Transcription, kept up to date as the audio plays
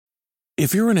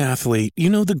If you're an athlete, you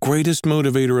know the greatest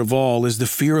motivator of all is the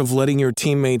fear of letting your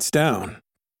teammates down.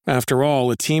 After all,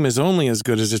 a team is only as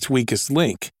good as its weakest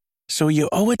link. So you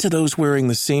owe it to those wearing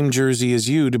the same jersey as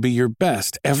you to be your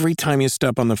best every time you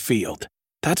step on the field.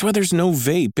 That's why there's no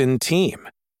vape in team.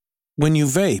 When you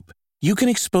vape, you can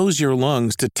expose your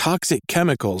lungs to toxic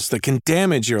chemicals that can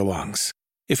damage your lungs.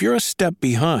 If you're a step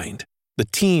behind, the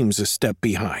team's a step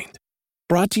behind.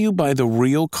 Brought to you by The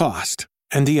Real Cost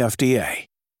and the FDA.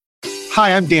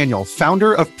 Hi, I'm Daniel,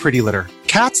 founder of Pretty Litter.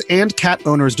 Cats and cat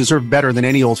owners deserve better than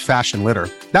any old-fashioned litter.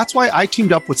 That's why I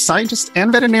teamed up with scientists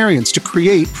and veterinarians to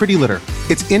create Pretty Litter.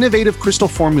 Its innovative crystal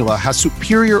formula has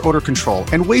superior odor control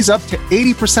and weighs up to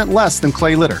 80% less than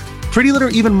clay litter. Pretty Litter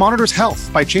even monitors health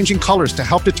by changing colors to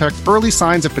help detect early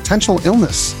signs of potential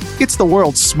illness. It's the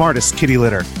world's smartest kitty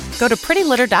litter. Go to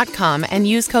prettylitter.com and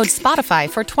use code SPOTIFY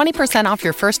for 20% off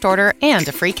your first order and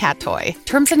a free cat toy.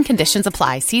 Terms and conditions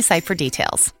apply. See site for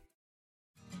details.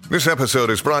 This episode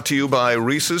is brought to you by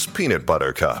Reese's Peanut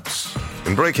Butter Cups.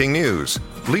 In breaking news,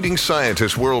 leading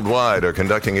scientists worldwide are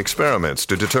conducting experiments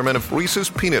to determine if Reese's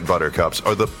Peanut Butter Cups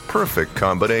are the perfect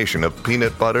combination of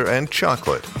peanut butter and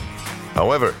chocolate.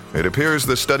 However, it appears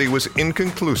the study was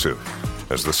inconclusive,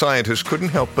 as the scientists couldn't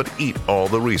help but eat all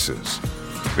the Reese's.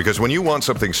 Because when you want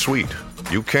something sweet,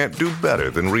 you can't do better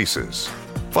than Reese's.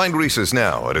 Find Reese's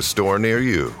now at a store near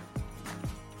you.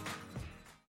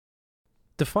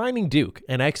 Defining Duke,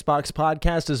 an Xbox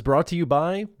podcast, is brought to you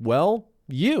by, well,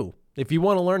 you. If you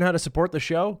want to learn how to support the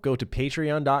show, go to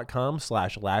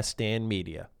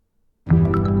patreon.com/laststandmedia.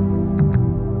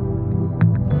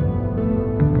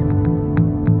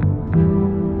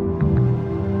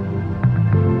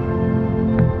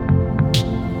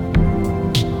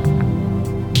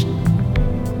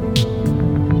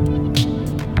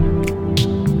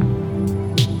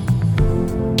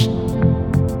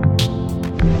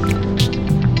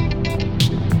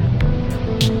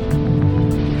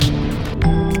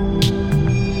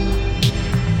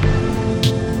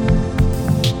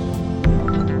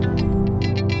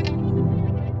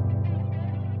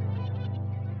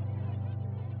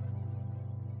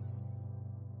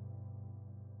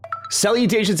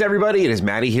 Salutations, everybody. It is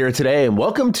Maddie here today, and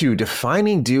welcome to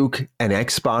Defining Duke, an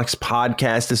Xbox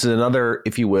podcast. This is another,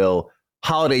 if you will,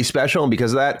 holiday special, and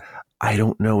because of that, I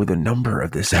don't know the number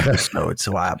of this episode,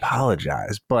 so I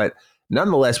apologize. But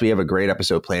nonetheless, we have a great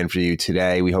episode planned for you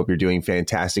today. We hope you're doing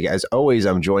fantastic. As always,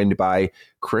 I'm joined by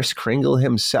Chris Kringle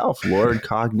himself, Lord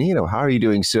Cognito. How are you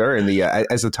doing, sir? And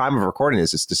as the time of recording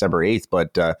this, it's December 8th,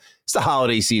 but it's the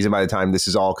holiday season by the time this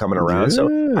is all coming around. Yeah. So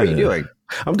how are you doing?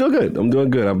 I'm doing good. I'm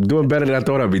doing better than I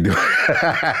thought I'd be doing.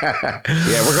 Yeah,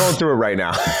 we're going through it right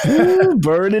now.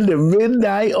 Burning the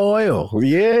midnight oil.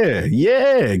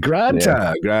 Yeah. Grind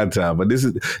time. But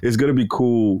it's going to be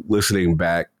cool listening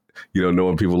back,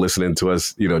 knowing people listening to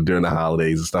us, during the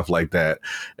holidays and stuff like that.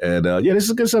 And this is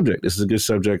a good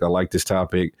subject. I like this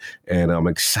topic, and I'm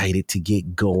excited to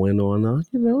get going on,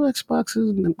 Xboxes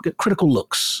and critical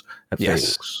looks at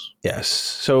things. Yes.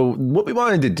 So what we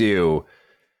wanted to do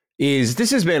is this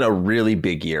has been a really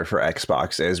big year for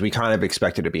Xbox, as we kind of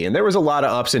expected to be. And there was a lot of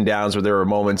ups and downs where there were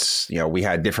moments, we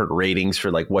had different ratings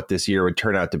for like what this year would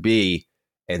turn out to be.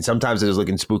 And sometimes it was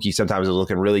looking spooky. Sometimes it was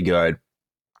looking really good.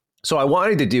 So I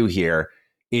wanted to do here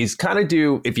is kind of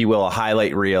do, if you will, a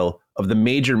highlight reel of the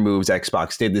major moves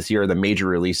Xbox did this year, the major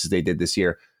releases they did this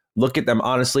year. Look at them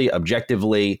honestly,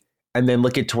 objectively, and then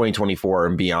look at 2024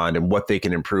 and beyond and what they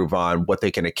can improve on, what they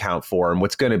can account for, and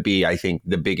what's going to be, I think,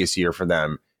 the biggest year for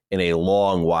them in a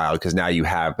long while, because now you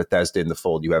have Bethesda in the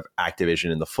fold, you have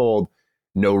Activision in the fold,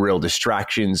 no real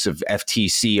distractions of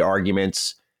FTC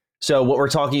arguments. So what we're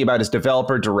talking about is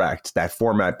developer direct, that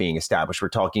format being established. We're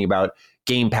talking about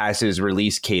Game Pass's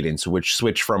release cadence, which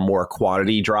switched from more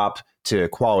quantity drop to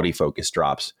quality focused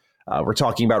drops. We're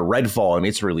talking about Redfall and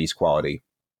its release quality.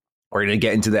 We're going to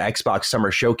get into the Xbox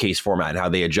Summer Showcase format and how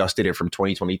they adjusted it from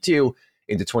 2022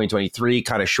 into 2023,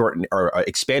 kind of shorten or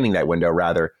expanding that window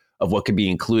rather of what could be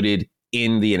included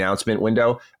in the announcement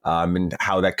window, and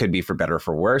how that could be for better or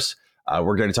for worse.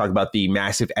 We're going to talk about the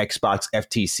massive Xbox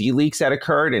FTC leaks that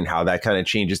occurred and how that kind of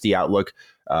changes the outlook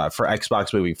for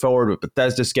Xbox moving forward, with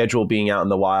Bethesda's schedule being out in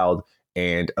the wild,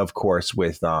 and of course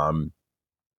with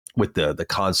the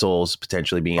consoles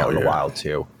potentially being out in the wild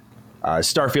too.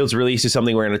 Starfield's release is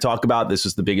something we're going to talk about. This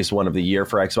was the biggest one of the year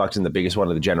for Xbox and the biggest one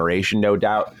of the generation, no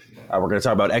doubt. We're going to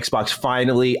talk about Xbox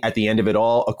finally, at the end of it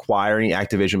all, acquiring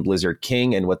Activision Blizzard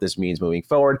King and what this means moving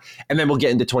forward. And then we'll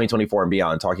get into 2024 and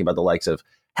beyond, talking about the likes of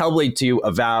Hellblade 2,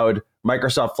 Avowed,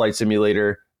 Microsoft Flight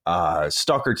Simulator,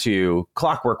 Stalker 2,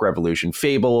 Clockwork Revolution,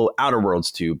 Fable, Outer Worlds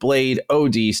 2, Blade,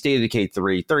 OD, State of Decay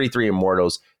 3, 33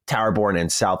 Immortals, Towerborn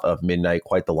and South of Midnight.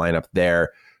 Quite the lineup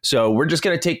there. So we're just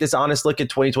going to take this honest look at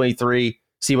 2023,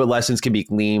 see what lessons can be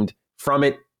gleaned from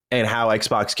it, and how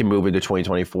Xbox can move into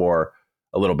 2024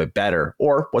 a little bit better,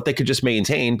 or what they could just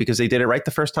maintain because they did it right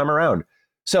the first time around.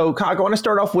 So, Cog, I want to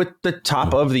start off with the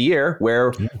top of the year,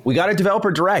 where we got a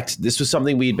developer direct. This was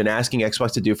something we'd been asking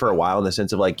Xbox to do for a while, in the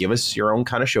sense of like, give us your own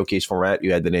kind of showcase format.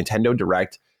 You had the Nintendo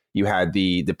Direct, you had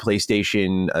the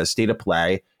PlayStation State of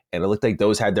Play, and it looked like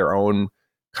those had their own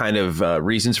kind of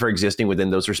reasons for existing within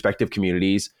those respective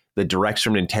communities. The directs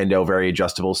from Nintendo, very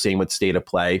adjustable, same with State of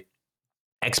Play.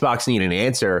 Xbox needed an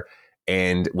answer,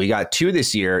 and we got two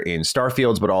this year in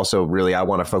Starfields, but also really I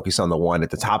want to focus on the one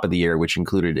at the top of the year, which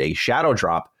included a shadow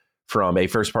drop from a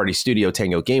first-party studio,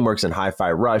 Tango Gameworks, and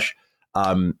Hi-Fi Rush.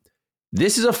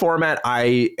 This is a format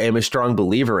I am a strong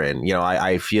believer in. You know,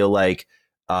 I feel like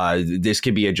this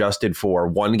could be adjusted for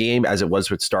one game, as it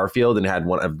was with Starfield, and had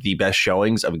one of the best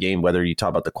showings of a game, whether you talk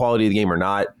about the quality of the game or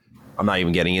not. I'm not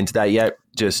even getting into that yet.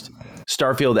 Just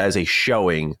Starfield as a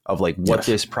showing of like what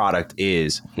this product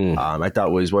is. I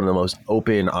thought was one of the most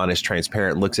open, honest,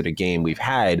 transparent looks at a game we've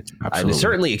had. And it's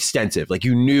certainly extensive. Like,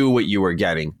 you knew what you were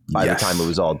getting by the time it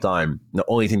was all done. The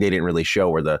only thing they didn't really show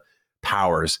were the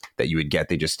powers that you would get.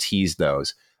 They just teased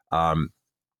those.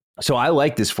 So I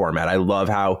like this format. I love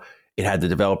how it had the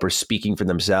developers speaking for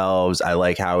themselves. I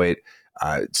like how it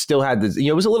still had the,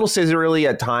 it was a little scissorly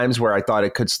at times where I thought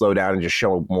it could slow down and just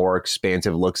show more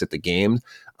expansive looks at the game.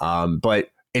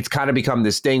 But it's kind of become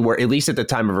this thing where, at least at the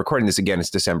time of recording this, again, it's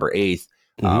December 8th.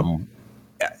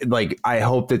 Like, I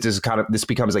hope that this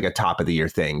becomes like a top of the year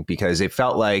thing, because it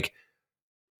felt like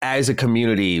as a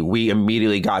community, we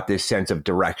immediately got this sense of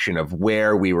direction of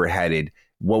where we were headed.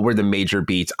 What were the major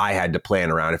beats I had to plan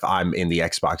around if I'm in the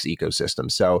Xbox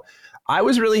ecosystem? So I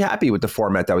was really happy with the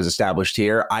format that was established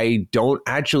here. I don't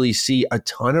actually see a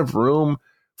ton of room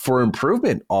for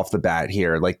improvement off the bat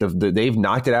here. Like, they've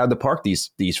knocked it out of the park,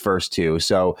 these first two.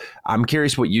 So I'm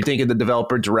curious what you think of the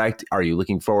developer direct. Are you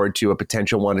looking forward to a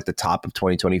potential one at the top of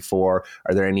 2024?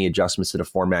 Are there any adjustments to the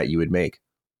format you would make?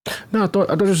 No, I thought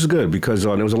this was good, because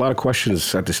there was a lot of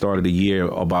questions at the start of the year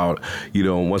about,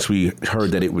 once we heard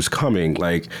that it was coming,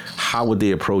 like, how would they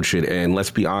approach it? And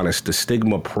let's be honest, the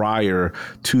stigma prior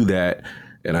to that,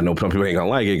 and I know some people ain't gonna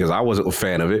like it because I wasn't a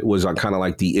fan of it, was kind of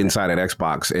like the inside at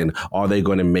Xbox. And are they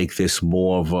going to make this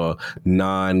more of a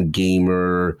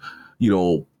non-gamer,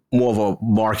 more of a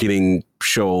marketing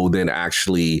show than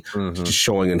actually just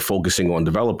showing and focusing on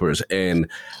developers? And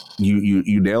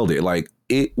you nailed it. Like,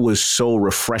 it was so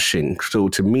refreshing. So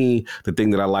to me, the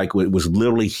thing that I like was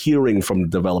literally hearing from the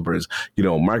developers,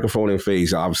 microphone in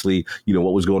face, obviously,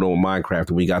 what was going on with Minecraft.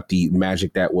 And we got the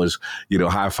magic that was,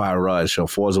 Hi-Fi Rush, or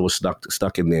Forza was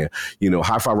stuck in there.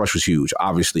 Hi-Fi Rush was huge,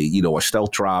 obviously, a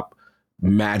stealth drop,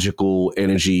 magical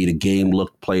energy. The game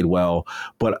played well.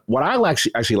 But what I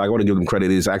actually like, I want to give them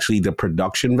credit, is actually the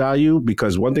production value,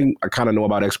 because one thing I kind of know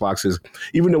about Xbox is,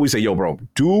 even though we say, yo, bro,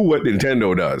 do what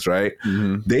Nintendo does, right?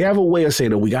 They have a way of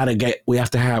saying that we have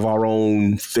to have our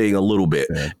own thing a little bit.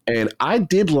 Yeah. And I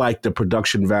did like the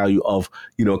production value of,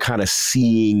 kind of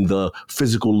seeing the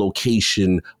physical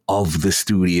location of the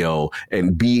studio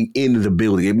and being in the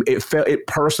building. It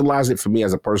personalized it for me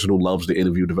as a person who loves to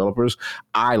interview developers.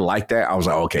 I like that. I was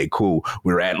like, okay, cool.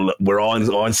 We're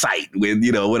on site with,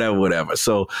 whatever.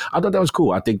 So I thought that was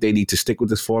cool. I think they need to stick with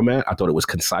this format. I thought it was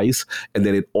concise. And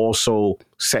then it also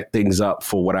set things up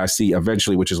for what I see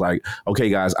eventually, which is like, okay,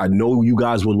 guys, I know you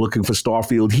guys were looking for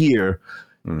Starfield here.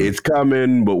 It's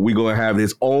coming, but we're going to have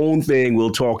this own thing.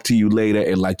 We'll talk to you later.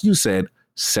 And like you said,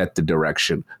 set the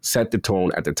direction, set the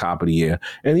tone at the top of the year.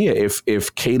 And yeah,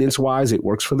 if cadence wise it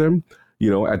works for them,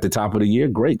 at the top of the year,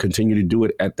 great. Continue to do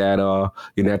it at that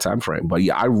in that time frame. But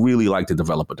yeah, I really like the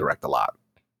developer direct a lot.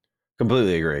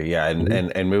 Completely agree. Yeah,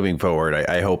 and moving forward,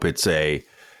 I hope it's an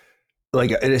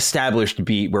established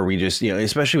beat where we just,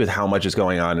 especially with how much is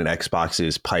going on in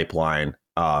Xbox's pipeline,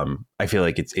 I feel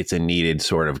like it's a needed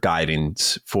sort of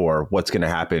guidance for what's going to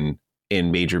happen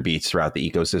in major beats throughout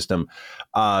the ecosystem.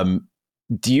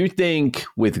 Do you think,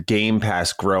 with Game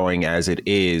Pass growing as it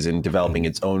is and developing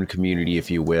its own community, if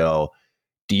you will,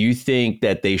 do you think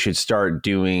that they should start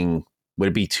doing, would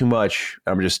it be too much?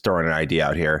 I'm just throwing an idea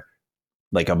out here,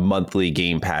 like a monthly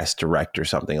Game Pass direct or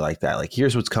something like that. Like,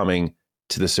 here's what's coming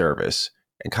to the service,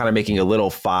 and kind of making a little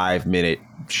 5-minute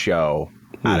show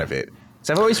out of it.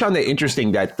 So I've always found that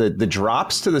interesting, that the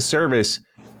drops to the service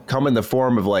come in the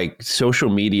form of like social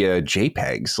media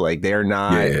JPEGs. Like they're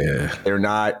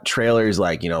not trailers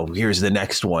like, here's the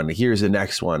next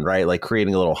one, right? Like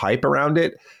creating a little hype around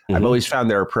it. Mm-hmm. I've always found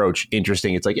their approach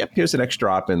interesting. It's like, yep, here's the next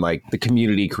drop. And like the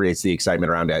community creates the excitement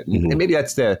around it. And maybe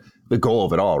that's the goal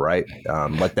of it all, right?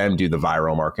 Let them do the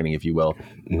viral marketing, if you will.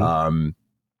 Mm-hmm.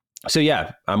 So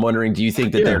yeah, I'm wondering, do you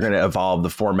think that they're going to evolve the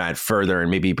format further and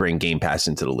maybe bring Game Pass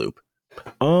into the loop?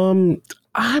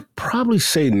 I'd probably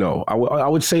say no. I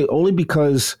would say only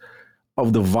because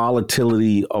of the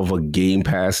volatility of a Game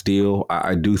Pass deal.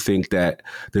 I do think that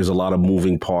there's a lot of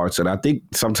moving parts, and I think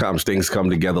sometimes things come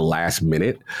together last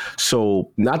minute. So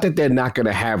not that they're not going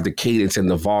to have the cadence and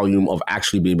the volume of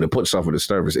actually being able to put stuff in the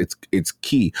service. It's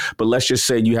key. But let's just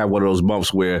say you have one of those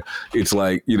months where it's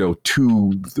like,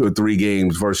 2 or 3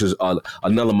 games versus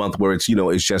another month where it's,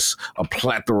 it's just a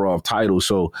plethora of titles.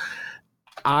 So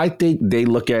I think they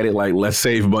look at it like, let's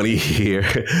save money here,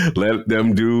 let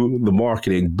them do the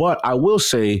marketing. But I will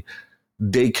say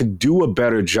they could do a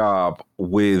better job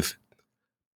with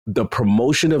the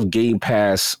promotion of Game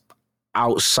Pass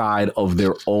outside of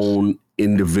their own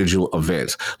individual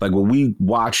events. Like when we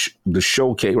watch the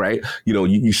showcase, right?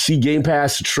 You see Game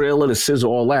Pass, the trailer, the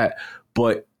sizzle, all that,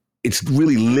 but it's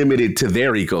really limited to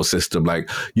their ecosystem. Like,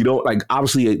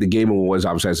 obviously the Game Awards,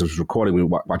 obviously as I was recording, we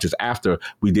watch this after,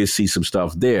 we did see some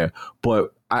stuff there.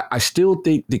 But I still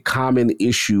think the common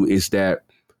issue is that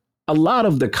a lot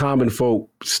of the common folk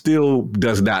still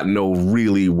does not know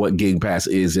really what Game Pass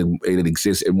is and it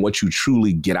exists and what you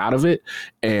truly get out of it.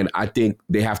 And I think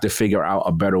they have to figure out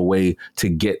a better way to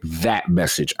get that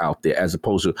message out there as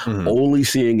opposed to only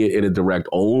seeing it in a direct,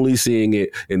 only seeing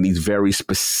it in these very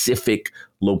specific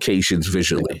locations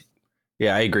visually.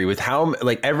 Yeah, I agree with how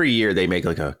every year they make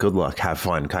like a good luck, have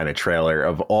fun kind of trailer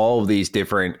of all of these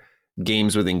different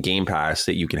games within Game Pass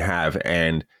that you can have.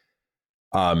 And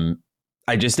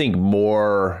I just think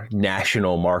more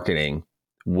national marketing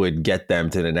would get them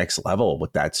to the next level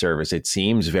with that service. It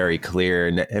seems very clear.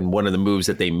 And one of the moves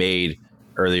that they made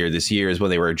earlier this year is when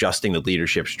they were adjusting the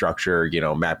leadership structure,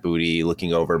 Matt Booty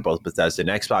looking over both Bethesda and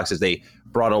Xbox, as they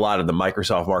brought a lot of the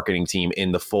Microsoft marketing team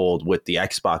in the fold with the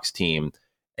Xbox team.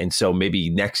 And so maybe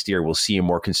next year we'll see a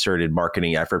more concerted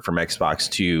marketing effort from Xbox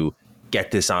to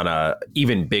get this on a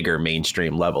even bigger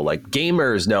mainstream level. Like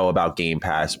gamers know about Game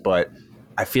Pass, but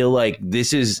I feel like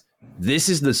this is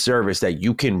the service that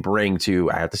you can bring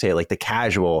to, I have to say, like the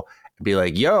casual and be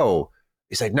like, yo,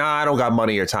 it's like, nah, I don't got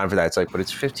money or time for that. It's like, but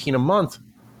it's $15 a month.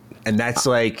 And that's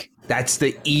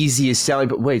the easiest selling.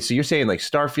 But wait, so you're saying like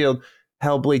Starfield,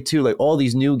 Hellblade 2, like all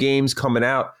these new games coming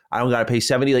out, I don't got to pay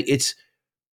 $70. Like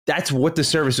that's what the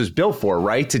service was built for,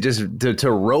 right? To just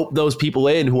to rope those people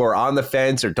in who are on the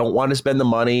fence or don't want to spend the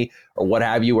money or what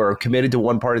have you, or committed to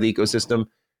one part of the ecosystem,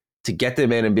 to get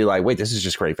them in and be like, wait, this is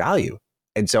just great value.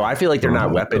 And so I feel like they're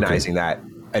not weaponizing that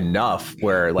enough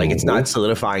where like it's not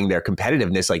solidifying their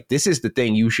competitiveness. Like this is the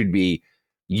thing you should be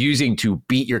using to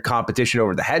beat your competition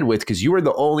over the head with because you were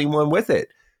the only one with it.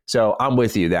 So I'm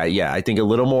with you that, yeah, I think a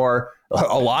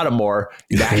lot of more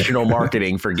national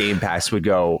marketing for Game Pass would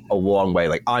go a long way,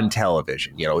 like on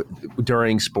television,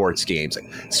 during sports games.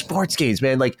 Like sports games,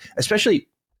 man, like especially,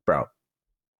 bro,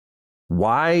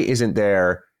 why isn't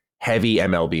there heavy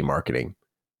MLB marketing?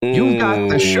 You've got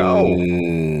the show.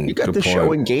 You got the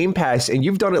show in Game Pass, and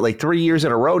you've done it like 3 years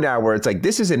in a row now where it's like,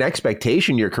 this is an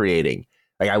expectation you're creating.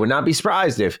 Like, I would not be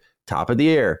surprised if top of the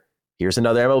year, here's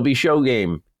another MLB show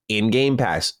game in Game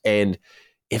Pass. And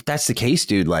if that's the case,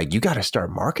 dude, like you got to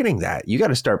start marketing that. You got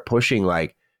to start pushing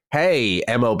like, hey,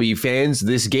 MLB fans,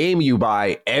 this game you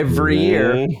buy every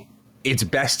year, it's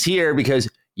best tier because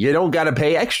you don't got to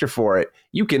pay extra for it.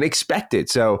 You can expect it.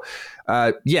 So,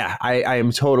 yeah, I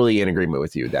am totally in agreement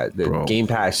with you that the Game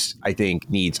Pass, I think,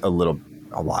 needs a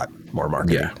lot more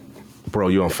marketing. Yeah. Bro,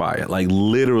 you're on fire. Like,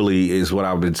 literally is what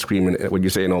I've been screaming when you're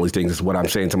saying all these things. Is what I'm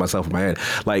saying to myself in my head.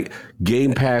 Like,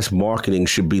 Game Pass marketing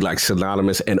should be like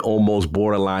synonymous and almost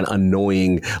borderline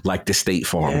annoying, like the State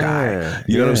Farm guy.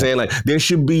 You know what I'm saying? Like, there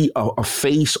should be a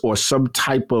face or some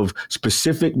type of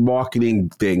specific marketing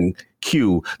thing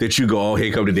cue that you go, oh,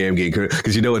 here come the damn game,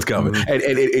 because you know it's coming. And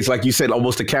it's like you said,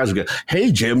 almost a casual,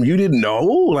 hey, Jim, you didn't know?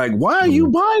 Like, why are you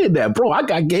buying that? Bro, I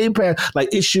got Game Pass.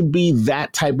 Like, it should be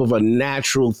that type of a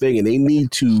natural thing, and they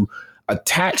need to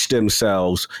attach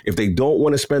themselves. If they don't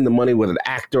want to spend the money with an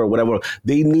actor or whatever,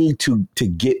 they need to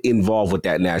get involved with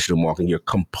that national marketing. You're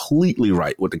completely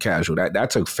right with the casual.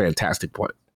 That's a fantastic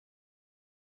point.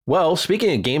 Well,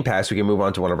 speaking of Game Pass, we can move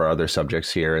on to one of our other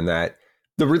subjects here, and that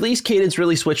the release cadence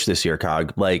really switched this year,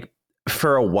 Cog. Like,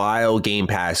 for a while, Game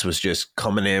Pass was just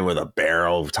coming in with a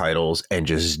barrel of titles and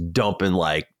just dumping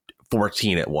like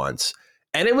 14 at once.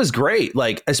 And it was great,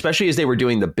 like, especially as they were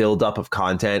doing the buildup of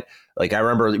content. Like, I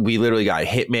remember we literally got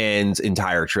Hitman's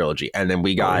entire trilogy, and then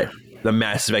we got the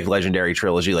Mass Effect Legendary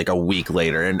trilogy like a week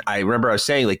later. And I remember I was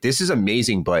saying, like, this is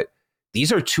amazing, but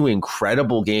these are two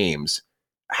incredible games.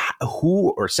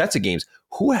 Or sets of games,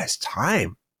 who has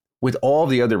time with all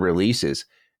the other releases?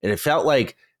 And it felt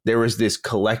like there was this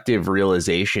collective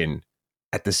realization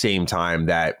at the same time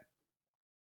that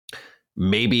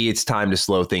maybe it's time to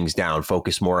slow things down,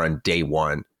 focus more on day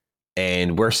one.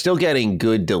 And we're still getting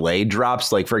good delayed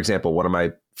drops. Like, for example, one of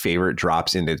my favorite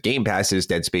drops in the Game Pass is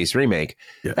Dead Space Remake.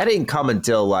 Yeah. That didn't come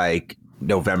until like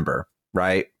November,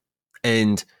 right?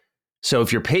 And so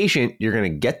if you're patient, you're going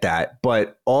to get that.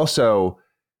 But also,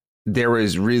 there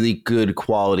was really good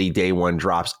quality day one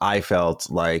drops. I felt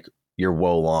like your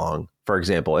Wo Long, for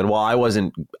example. And while I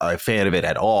wasn't a fan of it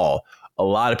at all, a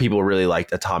lot of people really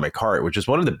liked Atomic Heart, which was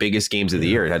one of the biggest games of the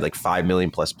year. It had like 5 million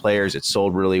plus players. It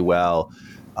sold really well,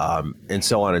 and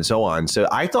so on and so on. So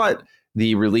I thought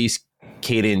the release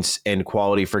cadence and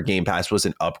quality for Game Pass was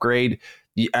an upgrade.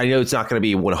 I know it's not going to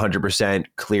be 100%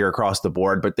 clear across the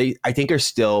board, but I think are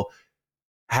still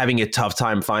having a tough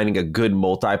time finding a good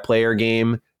multiplayer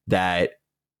game that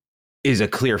is a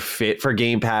clear fit for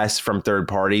Game Pass from third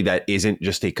party that isn't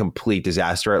just a complete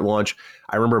disaster at launch.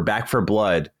 I remember Back 4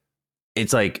 Blood.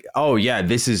 It's like, oh yeah,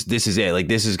 this is it. Like,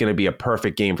 this is going to be a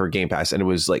perfect game for Game Pass. And it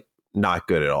was like not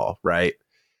good at all. Right.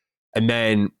 And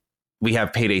then we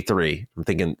have Payday 3. I'm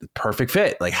thinking perfect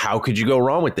fit. Like, how could you go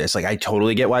wrong with this? Like, I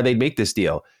totally get why they'd make this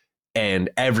deal. And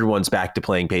everyone's back to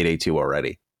playing Payday 2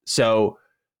 already. So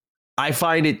I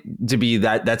find it to be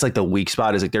that's like the weak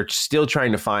spot, is like they're still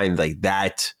trying to find like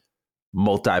that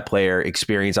multiplayer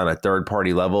experience on a third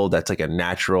party level. That's like a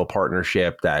natural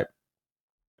partnership that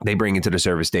they bring into the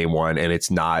service day one, and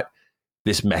it's not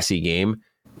this messy game.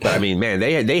 But I mean, man,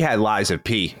 they had Lies of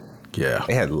P. Yeah.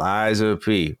 They had Lies of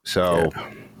P. So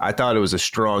I thought it was a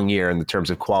strong year in the terms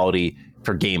of quality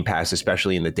for Game Pass,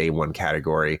 especially in the day one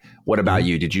category. What about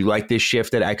you? Did you like this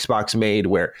shift that Xbox made,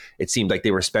 where it seemed like they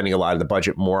were spending a lot of the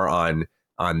budget more on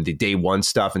the day one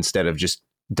stuff instead of just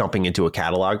dumping into a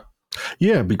catalog?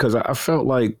 Yeah, because I felt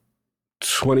like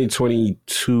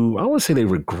 2022, I don't want to say they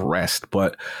regressed,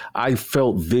 but I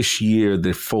felt this year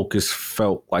the focus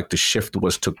felt like the shift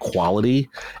was to quality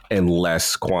and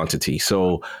less quantity.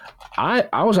 So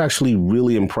I was actually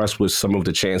really impressed with some of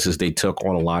the chances they took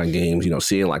on a lot of games,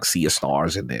 seeing like Sea of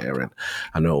Stars in there. And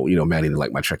I know, Maddie didn't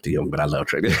like my Trek to Young, but I love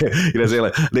Trek. What I'm saying?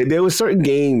 Like, there were certain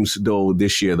games though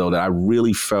this year though that I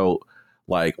really felt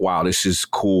like, wow, this is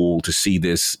cool to see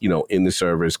this, in the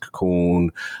service.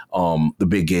 Cocoon, the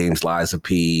big games, Lies of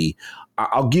P.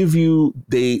 I'll give you,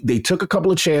 they took a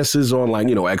couple of chances on like,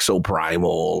 Exo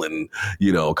Primal and,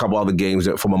 a couple other games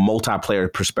that from a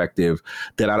multiplayer perspective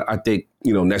that I think,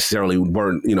 necessarily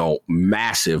weren't,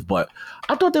 massive, but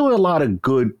I thought there were a lot of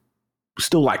good,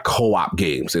 still like co-op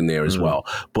games in there as well.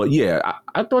 But yeah,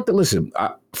 I thought that, listen,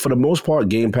 for the most part,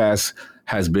 Game Pass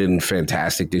has been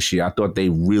fantastic this year. I thought they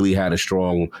really had a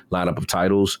strong lineup of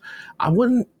titles. I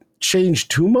wouldn't change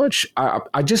too much.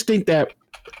 I just think that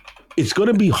it's going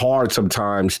to be hard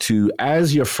sometimes to,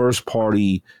 as your first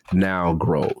party now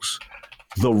grows,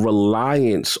 the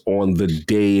reliance on the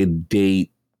day and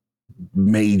date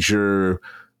major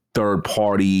third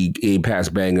party Game Pass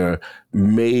banger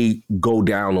may go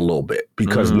down a little bit,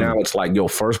 because now it's like, your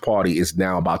first party is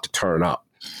now about to turn up.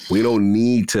 We don't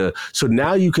need to. So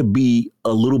now you could be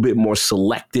a little bit more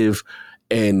selective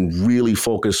and really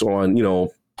focus on,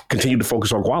 continue to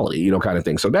focus on quality, kind of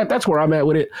thing. So that's where I'm at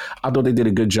with it. I thought they did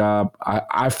a good job.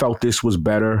 I felt this was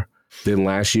better than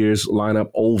last year's lineup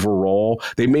overall.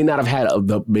 They may not have had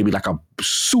maybe like a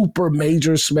super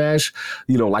major smash,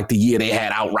 like the year they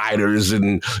had Outriders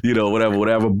and,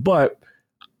 whatever. But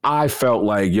I felt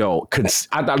like,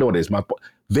 I know it is.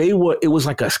 It was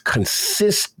like a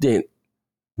consistent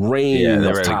reign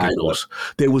of titles.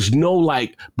 There was no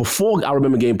like, before I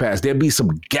remember Game Pass, there'd be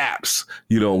some gaps,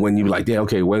 when you like, yeah,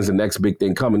 okay, when's the next big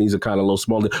thing coming? These are kind of a little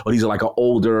smaller, or these are like an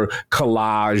older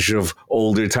collage of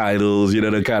older titles,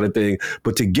 that kind of thing.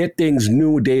 But to get things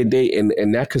new day and day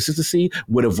and that consistency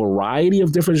with a variety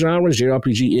of different genres,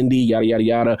 JRPG, indie, yada, yada,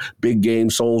 yada, big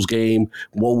game, Souls game,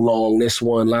 Wo Long, this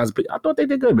one, I thought they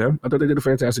did good, man. I thought they did a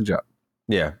fantastic job.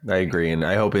 Yeah, I agree. And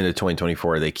I hope into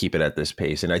 2024 they keep it at this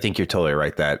pace. And I think you're totally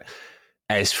right that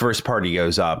as first party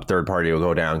goes up, third party will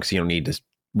go down, because you don't need to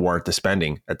warrant the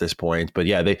spending at this point. But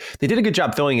yeah, they did a good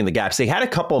job filling in the gaps. They had a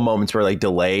couple of moments where like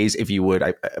delays, if you would,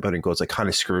 I put in quotes, like kind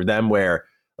of screwed them, where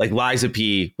like Lies of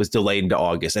P was delayed into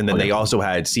August, and then they also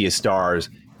had Sea of Stars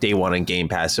day one on Game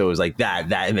Pass. So it was like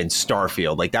that, and then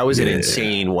Starfield. Like that was an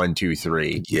insane 1, 2,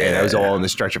 3. Yeah, and that was all in the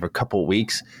stretch of a couple of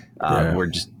weeks. We're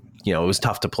just, it was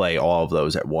tough to play all of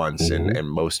those at once, and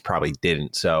most probably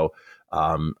didn't. So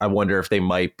I wonder if they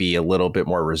might be a little bit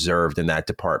more reserved in that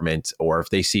department, or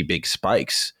if they see big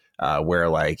spikes where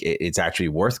like it's actually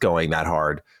worth going that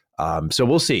hard. So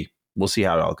we'll see. We'll see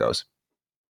how it all goes.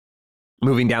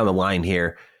 Moving down the line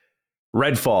here,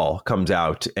 Redfall comes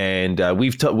out, and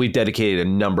we've dedicated a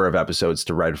number of episodes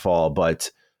to Redfall,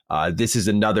 but this is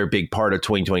another big part of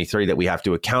 2023 that we have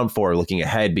to account for looking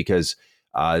ahead, because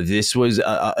this was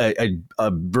a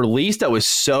release that was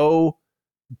so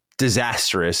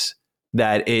disastrous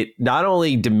that it not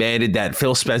only demanded that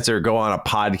Phil Spencer go on a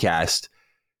podcast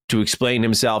to explain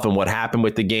himself and what happened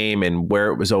with the game and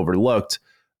where it was overlooked,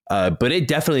 but it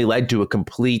definitely led to a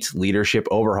complete leadership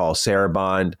overhaul. Sarah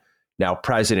Bond, now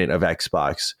president of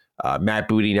Xbox, Matt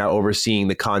Booty now overseeing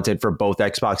the content for both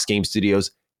Xbox Game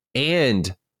Studios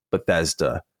and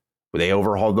Bethesda, where they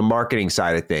overhauled the marketing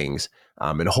side of things.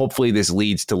 And hopefully this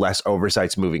leads to less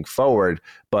oversights moving forward.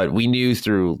 But we knew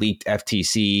through leaked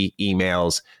FTC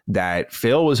emails that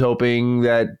Phil was hoping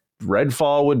that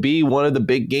Redfall would be one of the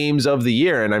big games of the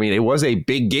year. And I mean, it was a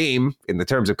big game in the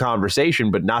terms of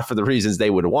conversation, but not for the reasons they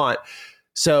would want.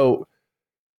 So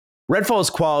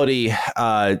Redfall's quality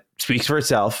speaks for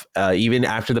itself, even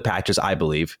after the patches, I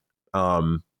believe.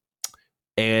 And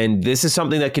this is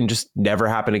something that can just never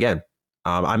happen again.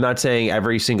 I'm not saying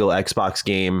every single Xbox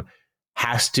game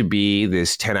has to be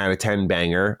this 10 out of 10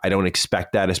 banger. I don't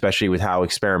expect that, especially with how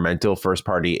experimental first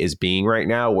party is being right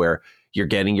now, where you're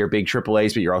getting your big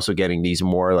AAAs, but you're also getting these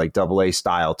more like AA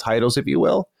style titles, if you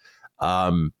will.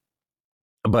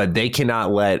 But they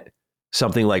cannot let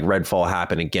something like Redfall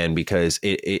happen again, because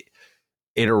it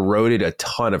eroded a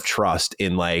ton of trust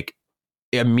in like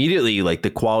immediately, like the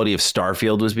quality of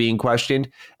Starfield was being questioned.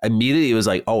 Immediately it was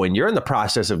like, oh, and you're in the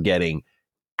process of getting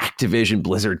Activision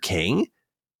Blizzard King.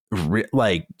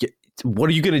 Like, what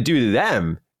are you going to do to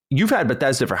them? You've had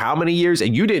Bethesda for how many years,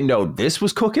 and you didn't know this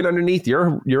was cooking underneath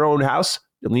your own house,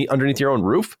 underneath your own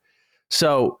roof?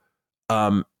 So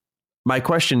my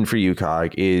question for you,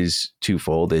 Cog, is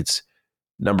twofold. It's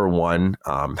number one,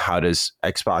 how does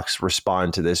Xbox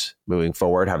respond to this moving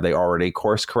forward? Have they already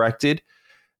course corrected?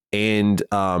 And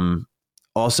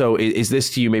also, is this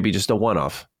to you maybe just a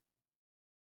one-off?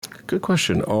 Good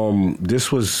question.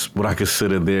 This was what I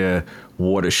consider their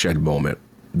watershed moment.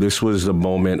 This was the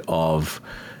moment of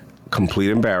complete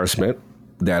embarrassment.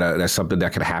 That's something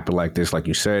that could happen like this. Like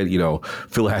you said,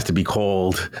 Phil has to be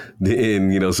called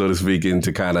in, so to speak, and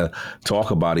to kind of talk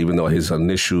about it, even though his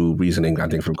initial reasoning, I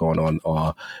think, for going on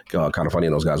Kind of Funny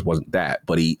and those guys wasn't that,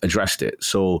 but he addressed it.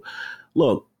 So,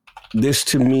 look, this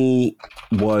to me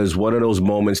was one of those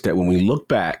moments that when we look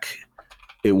back,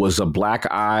 it was a black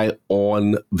eye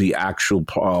on the actual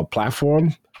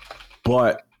platform,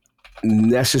 but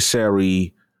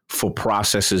necessary for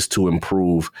processes to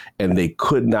improve, and they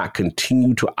could not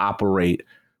continue to operate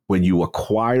when you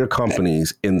acquire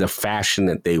companies in the fashion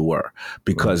that they were.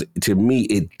 Because to me,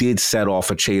 it did set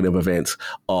off a chain of events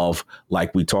of,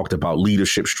 like we talked about,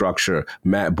 leadership structure,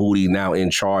 Matt Booty now in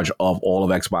charge of all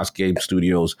of Xbox Game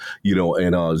Studios, and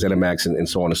ZeniMax and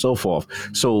so on and so forth.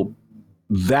 So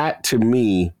that to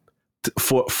me,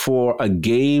 for a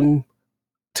game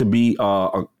to be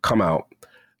come out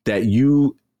that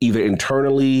you either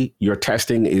internally, your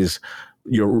testing is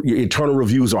your internal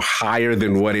reviews are higher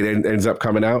than what it ends up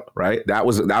coming out, right? That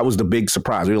was the big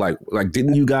surprise. We were like,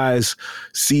 didn't you guys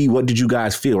see? What did you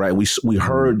guys feel, right? We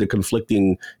heard the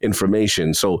conflicting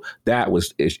information, so that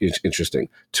was interesting.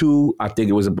 Two, I think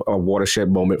it was a watershed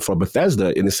moment for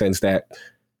Bethesda in the sense that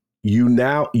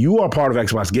you are part of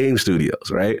Xbox Game Studios,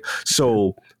 right?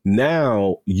 So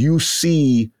now you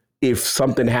see if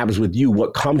something happens with you,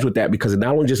 what comes with that, because it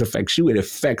not only just affects you, it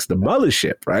affects the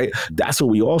mothership, right? That's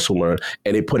what we also learned,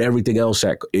 and it put everything else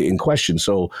in question.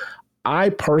 So I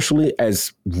personally,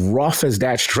 as rough as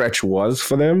that stretch was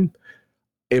for them,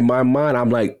 in my mind, I'm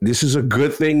like, this is a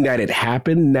good thing that it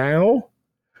happened now,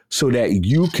 so that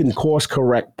you can course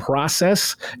correct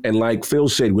process. And like Phil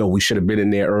said, well, we should have been in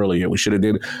there earlier. We should have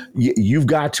did. You've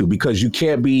got to, because you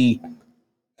can't be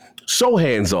so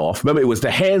hands off. Remember, it was the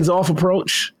hands off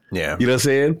approach. Yeah. You know what I'm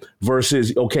saying?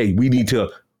 Versus, okay, we need to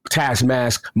task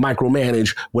mask,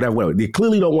 micromanage, whatever. They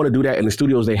clearly don't want to do that. And the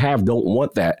studios they have don't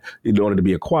want that in order to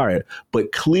be acquired.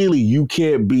 But clearly you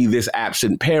can't be this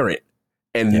absent parent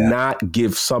and not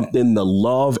give something the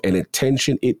love and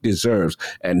attention it deserves.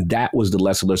 And that was the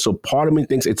lesson learned. So part of me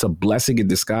thinks it's a blessing in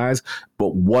disguise,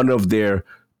 but one of their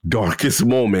darkest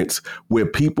moments where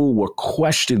people were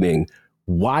questioning,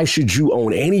 why should you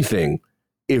own anything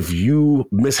if you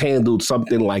mishandled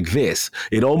something like this?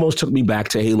 It almost took me back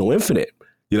to Halo Infinite.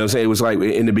 You know what I'm saying? It was like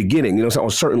in the beginning, you know, on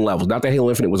certain levels. Not that Halo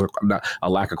Infinite was a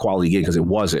lack of quality game, because it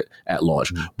wasn't at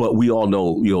launch. But we all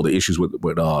know, you know, the issues with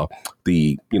the,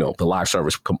 you know, the live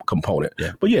service component.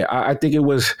 Yeah. But yeah, I think it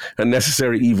was a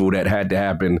necessary evil that had to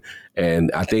happen,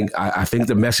 and I think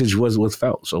the message was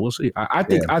felt. So we'll see. I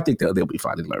think they'll be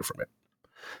fine and learn from it.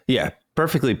 Yeah,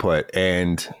 perfectly put.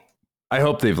 And I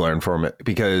hope they've learned from it,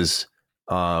 because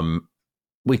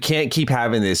we can't keep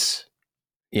having this,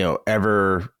 you know,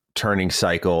 ever turning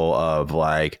cycle of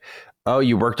like, oh,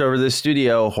 you worked over this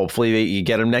studio, hopefully you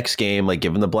get them next game, like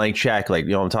give them the blank check, like,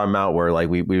 you know what I'm talking about, where like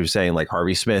we were saying like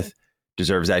Harvey Smith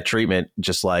deserves that treatment,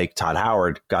 just like Todd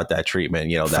Howard got that treatment,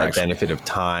 you know, that benefit of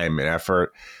time and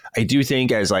effort. I do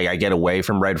think as like I get away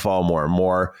from Redfall more and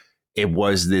more, it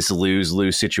was this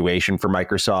lose-lose situation for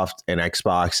Microsoft and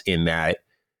Xbox, in that,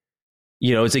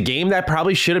 you know, it's a game that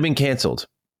probably should have been canceled,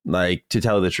 like, to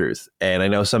tell the truth. And I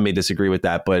know some may disagree with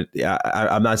that, but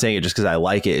I'm not saying it just because I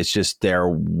like it. It's just there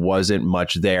wasn't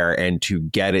much there. And to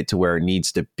get it to where it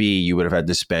needs to be, you would have had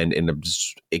to spend an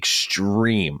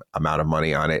extreme amount of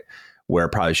money on it, where it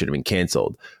probably should have been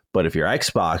canceled. But if you're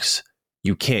Xbox,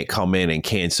 you can't come in and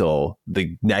cancel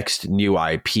the next new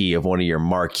IP of one of your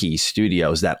marquee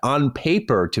studios that on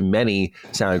paper to many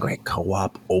sound great.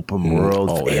 Co-op, open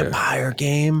world, vampire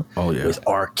game with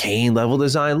arcane level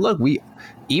design. Look,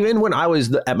 even when I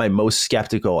was at my most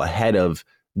skeptical ahead of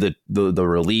the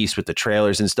release with the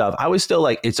trailers and stuff, I was still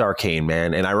like, it's arcane,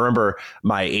 man. And I remember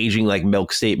my aging like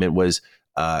milk statement was,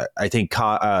 I think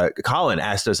Colin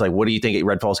asked us, like, what do you think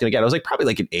Redfall's going to get? I was like, probably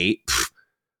like an 8.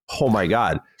 Oh my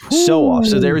God. So off.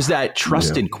 So there was that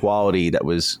trusted quality that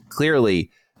was clearly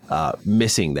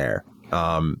missing there.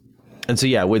 And so,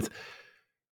 yeah, with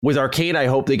Arcane, I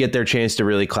hope they get their chance to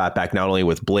really clap back, not only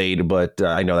with Blade, but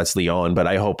I know that's Leon, but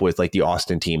I hope with like the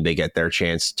Austin team, they get their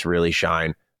chance to really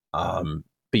shine. But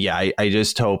yeah, I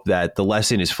just hope that the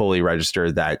lesson is fully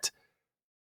registered, that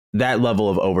level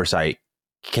of oversight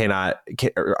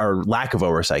or lack of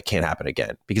oversight can't happen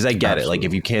again, because I get it. Like,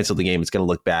 if you cancel the game, it's going to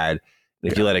look bad.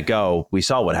 And if you let it go, we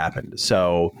saw what happened.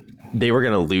 So they were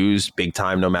going to lose big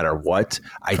time no matter what.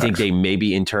 I think they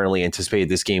maybe internally anticipated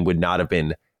this game would not have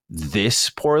been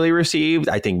this poorly received.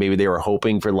 I think maybe they were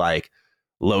hoping for like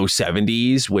low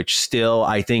 70s, which still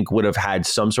I think would have had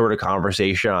some sort of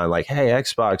conversation on like, hey,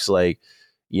 Xbox, like,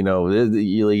 you know,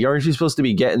 aren't you supposed to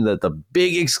be getting the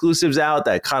big exclusives out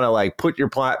that kind of like put your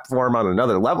platform on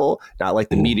another level, not like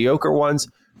the mediocre ones.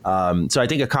 So I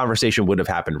think a conversation would have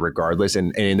happened regardless.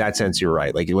 And in that sense, you're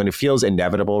right. Like, when it feels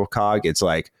inevitable, Cog, it's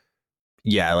like,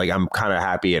 yeah, like, I'm kind of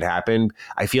happy it happened.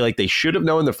 I feel like they should have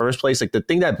known in the first place. Like, the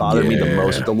thing that bothered me the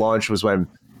most at the launch was when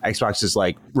Xbox is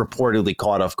like reportedly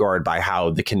caught off guard by how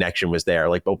the connection was there.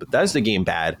 Like, oh, but that's the game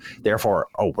bad. Therefore,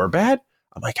 oh, we're bad.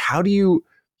 I'm like, how do you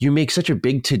make such a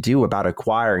big to-do about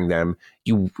acquiring them?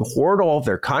 You hoard all of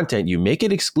their content. You make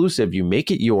it exclusive. You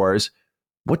make it yours.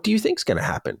 What do you think is going to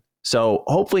happen? So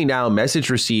hopefully now,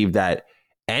 message received that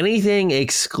anything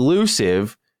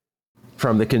exclusive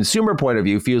from the consumer point of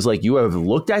view feels like you have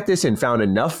looked at this and found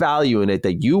enough value in it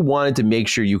that you wanted to make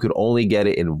sure you could only get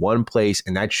it in one place.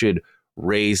 And that should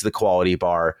raise the quality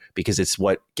bar, because it's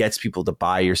what gets people to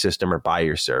buy your system or buy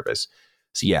your service.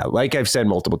 So yeah, like I've said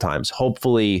multiple times,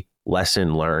 hopefully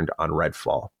lesson learned on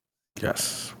Redfall.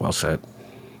 Yes, well said.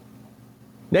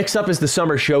 Next up is the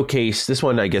Summer Showcase. This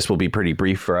one, I guess, will be pretty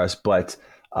brief for us, but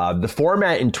the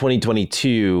format in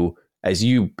 2022, as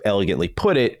you elegantly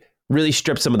put it, really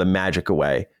stripped some of the magic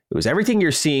away. It was everything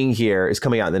you're seeing here is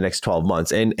coming out in the next 12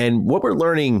 months. And what we're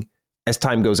learning as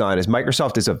time goes on is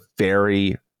Microsoft is a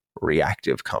very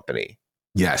reactive company.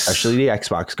 Yes. Especially the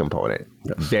Xbox component.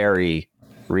 Yes. Very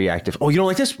reactive. Oh, you don't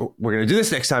like this? We're going to do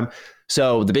this next time.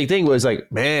 So the big thing was like,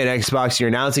 man, Xbox, you're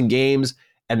announcing games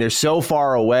and they're so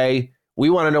far away. We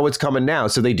want to know what's coming now.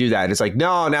 So they do that. It's like,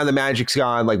 no, now the magic's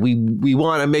gone. Like, we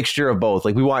want a mixture of both.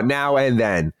 Like, we want now and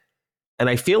then. And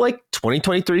I feel like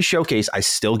 2023 Showcase, I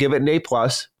still give it an A+.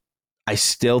 I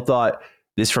still thought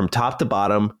this from top to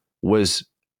bottom was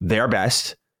their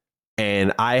best.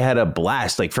 And I had a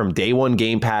blast, like, from day one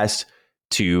Game Pass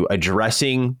to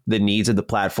addressing the needs of the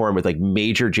platform with like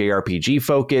major JRPG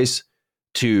focus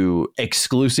to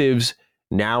exclusives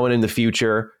now and in the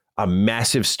future, a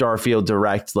massive Starfield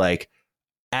Direct. Like,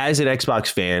 as an Xbox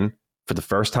fan, for the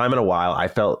first time in a while, I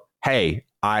felt, hey,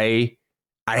 I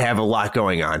have a lot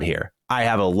going on here. I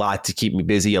have a lot to keep me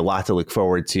busy, a lot to look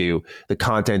forward to. The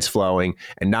content's flowing.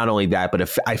 And not only that,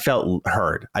 but I felt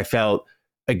heard. I felt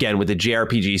again, with the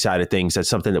JRPG side of things, that's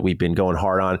something that we've been going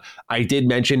hard on. I did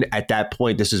mention at that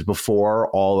point, this is before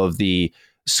all of the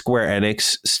Square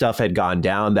Enix stuff had gone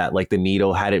down, that like the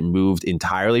needle hadn't moved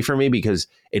entirely for me, because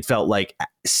it felt like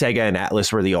Sega and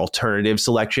Atlas were the alternative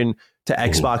selection to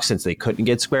Xbox since they couldn't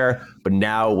get Square. But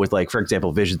now with, like, for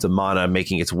example, Visions of Mana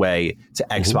making its way to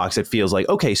Xbox, it feels like,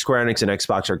 okay, Square Enix and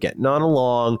Xbox are getting on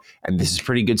along, and this is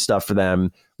pretty good stuff for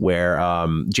them, where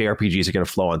JRPGs are going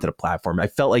to flow onto the platform. I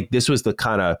felt like this was the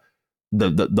kind of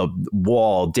the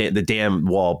wall, the dam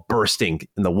wall bursting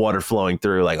and the water flowing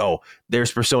through, like, oh,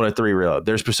 there's Persona 3 Reload,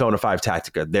 there's Persona 5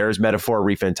 Tactica, there's Metaphor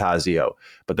ReFantazio,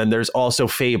 but then there's also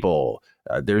Fable,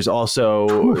 there's also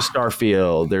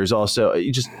Starfield, there's also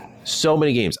just so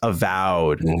many games,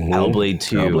 Avowed, Hellblade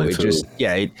 2. Hellblade it 2. just,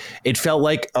 yeah, it felt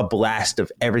like a blast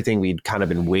of everything we'd kind of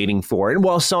been waiting for. And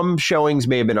while some showings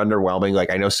may have been underwhelming, like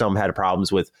I know some had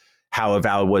problems with how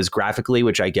Avowed was graphically,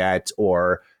 which I get,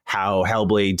 or how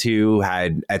Hellblade 2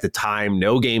 had at the time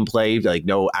no gameplay, like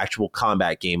no actual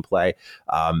combat gameplay.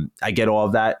 I get all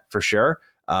of that for sure.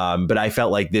 But I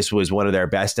felt like this was one of their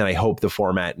best, and I hope the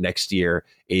format next year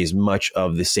is much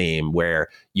of the same, where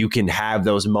you can have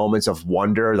those moments of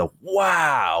wonder, the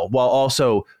wow, while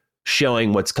also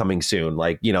showing what's coming soon.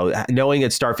 Like, you know, knowing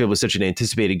that Starfield was such an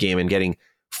anticipated game and getting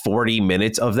 40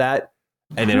 minutes of that,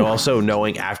 and then also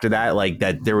knowing after that, like,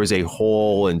 that there was a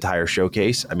whole entire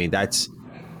showcase. I mean, that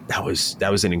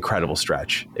was an incredible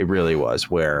stretch. It really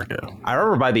was. Where I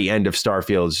remember by the end of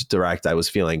Starfield's Direct, I was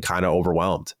feeling kind of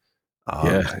overwhelmed.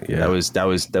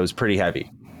 That was pretty heavy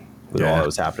with all that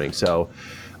was happening. So,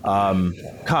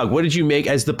 Cog, what did you make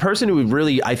as the person who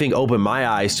really, I think, opened my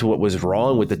eyes to what was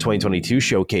wrong with the 2022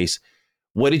 showcase?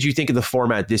 What did you think of the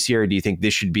format this year? Do you think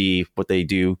this should be what they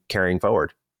do carrying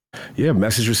forward? Yeah,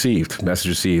 message received.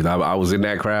 I was in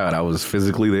that crowd. I was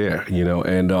physically there, you know,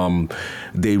 and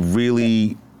they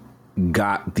really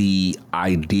got the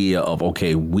idea of,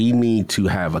 okay, we need to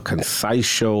have a concise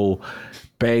show,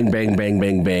 bang, bang, bang,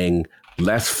 bang, bang,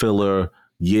 less filler.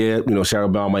 Yeah, you know, Sarah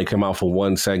Bell might come out for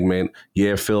one segment.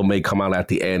 Yeah, Phil may come out at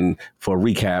the end for a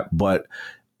recap, but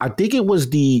I think it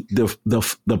was the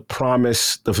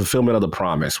promise, the fulfillment of the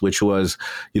promise, which was,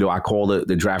 you know, I called it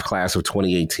the draft class of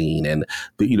 2018. And,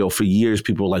 you know, for years,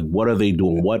 people were like, what are they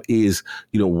doing? What is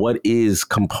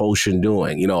Compulsion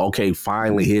doing? You know, okay,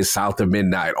 finally, here's South of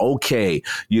Midnight. Okay,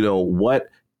 you know, what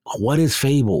is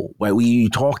Fable? Right? We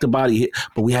talked about it,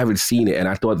 but we haven't seen it. And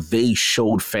I thought they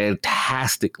showed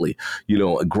fantastically, you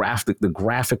know, the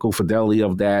graphical fidelity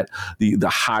of that, the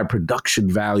high production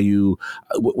value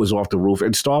was off the roof.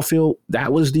 And Starfield,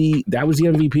 that was the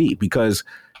MVP, because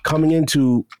coming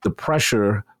into the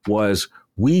pressure was,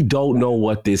 we don't know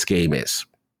what this game is,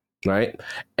 right?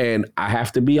 And I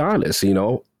have to be honest, you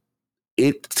know,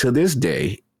 to this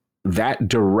day, that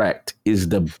Direct is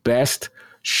the best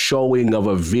showing of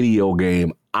a video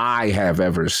game I have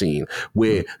ever seen,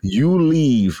 where you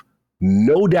leave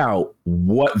no doubt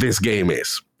what this game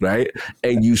is, right?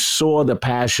 And you saw the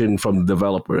passion from the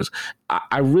developers.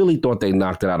 I really thought they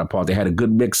knocked it out of the park. They had a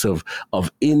good mix of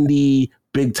indie,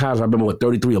 big times. I remember when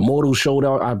 33 Immortals showed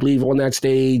out, I believe, on that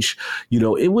stage. You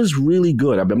know, it was really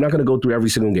good. I'm not going to go through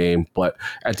every single game, but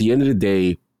at the end of the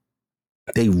day,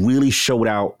 they really showed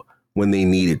out when they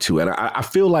needed to. And I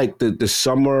feel like the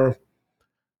summer,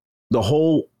 the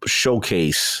whole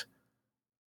showcase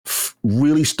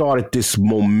really started this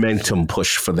momentum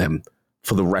push for them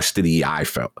for the rest of the year. I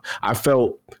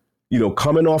felt, you know,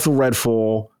 coming off of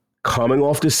Redfall, coming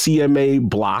off the CMA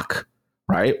block,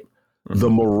 right? Mm-hmm. The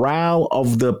morale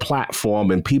of the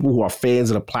platform and people who are fans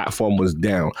of the platform was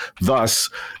down. Thus,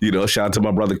 you know, shout out to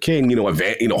my brother King, you know,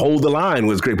 Hold the Line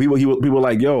was great. People were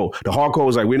like, yo, the hardcore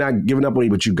was like, we're not giving up on you,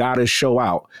 but you got to show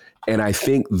out. And I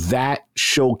think that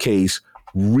showcase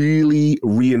really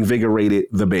reinvigorated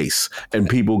the base, and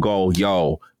people go,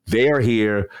 yo, they're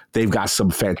here. They've got some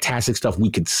fantastic stuff. We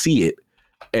could see it.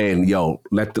 And yo,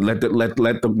 let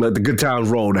the good times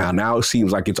roll now. Now it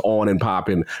seems like it's on and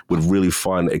popping with really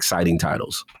fun, exciting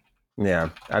titles. Yeah,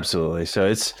 absolutely. So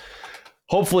it's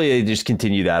hopefully they just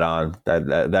continue that on.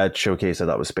 That showcase I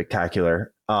thought was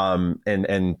spectacular.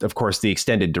 And of course the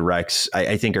extended directs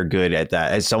I think are good at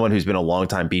that. As someone who's been a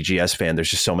longtime BGS fan, there's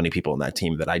just so many people in that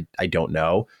team that I don't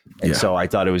know. And so I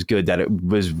thought it was good that it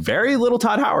was very little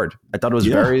Todd Howard. I thought it was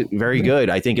very, very good.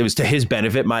 I think it was to his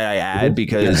benefit, might I add,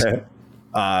 because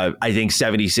I think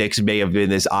 76 may have been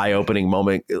this eye-opening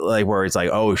moment, like where it's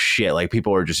like, oh shit, like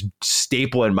people are just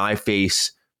stapling my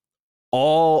face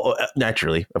all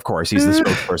naturally, of course, he's the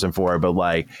spokesperson for it, but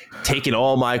like taking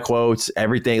all my quotes,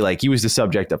 everything, like he was the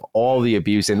subject of all the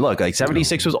abuse. And look, like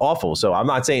 76 was awful. So I'm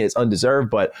not saying it's undeserved,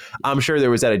 but I'm sure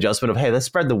there was that adjustment of, hey, let's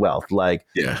spread the wealth. Like,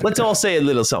 let's all say a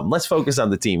little something. Let's focus on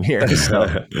the team here. So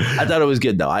I thought it was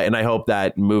good though. And I hope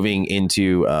that moving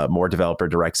into more developer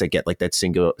directs that get like that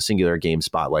singular game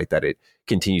spotlight, that it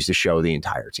continues to show the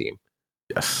entire team.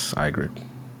 Yes, I agree.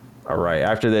 All right.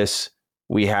 After this,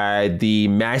 we had the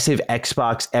massive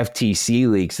Xbox FTC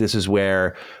leaks. This is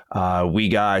where we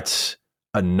got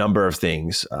a number of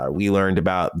things. We learned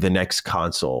about the next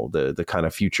console, the kind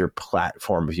of future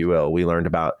platform, if you will. We learned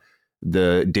about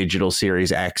the digital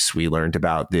Series X. We learned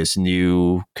about this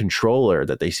new controller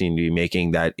that they seem to be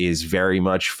making that is very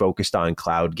much focused on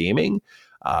cloud gaming.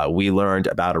 We learned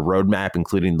about a roadmap,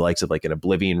 including the likes of like an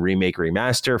Oblivion remake,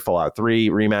 remaster, Fallout 3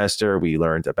 remaster. We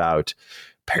learned about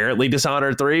apparently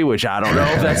Dishonored 3, which I don't know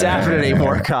if that's happening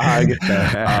anymore, Cog.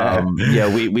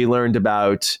 We learned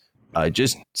about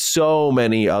just so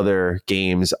many other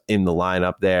games in the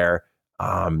lineup there.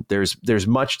 There's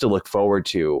much to look forward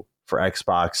to for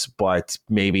Xbox, but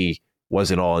maybe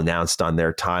wasn't all announced on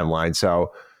their timeline.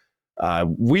 So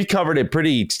we covered it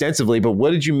pretty extensively, but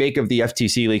what did you make of the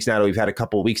FTC leaks now that we've had a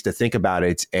couple of weeks to think about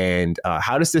it? And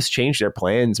how does this change their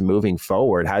plans moving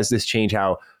forward? How does this change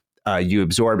how you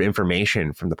absorb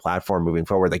information from the platform moving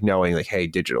forward, like knowing like, hey,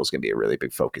 digital is going to be a really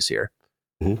big focus here?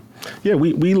 Mm-hmm. Yeah,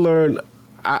 we learned,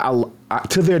 I,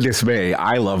 to their dismay,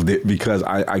 I loved it because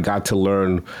I got to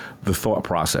learn the thought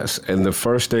process. And the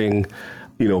first thing,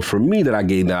 for me that I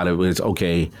gained out of it is,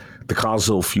 okay, the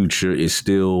console future is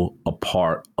still a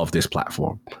part of this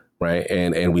platform. Right.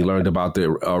 And we learned about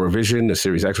the revision, the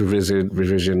Series X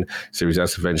revision, Series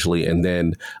S eventually, and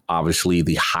then obviously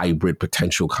the hybrid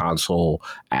potential console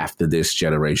after this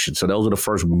generation. So those are the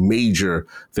first major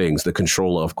things, the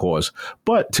controller, of course.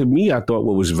 But to me, I thought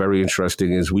what was very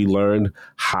interesting is we learned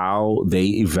how they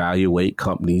evaluate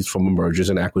companies from a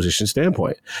mergers and acquisition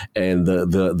standpoint and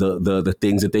the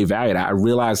things that they valued. I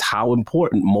realized how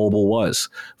important mobile was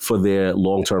for their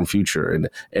long-term future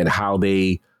and how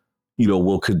they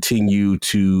will continue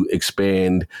to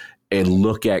expand and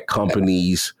look at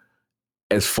companies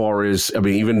as far as,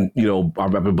 even, I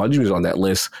remember Bungie was on that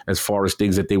list as far as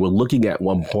things that they were looking at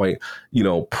one point,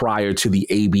 prior to the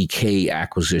ABK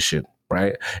acquisition,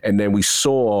 right? And then we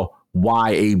saw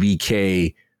why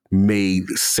ABK made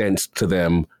sense to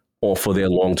them or for their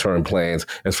long-term plans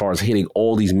as far as hitting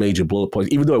all these major bullet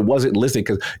points, even though it wasn't listed,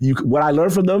 because what I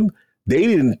learned from them, they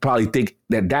didn't probably think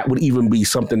that would even be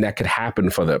something that could happen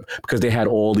for them because they had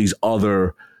all these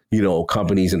other,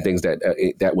 companies and things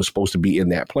that was supposed to be in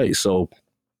that place. So,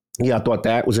 yeah, I thought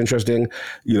that was interesting,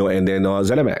 and then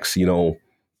ZeniMax,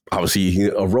 obviously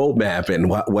a roadmap and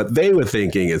what they were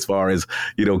thinking as far as,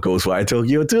 Ghostwire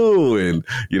Tokyo 2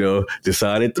 and,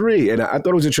 Dishonored 3. And I thought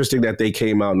it was interesting that they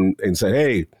came out and said,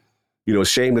 hey,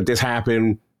 shame that this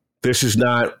happened. This is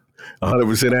not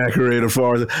 100% accurate as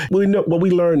far as we know. What we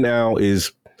learn now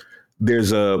is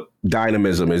there's a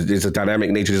dynamism, there's a dynamic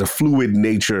nature, there's a fluid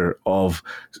nature of,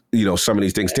 some of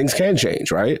these things. Things can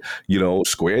change, right?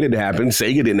 Square didn't happen,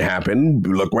 Sega didn't happen.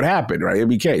 Look what happened, right?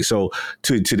 ABK. So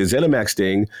to the ZeniMax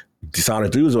thing,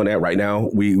 Dishonored 3 was on that. Right now,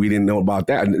 we didn't know about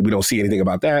that. We don't see anything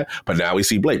about that. But now we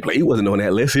see Blade. Blade wasn't on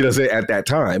that list, at that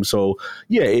time. So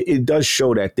yeah, it does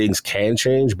show that things can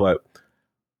change. But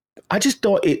I just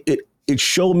thought it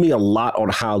showed me a lot on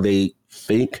how they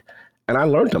think, and I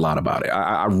learned a lot about it.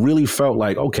 I really felt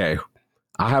like, okay,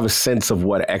 I have a sense of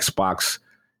what Xbox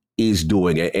is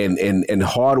doing, and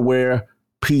hardware,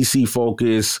 PC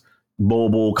focus,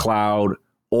 mobile, cloud,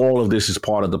 all of this is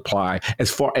part of the pie. As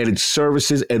far as its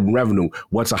services and revenue,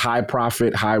 what's a high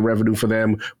profit, high revenue for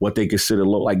them, what they consider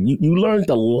low. Like you learned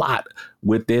a lot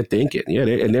with their thinking. Yeah,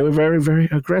 they were very, very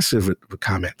aggressive with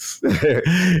comments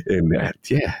in that.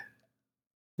 Yeah.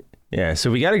 Yeah,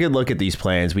 so we got a good look at these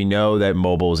plans. We know that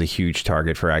mobile is a huge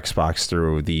target for Xbox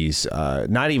through these,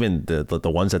 not even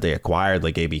the ones that they acquired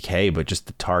like ABK, but just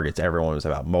the targets. Everyone was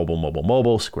about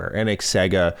mobile, Square Enix,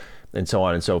 Sega, and so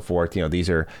on and so forth. These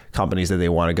are companies that they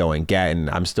want to go and get. And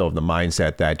I'm still of the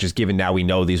mindset that just given now we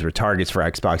know these were targets for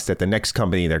Xbox, that the next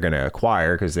company they're going to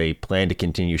acquire, because they plan to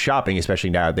continue shopping, especially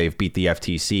now they've beat the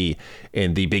FTC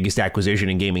in the biggest acquisition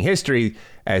in gaming history,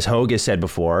 as Hogue has said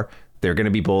before, they're going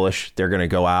to be bullish. They're going to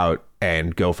go out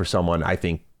and go for someone, I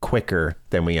think, quicker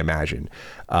than we imagine.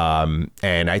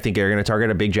 And I think they're going to target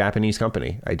a big Japanese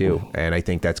company. I do. And I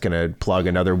think that's going to plug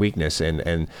another weakness.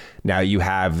 And now you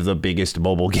have the biggest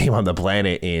mobile game on the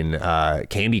planet in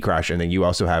Candy Crush. And then you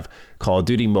also have Call of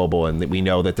Duty Mobile. And we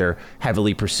know that they're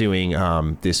heavily pursuing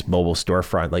this mobile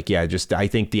storefront. Like, yeah, just I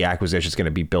think the acquisition is going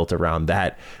to be built around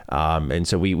that. And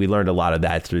so we learned a lot of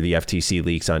that through the FTC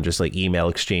leaks on just like email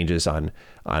exchanges on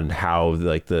how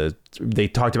like they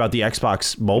talked about the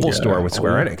Xbox mobile store with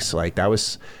Square Enix. Like that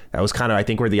was kind of, I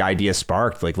think, where the idea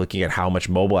sparked, like looking at how much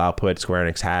mobile output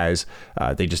Square Enix has.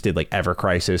 They just did like Ever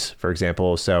Crisis, for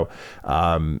example. So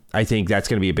I think that's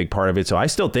going to be a big part of it. So I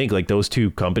still think like those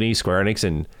two companies, Square Enix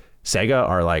and Sega,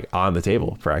 are like on the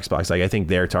table for Xbox. Like I think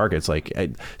their targets, like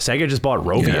Sega just bought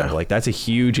Rovio. Like that's a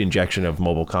huge injection of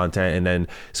mobile content. And then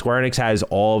Square Enix has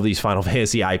all of these Final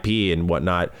Fantasy IP and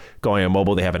whatnot going on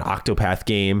mobile. They have an Octopath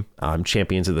game,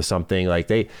 Champions of the Something. Like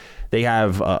they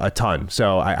have a ton.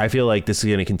 So I feel like this is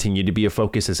going to continue to be a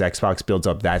focus as Xbox builds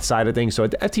up that side of things. So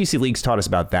the FTC leaks taught us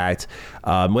about that.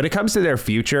 When it comes to their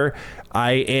future,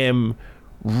 I am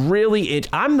really,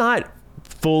 I'm not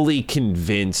fully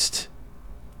convinced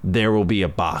there will be a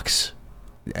box.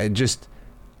 Just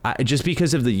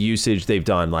because of the usage they've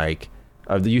done, like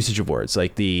of the usage of words,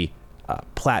 like the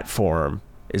platform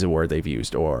is a word they've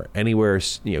used, or anywhere,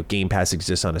 Game Pass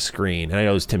exists on a screen. And I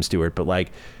know it's Tim Stewart, but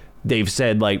like they've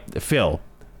said, like, Phil,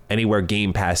 anywhere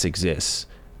Game Pass exists.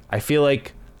 I feel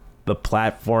like the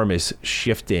platform is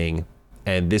shifting,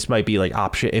 and this might be like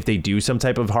option, if they do some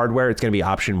type of hardware, it's going to be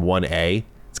option 1A.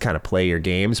 It's kind of play your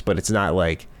games, but it's not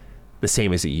like the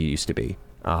same as it used to be.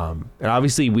 And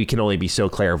obviously we can only be so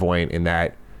clairvoyant in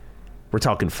that we're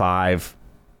talking 5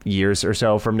 years or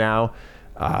so from now.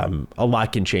 A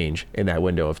lot can change in that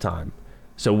window of time.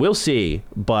 So we'll see,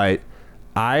 but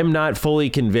I'm not fully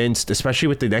convinced, especially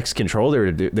with the next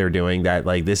controller they're doing, that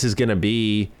like this is going to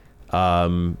be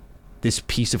this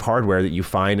piece of hardware that you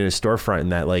find in a storefront,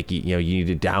 and that like, you need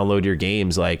to download your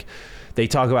games. Like they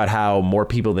talk about how more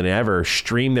people than ever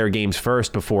stream their games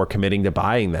first before committing to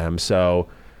buying them. So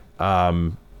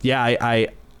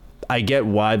I get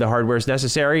why the hardware is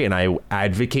necessary, and I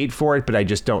advocate for it, but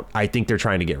I think they're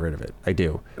trying to get rid of it. I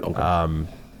do. Okay.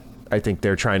 I think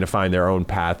they're trying to find their own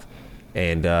path,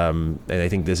 and I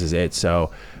think this is it.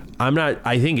 So I'm not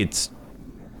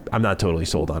totally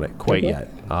sold on it quite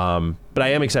yet. But I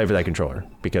am excited for that controller,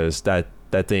 because that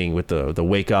thing with the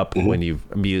wake up when you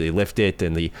immediately lift it,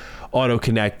 and the auto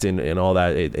connect and all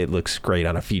that, it looks great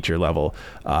on a feature level.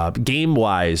 Game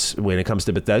wise, when it comes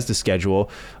to Bethesda's schedule,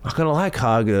 I'm not gonna lie,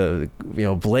 Cog,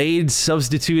 Blade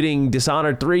substituting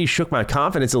Dishonored 3 shook my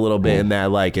confidence a little bit, in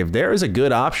that like if there is a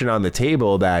good option on the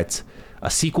table, that a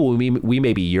sequel we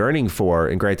may be yearning for,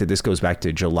 and granted this goes back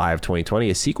to July of 2020,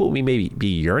 a sequel we may be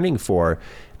yearning for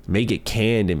may get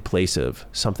canned in place of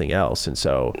something else. And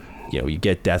so you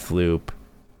get Deathloop,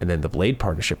 and then the Blade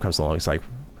partnership comes along. It's like,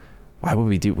 why would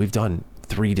we've done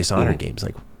 3 Dishonored games,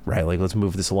 like, right? Like, let's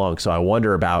move this along. So I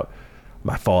wonder about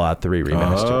my Fallout 3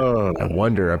 remaster. I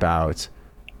wonder about,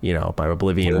 my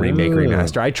Oblivion remake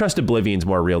remaster. I trust Oblivion's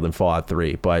more real than Fallout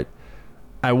 3, but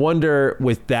I wonder,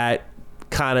 with that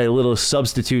kind of little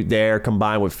substitute there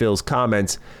combined with Phil's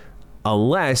comments,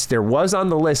 unless there was on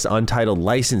the list untitled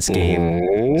license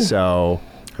game. So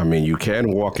I mean, you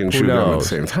can walk and shoot them at the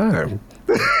same time.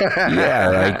 Yeah,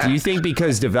 like, do you think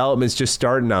because development's just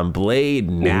starting on Blade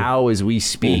now as we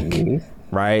speak,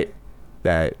 right,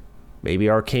 that maybe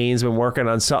Arcane's been working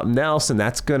on something else, and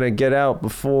that's gonna get out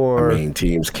before? I mean,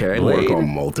 teams can Blade work on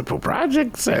multiple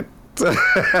projects.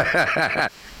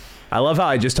 I love how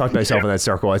I just talked myself in that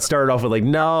circle. I started off with like,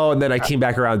 no, and then I came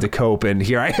back around to Cope, and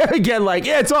here I am again, like,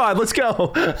 yeah, it's on, let's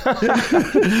go. No,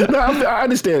 I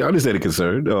understand the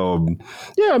concern.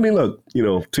 I mean, look,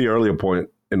 to your earlier point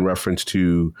in reference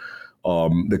to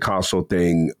the console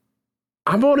thing,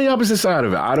 I'm on the opposite side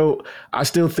of it. I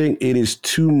still think it is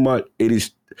too much. It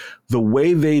is the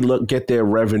way they get their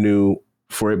revenue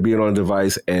for it being on a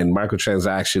device, and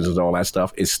microtransactions and all that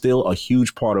stuff is still a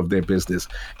huge part of their business.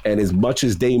 And as much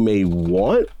as they may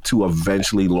want to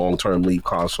eventually long-term leave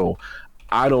console,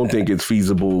 I don't think it's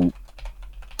feasible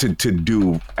to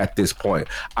do at this point.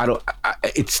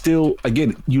 It's still,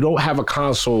 again, you don't have a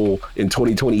console in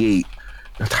 2028,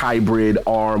 hybrid,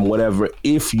 ARM, whatever,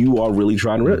 if you are really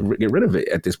trying to get rid of it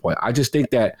at this point. I just think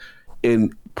that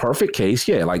in perfect case,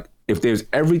 like, if there's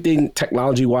everything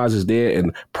technology-wise is there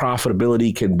and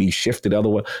profitability can be shifted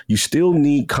otherwise, you still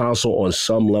need console on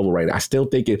some level right now. I still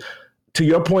think to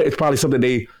your point, it's probably something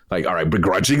they, like, all right,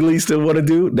 begrudgingly still want to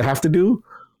do, they have to do.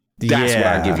 That's what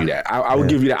I give you that. I would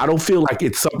give you that. I don't feel like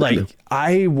it's something. Like,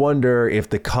 I wonder if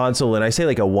the console, and I say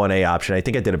like a 1A option, I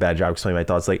think I did a bad job explaining my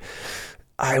thoughts. Like,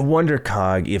 I wonder,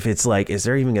 Cog, if it's like, is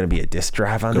there even going to be a disc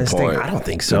drive on this thing? I don't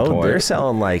think so. They're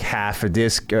selling like half a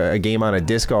disc, a game on a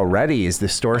disc already. Is the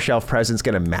store shelf presence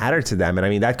going to matter to them? And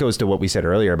I mean, that goes to what we said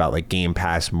earlier about like Game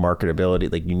Pass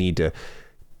marketability. Like you need to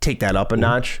take that up a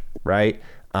notch, right?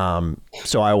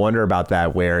 So I wonder about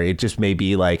that, where it just may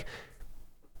be like,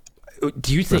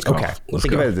 do you think,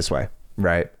 think about it this way,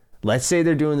 right? Let's say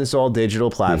they're doing this all digital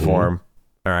platform.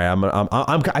 All right,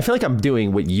 I feel like I'm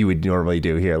doing what you would normally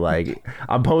do here. Like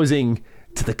I'm posing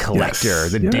to the collector,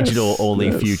 the digital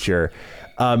only future.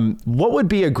 What would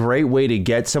be a great way to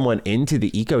get someone into the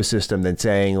ecosystem than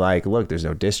saying like, look, there's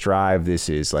no disc drive. This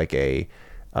is like a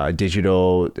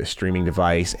digital streaming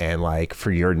device, and like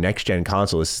for your next gen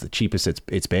console, this is the cheapest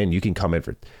it's been. You can come in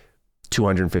for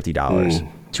 $250,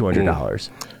 $200,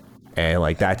 and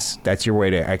like that's your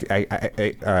way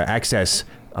to access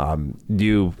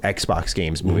new Xbox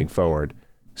games moving forward.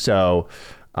 So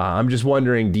I'm just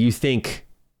wondering, do you think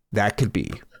that could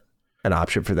be an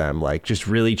option for them? Like just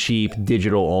really cheap,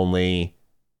 digital only,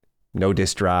 no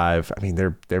disc drive. I mean,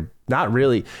 they're not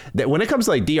really, when it comes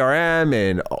to like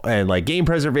DRM and like game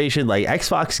preservation, like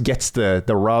Xbox gets the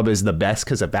rub as the best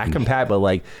because of back compat, but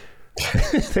like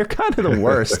they're kind of the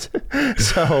worst.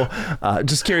 So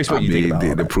just curious what you think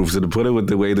about the proof's in the pudding with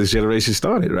the way this generation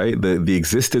started, right? The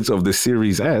existence of the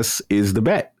Series S is the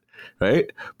bet,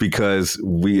 right? Because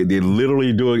they're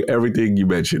literally doing everything you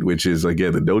mentioned, which is,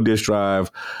 again, the no disc drive,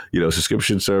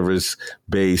 subscription service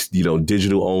based,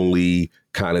 digital only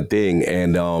kind of thing.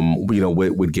 And,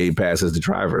 with Game Pass as the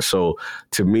driver. So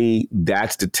to me,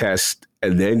 that's the test.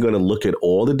 And they're going to look at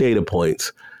all the data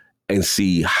points and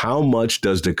see how much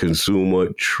does the consumer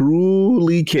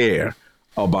truly care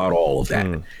about all of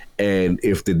that. And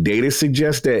if the data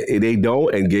suggests that they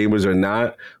don't and gamers are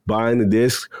not buying the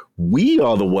disc, we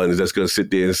are the ones that's going to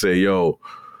sit there and say, yo,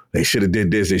 they should have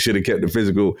did this. They should have kept the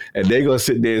physical. And they're going to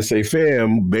sit there and say,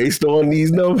 fam, based on these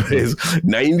numbers,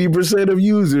 90% of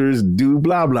users do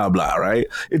blah, blah, blah, right?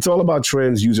 It's all about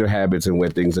trends, user habits, and where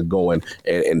things are going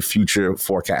and future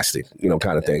forecasting,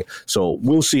 kind of thing. So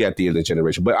we'll see at the end of the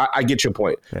generation. But I get your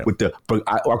point with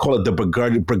I call it the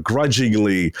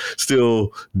begrudgingly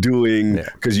still doing,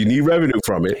 because you need revenue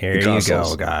from it. Here you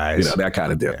go, guys. That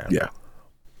kind of deal. Yeah.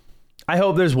 I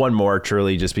hope there's one more,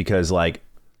 truly, just because like,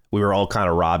 we were all kind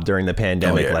of robbed during the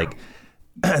pandemic. Like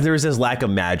there was this lack of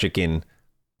magic, and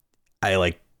I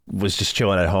like was just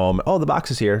chilling at home. Oh, the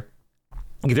box is here.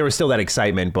 Like, there was still that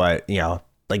excitement, but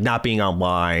like not being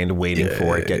online, waiting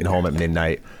for it, getting home at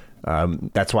midnight.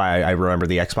 That's why I remember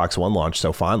the Xbox One launch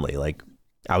so fondly. Like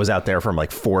I was out there from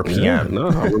like 4 p.m.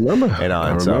 I remember.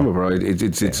 I remember, bro.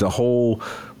 It's a whole.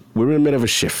 We're in the middle of a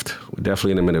shift. We're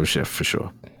definitely in the middle of a shift for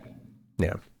sure.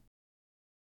 Yeah.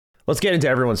 Let's get into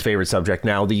everyone's favorite subject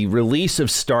now, the release of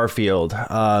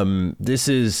Starfield. This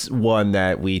is one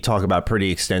that we talk about pretty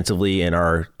extensively in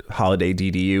our holiday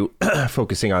DDU,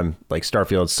 focusing on like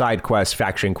Starfield side quests,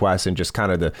 faction quests, and just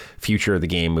kind of the future of the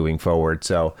game moving forward.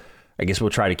 So I guess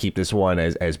we'll try to keep this one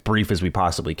as brief as we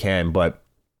possibly can. But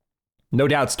no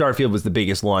doubt Starfield was the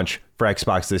biggest launch for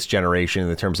Xbox this generation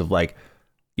in terms of like,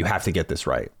 you have to get this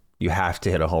right. You have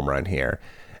to hit a home run here.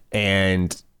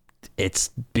 And it's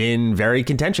been very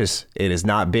contentious. It has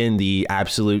not been the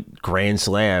absolute grand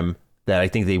slam that I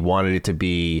think they wanted it to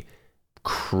be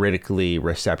critically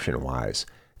reception-wise.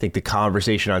 I think the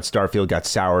conversation on Starfield got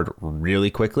soured really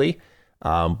quickly,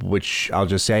 which I'll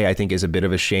just say I think is a bit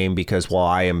of a shame, because while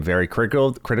I am very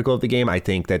critical of the game, I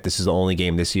think that this is the only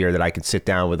game this year that I can sit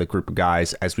down with a group of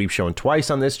guys, as we've shown twice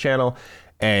on this channel,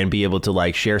 and be able to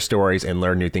like share stories and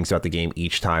learn new things about the game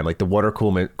each time. Like the water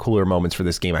cooler moments for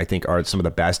this game, I think, are some of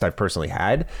the best I've personally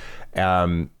had.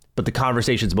 But the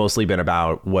conversation's mostly been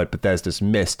about what Bethesda's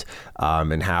missed,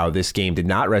 and how this game did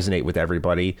not resonate with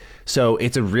everybody. So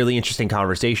it's a really interesting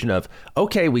conversation of,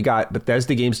 okay, we got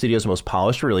Bethesda Game Studios' most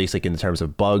polished release, like in terms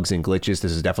of bugs and glitches.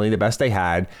 This is definitely the best they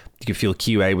had. You could feel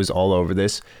QA was all over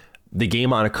this. The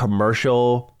game on a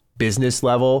commercial business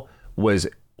level was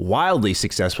wildly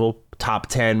successful. Top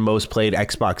 10 most played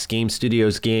Xbox Game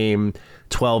Studios game,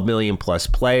 12 million plus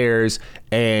players.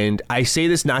 And I say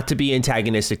this not to be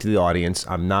antagonistic to the audience.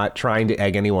 I'm not trying to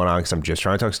egg anyone on, because I'm just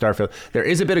trying to talk Starfield. There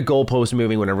is a bit of goalpost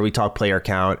moving whenever we talk player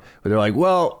count, where they're like,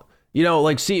 well,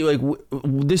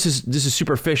 this is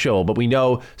superficial, but we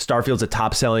know Starfield's a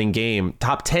top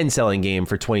 10 selling game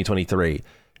for 2023.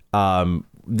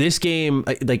 This game,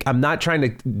 like, I'm not trying to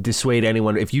dissuade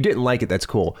anyone. If you didn't like it, that's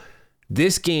cool.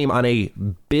 This game on a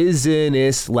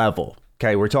business level,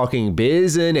 okay, we're talking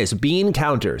business, bean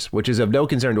counters, which is of no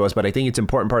concern to us, but I think it's an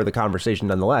important part of the conversation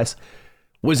nonetheless,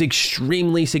 was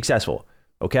extremely successful,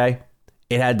 okay?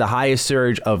 It had the highest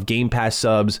surge of Game Pass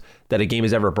subs that a game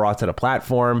has ever brought to the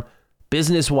platform.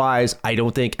 Business-wise, I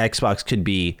don't think Xbox could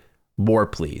be more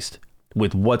pleased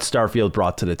with what Starfield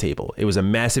brought to the table. It was a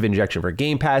massive injection for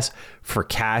Game Pass, for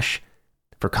cash,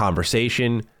 for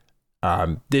conversation.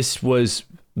 This was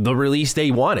the release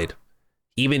they wanted,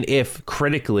 even if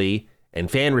critically and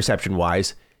fan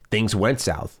reception-wise, things went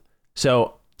south.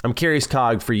 So I'm curious,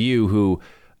 Cog, for you, who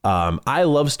I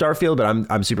love Starfield, but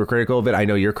I'm super critical of it. I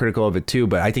know you're critical of it too,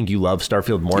 but I think you love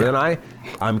Starfield more than I.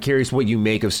 I'm curious what you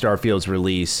make of Starfield's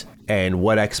release and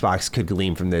what Xbox could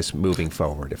glean from this moving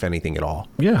forward, if anything at all.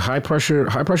 Yeah, high pressure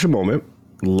moment.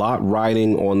 A lot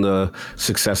riding on the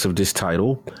success of this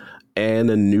title and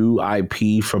a new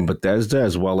IP from Bethesda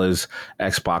as well as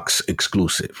Xbox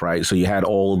exclusive, right? So you had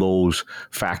all those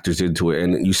factors into it,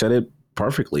 and you said it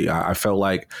perfectly. I felt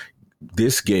like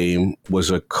this game was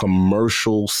a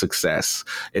commercial success,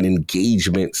 an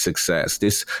engagement success.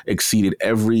 This exceeded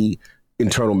every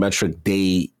internal metric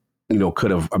they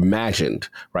could have imagined,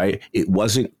 right? It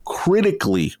wasn't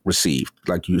critically received.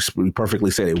 Like you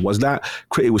perfectly said, it was not,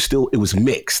 it was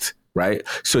mixed, right?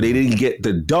 So they didn't get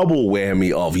the double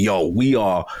whammy of, we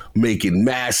are making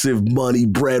massive money,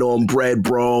 bread on bread,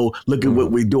 bro. Look at what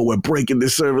we're doing. We're breaking the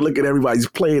server. Look at everybody's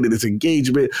playing in this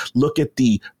engagement. Look at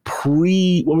the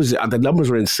the numbers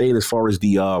are insane as far as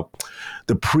the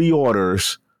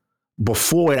pre-orders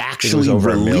before it actually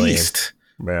released.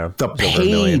 Yeah, the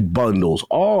paid bundles,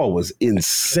 was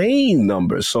insane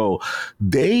numbers. So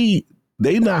they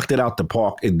knocked it out the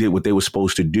park and did what they were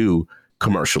supposed to do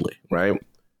commercially, right?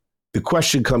 The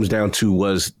question comes down to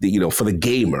was for the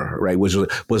gamer, right? Was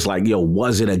like,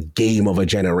 was it a game of a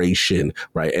generation,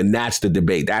 right? And that's the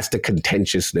debate. That's the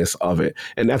contentiousness of it.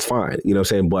 And that's fine, you know what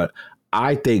I'm saying? But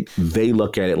I think they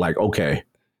look at it like, okay,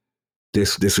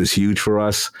 this was huge for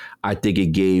us. I think it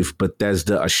gave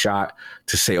Bethesda a shot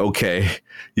to say, okay,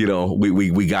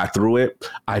 we got through it.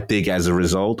 I think as a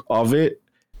result of it,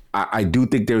 I do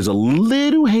think there's a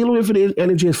little Halo Infinite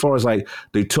energy as far as like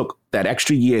they took that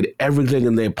extra year and everything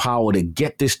in their power to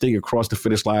get this thing across the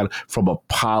finish line from a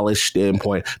polished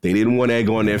standpoint. They didn't want egg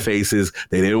on their faces.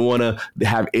 They didn't want to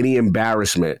have any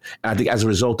embarrassment. And I think as a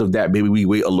result of that, maybe we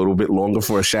wait a little bit longer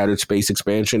for a Shattered Space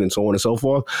expansion and so on and so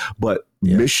forth. But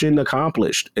mission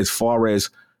accomplished as far as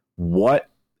what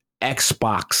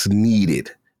Xbox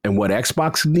needed. And what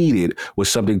Xbox needed was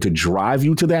something to drive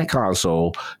you to that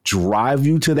console, drive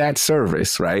you to that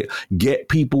service, right? Get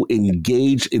people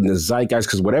engaged in the zeitgeist,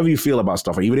 because whatever you feel about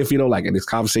stuff, or even if you don't like it, this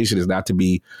conversation is not to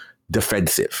be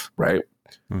defensive, right?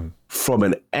 From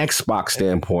an Xbox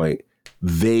standpoint,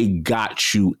 they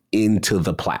got you into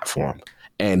the platform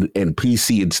and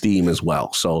PC and Steam as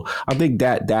well. So I think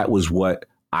that was what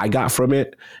I got from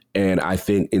it. And I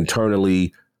think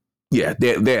internally, yeah,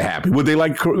 they're happy. Would they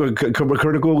like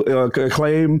critical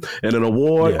acclaim and an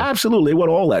award? Yeah. Absolutely. They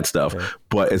want all that stuff. Yeah.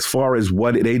 But as far as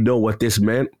what they know what this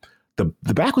meant,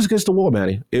 the back was against the wall,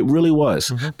 Manny. It really was.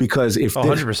 Mm-hmm. Because if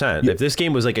 100%. If this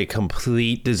game was like a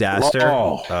complete disaster,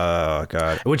 oh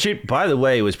God. Which it, by the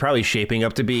way, was probably shaping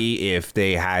up to be if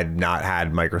they had not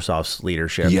had Microsoft's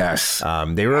leadership. Yes.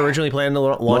 They were originally planning to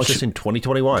launch this in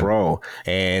 2021. Bro.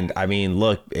 And I mean,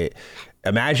 look,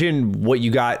 imagine what you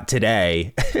got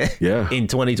today in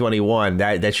 2021.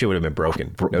 That shit would have been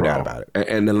broken. No doubt about it.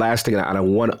 And the last thing, I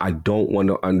don't want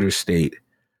to understate,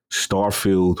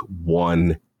 Starfield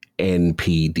won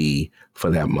NPD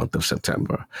for that month of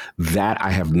September. That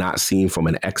I have not seen from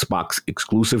an Xbox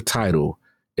exclusive title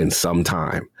in some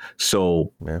time.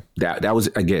 So that was,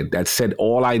 again, that said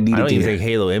all I needed. I don't even think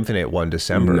Halo Infinite won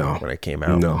December when it came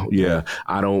out. No, yeah.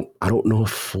 I don't know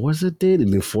if Forza did,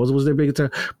 and then Forza was their biggest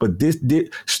time. But this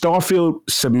did. Starfield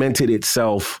cemented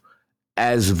itself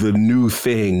as the new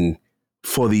thing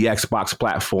for the Xbox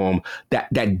platform.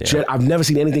 I've never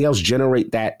seen anything else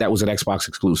generate that was an Xbox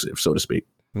exclusive, so to speak.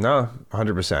 No,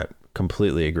 100%.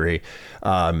 Completely agree.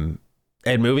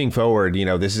 And moving forward,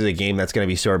 this is a game that's going to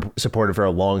be supported for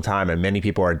a long time. And many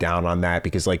people are down on that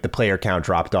because like the player count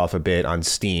dropped off a bit on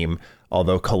Steam.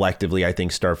 Although collectively, I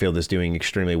think Starfield is doing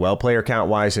extremely well player count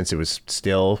wise, since it was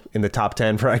still in the top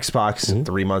 10 for Xbox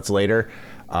 3 months later.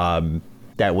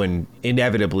 That when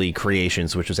inevitably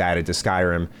Creations, which was added to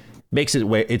Skyrim, makes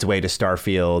its way to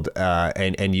Starfield,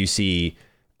 and you see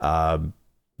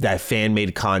that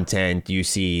fan-made content, you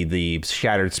see the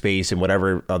Shattered Space and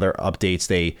whatever other updates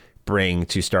they bring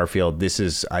to Starfield. This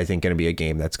is, I think, going to be a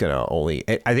game that's going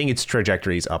to I think its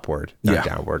trajectory is upward, not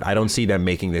downward. I don't see them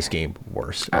making this game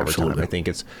worse over time. I think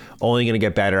it's only going to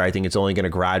get better. I think it's only going to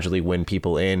gradually win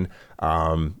people in,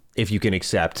 if you can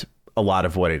accept a lot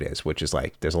of what it is, which is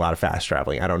like, there's a lot of fast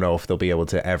traveling. I don't know if they'll be able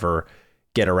to ever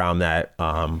get around that.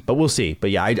 But we'll see.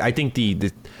 But yeah, I think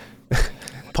the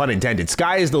pun intended,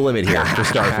 sky is the limit here for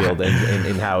Starfield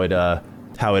and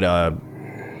how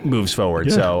it moves forward.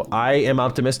 Yeah. So I am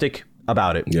optimistic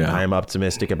about it. Yeah. I am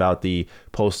optimistic about the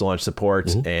post-launch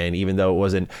support. And even though it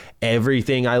wasn't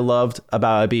everything I loved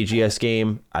about a BGS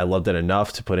game, I loved it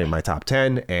enough to put it in my top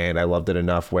 10, and I loved it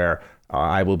enough where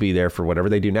I will be there for whatever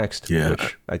they do next,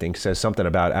 which I think says something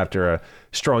about after a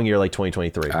strong year like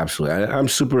 2023. Absolutely. I'm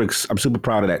super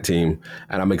proud of that team,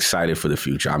 and I'm excited for the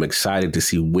future. I'm excited to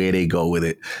see where they go with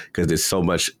it, because there's so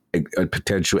much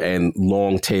potential and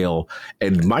long tail.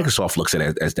 And Microsoft looks at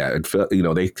it as that. You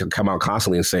know, they come out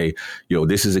constantly and say, you know,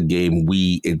 this is a game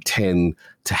we intend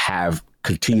to have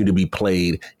continue to be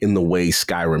played in the way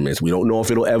Skyrim is. We don't know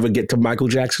if it'll ever get to Michael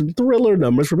Jackson Thriller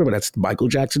numbers. Remember, that's Michael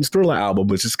Jackson's Thriller album,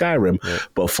 which is Skyrim. Yeah.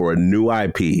 But for a new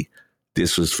IP,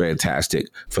 this was fantastic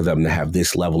for them to have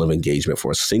this level of engagement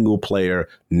for a single player,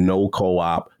 no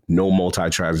co-op, no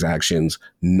multi-transactions,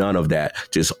 none of that.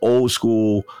 Just old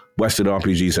school Western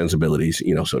RPG sensibilities,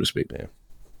 you know, so to speak. Yeah.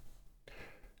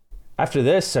 After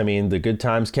this, I mean, the good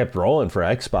times kept rolling for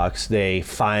Xbox. They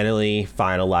finally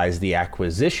finalized the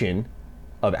acquisition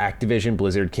of Activision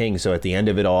Blizzard King. So at the end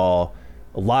of it all,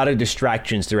 a lot of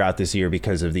distractions throughout this year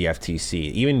because of the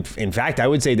FTC. Even, in fact, I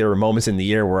would say there were moments in the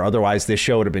year where otherwise this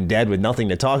show would have been dead with nothing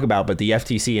to talk about, but the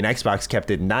FTC and Xbox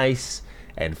kept it nice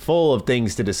and full of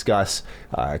things to discuss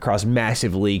across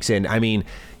massive leaks. And I mean,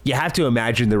 you have to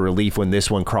imagine the relief when this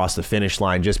one crossed the finish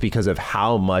line, just because of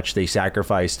how much they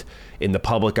sacrificed in the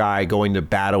public eye, going to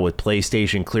battle with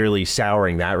PlayStation, clearly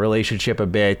souring that relationship a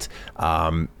bit,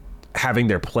 having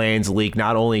their plans leak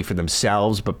not only for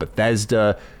themselves, but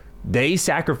Bethesda. They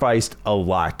sacrificed a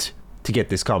lot to get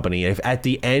this company. If at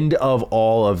the end of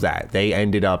all of that, they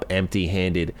ended up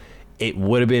empty-handed, it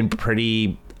would have been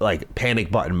pretty like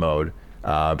panic button mode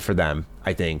for them,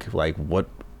 I think. Like, what,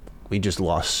 we just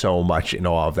lost so much in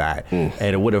all of that. And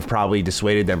it would have probably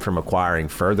dissuaded them from acquiring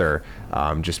further,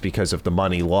 just because of the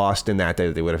money lost in that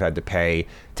they would have had to pay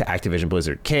to Activision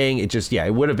Blizzard King. It just,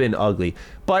 it would have been ugly.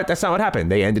 But that's not what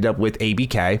happened. They ended up with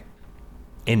ABK.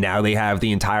 And now they have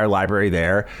the entire library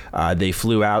there. They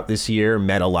flew out this year,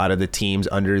 met a lot of the teams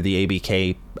under the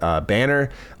ABK banner,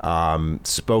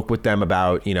 spoke with them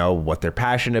about, you know, what they're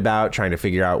passionate about, trying to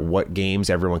figure out what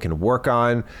games everyone can work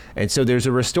on. And so there's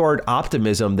a restored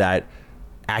optimism that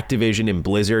Activision and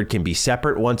Blizzard can be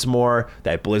separate once more,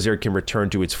 that Blizzard can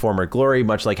return to its former glory,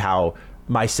 much like how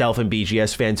myself and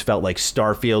BGS fans felt like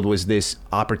Starfield was this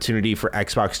opportunity for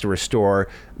Xbox to restore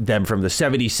them from the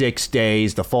 76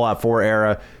 days, the Fallout 4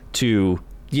 era, to,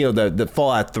 you know, the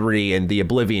Fallout 3 and the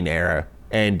Oblivion era.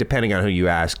 And depending on who you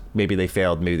ask, maybe they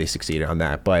failed, maybe they succeeded on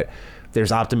that. But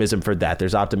there's optimism for that.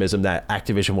 There's optimism that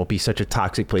Activision won't be such a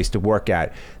toxic place to work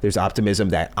at. There's optimism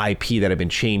that IP that have been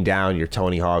chained down, your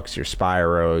Tony Hawks, your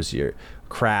Spyros, your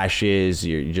Crashes,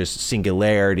 your just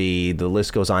Singularity, the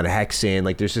list goes on, Hexen.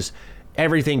 Like, there's just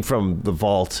everything from the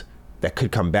vault that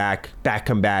could come back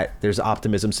combat. There's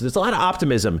optimism. So there's a lot of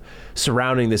optimism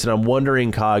surrounding this. And I'm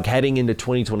wondering, Cog, heading into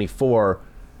 2024,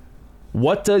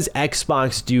 what does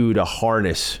Xbox do to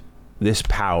harness this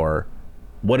power?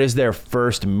 What is their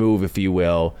first move, if you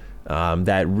will,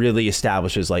 that really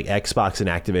establishes like Xbox and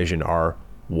Activision are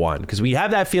one? Because we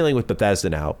have that feeling with Bethesda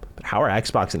now, but how are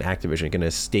Xbox and Activision going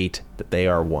to state that they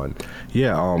are one?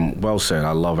 Yeah, well said.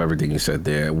 I love everything you said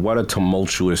there. What a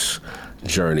tumultuous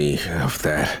journey of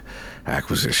that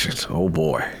acquisition. Oh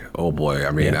boy.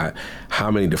 I mean,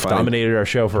 how many defining... Dominated our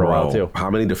show for a while too. How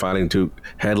many defining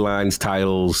headlines,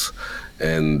 titles,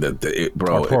 and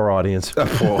our poor audience. We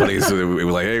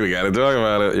were like, hey, we got to talk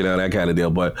about it, you know, that kind of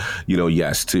deal. But, you know,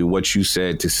 yes, to what you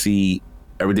said, to see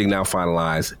everything now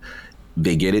finalized,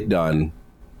 they get it done.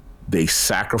 They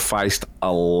sacrificed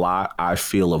a lot, I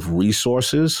feel, of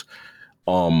resources.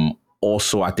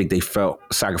 Also, I think they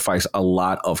sacrificed a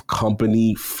lot of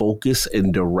company focus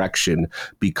and direction,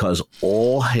 because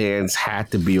all hands had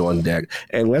to be on deck.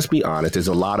 And let's be honest, there's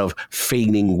a lot of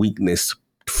feigning weakness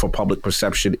for public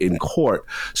perception in court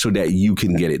so that you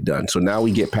can get it done. So now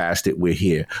we get past it. We're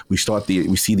here. We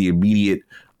see the immediate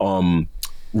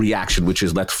reaction, which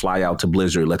is let's fly out to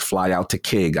Blizzard. Let's fly out to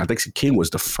King. I think King was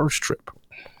the first trip,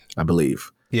 I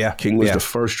believe. Yeah. King was the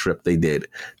first trip they did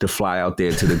to fly out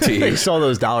there to the team. They saw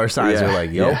those dollar signs. They're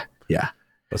like, yo,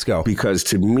 let's go. Because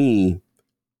to me,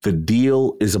 the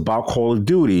deal is about Call of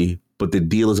Duty, but the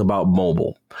deal is about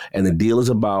mobile. And the deal is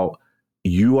about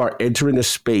you are entering a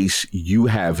space you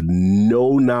have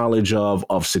no knowledge of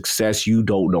success. You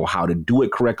don't know how to do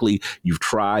it correctly. You've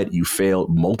tried, you failed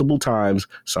multiple times.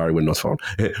 Sorry, Windows Phone.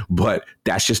 But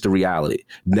that's just the reality.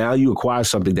 Now you acquire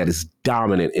something that is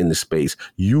dominant in the space.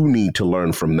 You need to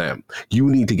learn from them. You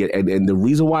need to get, and the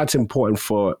reason why it's important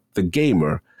for the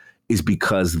gamer is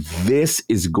because this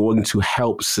is going to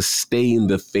help sustain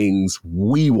the things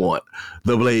we want.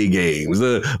 The Blade games,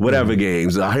 the whatever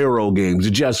games, the hero games,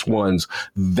 the just ones.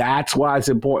 That's why it's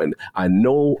important. I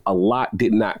know a lot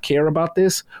did not care about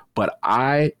this, but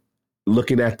I,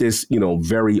 looking at this,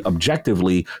 very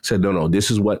objectively, said, no,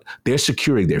 this is what they're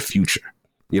securing their future.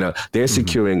 They're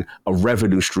securing a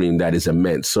revenue stream that is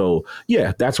immense. So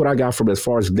yeah, that's what I got from as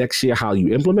far as next year, how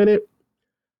you implement it.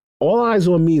 All eyes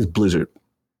on me is Blizzard.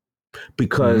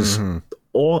 Because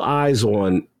all eyes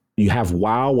on, you have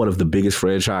WoW, one of the biggest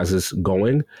franchises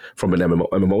going from an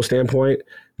MMO standpoint.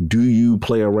 Do you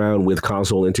play around with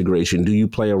console integration? Do you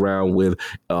play around with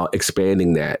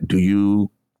expanding that? Do you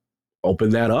open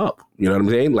that up? You know what I'm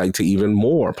saying? Like to even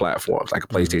more platforms like a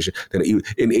PlayStation,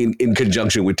 in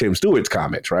conjunction with Tim Stewart's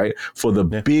comments, right? For the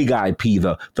big IP,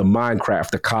 the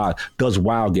Minecraft, the COD, does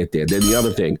WoW get there? Then the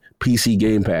other thing, PC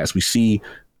Game Pass. We see,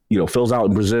 Phil's out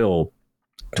in Brazil,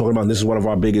 talking about this is one of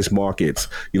our biggest markets,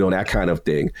 that kind of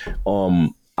thing.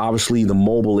 Obviously, the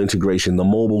mobile integration, the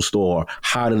mobile store,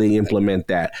 how do they implement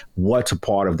that? What's a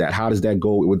part of that? How does that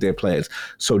go with their plans?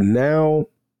 So now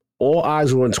all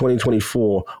eyes are on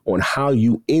 2024 on how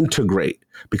you integrate,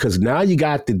 because now you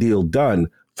got the deal done.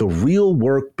 The real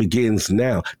work begins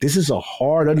now. This is a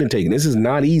hard undertaking. This is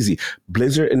not easy.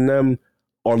 Blizzard and them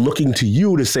are looking to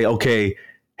you to say, okay,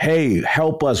 hey,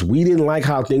 help us. We didn't like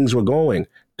how things were going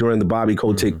during the Bobby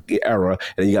Kotick era,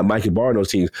 and you got Mike Barr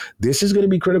teams. This is going to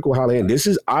be critical how they end.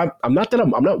 I'm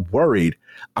not worried.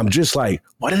 I'm just like,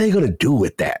 what are they going to do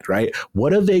with that, right?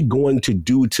 What are they going to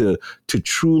do to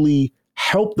truly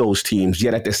help those teams,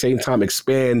 yet at the same time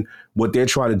expand what they're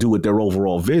trying to do with their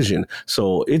overall vision?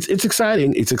 So it's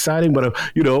exciting. It's exciting, but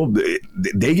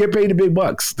they get paid the big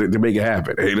bucks to make it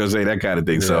happen. You know what I'm saying? That kind of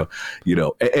thing. Yeah.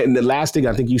 So, and the last thing,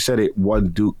 I think you said it, one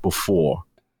Duke before.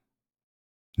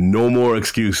 No more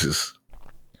excuses,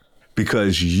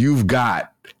 because you've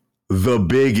got the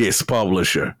biggest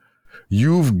publisher.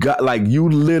 You've got, you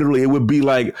literally, it would be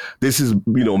like, this is,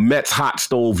 Mets hot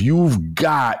stove. You've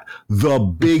got the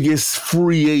biggest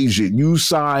free agent. You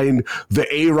signed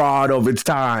the A-Rod of its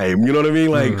time. You know what I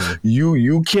mean?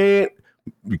 You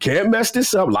can't mess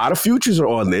this up. A lot of futures are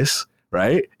on this,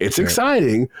 right? It's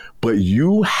exciting, but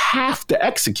you have to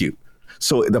execute.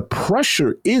 So the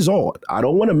pressure is on. I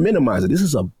don't want to minimize it. This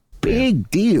is a big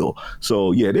deal.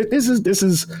 So yeah, this is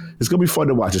it's gonna be fun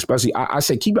to watch. Especially, I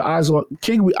say keep your eyes on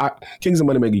Kings and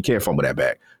Moneymaker. You can't fumble that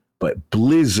back. But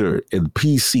Blizzard and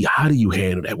PC, how do you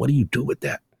handle that? What do you do with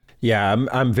that? Yeah,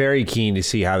 I'm very keen to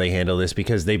see how they handle this,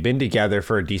 because they've been together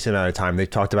for a decent amount of time. They've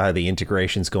talked about how the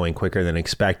integration's going quicker than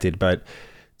expected, but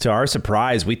to our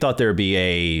surprise, we thought there would be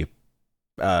a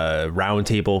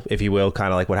roundtable, if you will,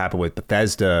 kind of like what happened with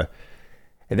Bethesda.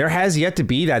 And there has yet to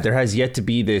be that. There has yet to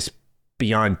be this,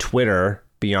 beyond Twitter,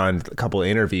 beyond a couple of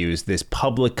interviews, this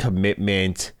public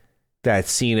commitment that's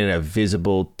seen in a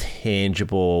visible,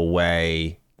 tangible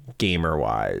way,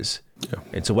 gamer-wise. Yeah.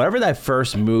 And so whatever that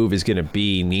first move is going to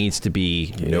be needs to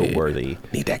be noteworthy.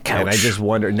 Need that couch. And I just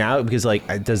wonder now, because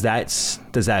does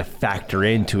that factor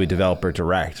into a developer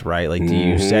direct, right? Like, do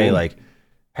you say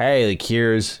hey,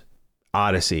 here's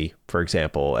Odyssey, for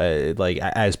example,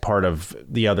 as part of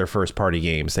the other first party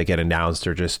games that get announced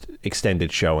or just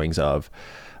extended showings of,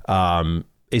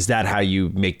 is that how you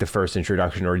make the first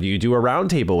introduction, or do you do a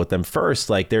roundtable with them first?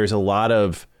 There's a lot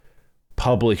of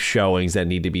public showings that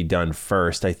need to be done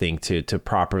first, I think, to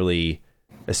properly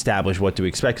establish what to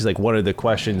expect. Because one of the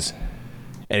questions,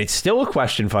 and it's still a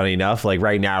question, funny enough,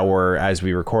 right now, as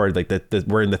we record,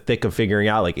 we're in the thick of figuring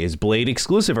out, is Blade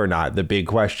exclusive or not? The big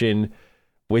question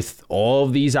with all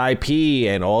of these IP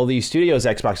and all these studios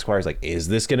Xbox acquires, is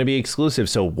this going to be exclusive?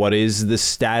 So what is the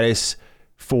status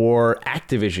for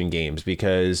Activision games?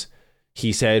 Because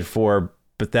he said for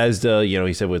Bethesda,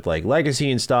 he said with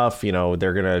Legacy and stuff,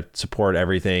 they're going to support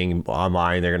everything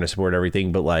online. They're going to support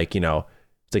everything. But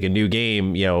it's like a new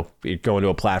game, you're going to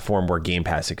a platform where Game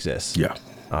Pass exists. Yeah.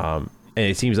 And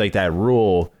it seems like that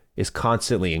rule is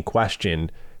constantly in question.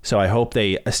 So I hope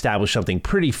they establish something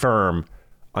pretty firm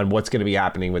on what's going to be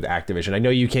happening with Activision. I know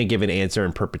you can't give an answer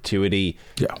in perpetuity,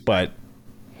 but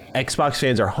Xbox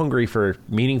fans are hungry for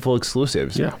meaningful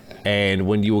exclusives. Yeah. And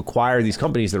when you acquire these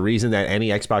companies, the reason that any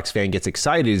Xbox fan gets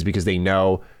excited is because they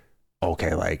know,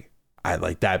 okay, I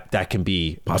like that can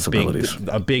be possibilities,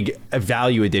 a big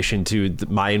value addition to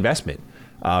my investment.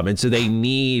 And so they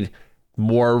need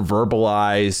more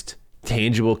verbalized,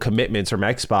 tangible commitments from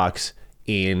Xbox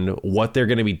in what they're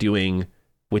going to be doing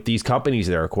with these companies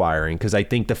they're acquiring. Because I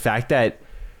think the fact that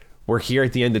we're here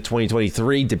at the end of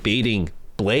 2023 debating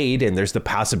Blade, and there's the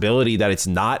possibility that it's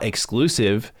not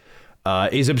exclusive,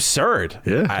 is absurd.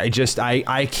 Yeah.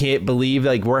 I can't believe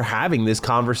like we're having this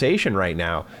conversation right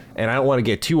now. And I don't want to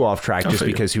get too off track just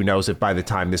because who knows if by the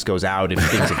time this goes out, if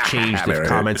things have changed, if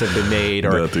comments have been made,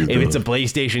 or if it's a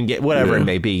PlayStation whatever it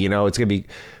may be, you know, it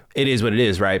is what it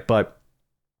is, right? But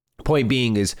point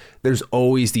being is there's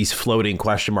always these floating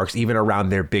question marks, even around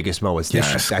their biggest moments.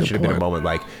 That should have been a moment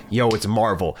like, yo, it's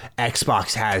Marvel.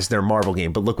 Xbox has their Marvel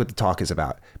game, but look what the talk is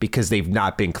about, because they've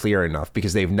not been clear enough,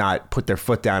 because they've not put their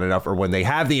foot down enough, or when they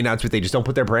have the announcement, they just don't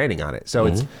put their branding on it. So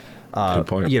it's,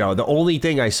 you know, the only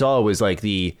thing I saw was like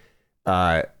the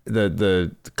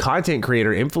content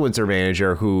creator influencer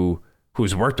manager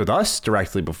who's worked with us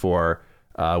directly before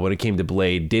when it came to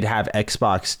Blade did have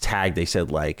Xbox tagged. They said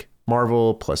like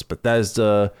Marvel plus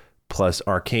Bethesda plus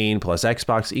Arcane plus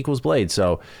Xbox equals Blade.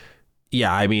 So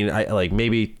yeah, I mean, I like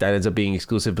maybe that ends up being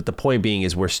exclusive, but the point being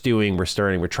is we're stewing, we're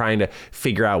stirring, we're trying to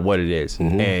figure out what it is.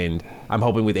 And I'm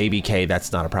hoping with ABK,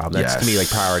 that's not a problem. That's to me like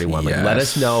priority one. Like, let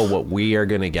us know what we are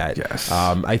going to get.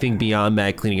 I think beyond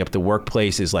that, cleaning up the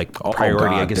workplace is like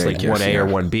priority, I guess, like 1A or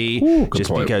 1B,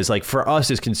 just because like for us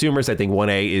as consumers, I think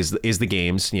 1A is the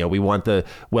games. You know, we want the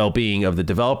well-being of the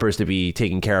developers to be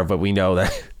taken care of, but we know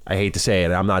that, I hate to say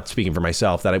it, I'm not speaking for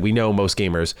myself, that we know most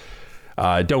gamers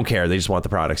don't care. They just want the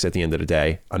products at the end of the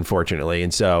day, unfortunately.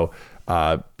 And so,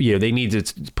 you know, they need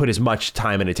to put as much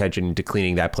time and attention into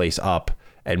cleaning that place up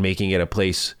and making it a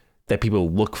place that people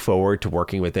look forward to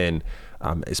working within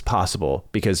as possible,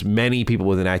 because many people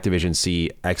within Activision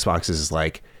see Xbox as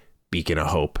like beacon of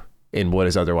hope in what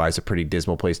is otherwise a pretty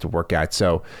dismal place to work at.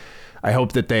 So I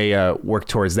hope that they work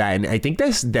towards that. And I think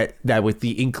that with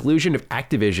the inclusion of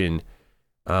Activision,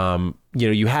 you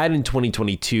know, you had in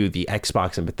 2022 the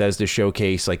Xbox and Bethesda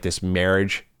showcase, like this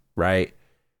marriage, right?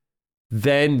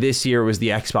 Then this year was the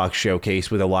Xbox showcase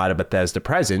with a lot of Bethesda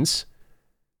presence.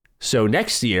 So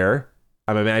next year,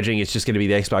 I'm imagining it's just going to be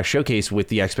the Xbox showcase with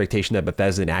the expectation that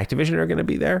Bethesda and Activision are going to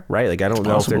be there, right? Like, I don't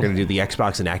know if they're going to do the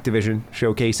Xbox and Activision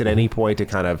showcase at any point to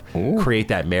kind of create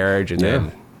that marriage. And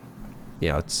then, you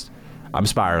know, I'm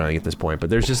spiraling at this point, but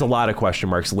there's just a lot of question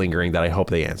marks lingering that I hope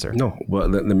they answer. No, well,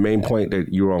 the main point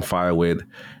that you're on fire with,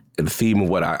 the theme of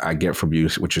what I get from you,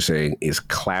 what you're saying, is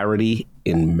clarity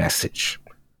in message.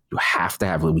 You have to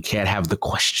have it. We can't have the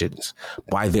questions.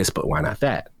 Why this, but why not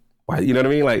that? Why, you know what I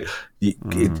mean? Like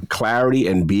clarity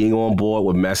and being on board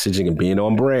with messaging and being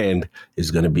on brand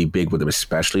is going to be big with them,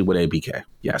 especially with ABK.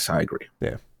 Yes, I agree.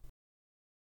 Yeah.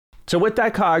 So with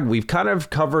that, Cog, we've kind of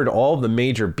covered all the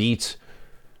major beats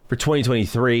for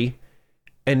 2023,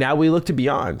 and now we look to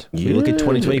beyond. We look at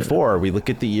 2024. We look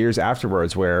at the years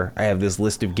afterwards, where I have this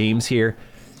list of games here: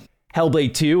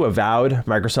 Hellblade 2, Avowed,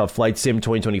 Microsoft Flight Sim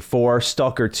 2024,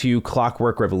 Stalker 2,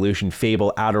 Clockwork Revolution,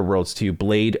 Fable, Outer Worlds 2,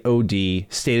 Blade OD,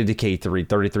 State of Decay 3,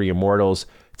 33 Immortals,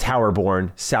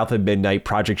 Towerborn, South of Midnight,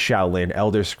 Project Shaolin,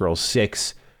 Elder Scrolls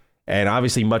 6, and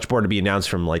obviously much more to be announced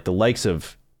from like the likes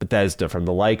of Bethesda, from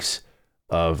the likes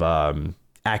of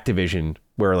Activision,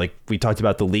 where like we talked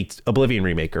about the leaked Oblivion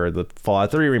remake or the Fallout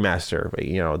 3 remaster.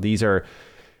 You know, these are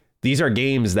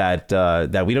games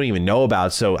that we don't even know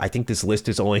about. So I think this list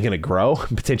is only going to grow,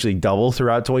 potentially double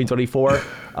throughout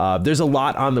 2024. There's a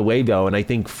lot on the way though, and I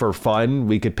think for fun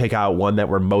we could pick out one that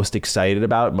we're most excited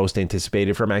about, most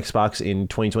anticipated from Xbox in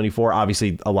 2024.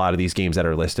 Obviously, a lot of these games that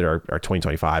are listed are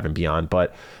 2025 and beyond,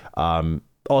 but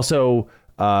also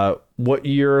what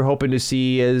you're hoping to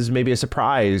see as maybe a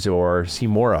surprise or see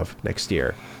more of next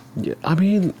year. Yeah, I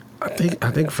mean, I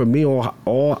think for me,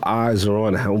 all eyes are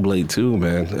on Hellblade 2,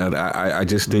 man. And I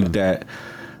just think that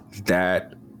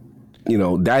you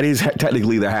know, that is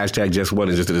technically the hashtag just one,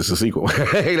 is just it's a sequel.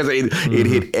 It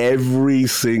hit every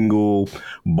single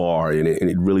bar, and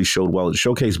it really showed well in the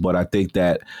showcase. But I think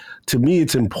that to me,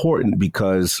 it's important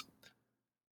because,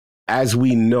 as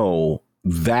we know,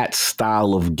 that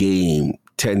style of game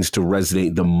tends to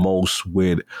resonate the most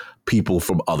with people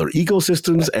from other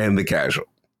ecosystems and the casual,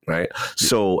 right?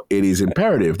 So it is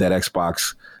imperative that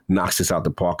Xbox knocks this out the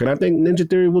park, and I think Ninja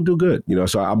Theory will do good. You know,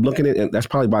 so I'm looking at, and that's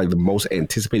probably the most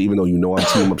anticipated. Even though you know I'm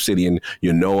Team Obsidian,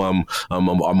 you know I'm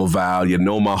Avowed, you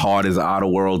know my heart is Outer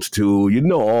Worlds 2, you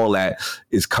know all that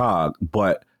is COG.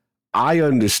 But I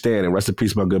understand, and rest in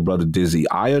peace, my good brother Dizzy.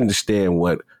 I understand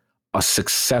what a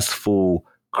successful,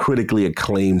 critically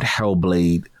acclaimed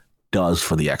Hellblade does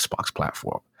for the Xbox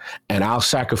platform. And I'll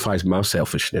sacrifice my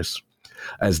selfishness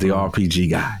as the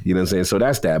RPG guy. You know what I'm saying? So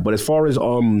that's that. But as far as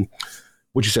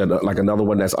what you said, like another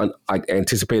one that's like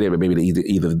anticipated, but maybe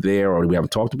either there or we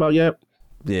haven't talked about yet.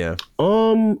 Yeah.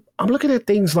 I'm looking at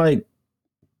things like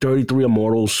 33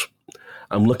 Immortals.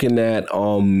 I'm looking at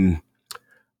I'm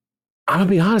gonna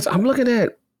be honest. I'm looking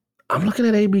at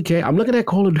ABK. I'm looking at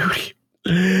Call of Duty.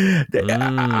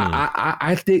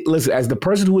 I think, listen, as the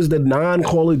person who is the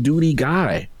non-Call of Duty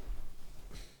guy,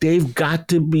 they've got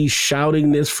to be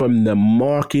shouting this from the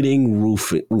marketing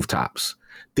rooftops.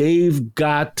 They've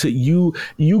got to, you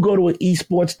go to an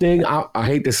esports thing, I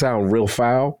hate to sound real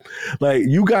foul, like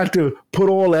you got to put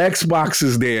all the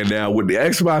Xboxes there now with the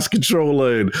Xbox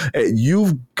controller, and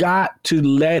you've got to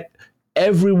let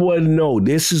everyone know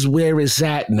this is where it's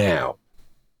at now.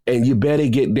 And you better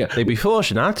get there. They'd be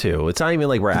foolish not to. It's not even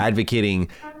like we're advocating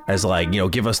as like,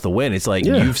 give us the win. It's like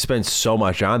you've spent so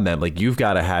much on them. Like you've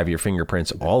got to have your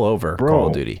fingerprints all over Call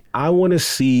of Duty. I want to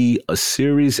see a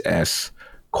Series S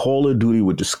Call of Duty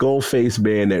with the skull face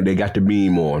band that they got the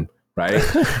meme on, right?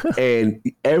 And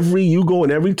you go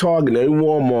in every Target, every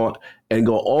Walmart, and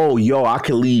go, oh, yo, I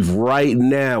can leave right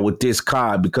now with this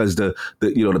card because the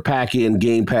pack-in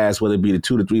Game Pass, whether it be the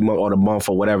 2 to 3 month or the month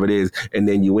or whatever it is, and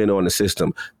then you win on the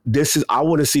system. I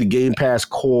want to see the Game Pass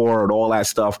core and all that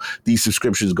stuff. These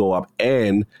subscriptions go up,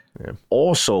 and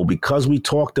also because we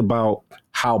talked about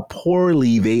how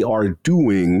poorly they are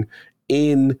doing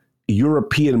in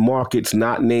European markets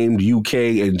not named UK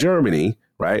and Germany,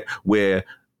 right? Where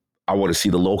I want to see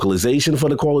the localization for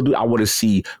the Call of Duty. I want to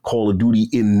see Call of Duty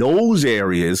in those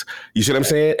areas. You see what I'm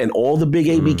saying? And all the big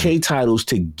ABK titles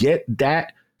to get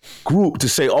that group to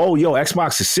say, oh, yo,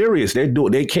 Xbox is serious. They're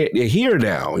here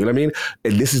now. You know what I mean?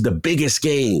 And this is the biggest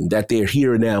game that they're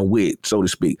here now with, so to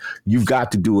speak. You've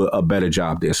got to do a better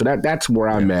job there. So that's where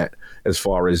I'm at as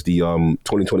far as the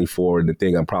 2024 and the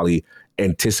thing I'm probably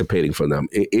anticipating from them.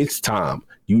 It's time.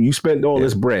 You spent all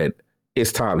this bread.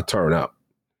 It's time to turn up.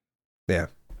 Yeah,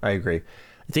 I agree.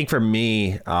 I think for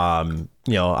me,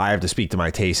 I have to speak to my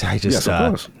taste. I just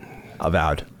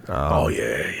Avowed.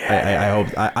 I hope.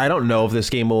 I don't know if this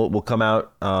game will come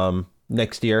out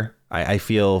next year. I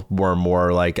feel more and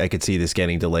more like I could see this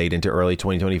getting delayed into early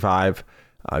 2025.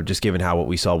 Just given how what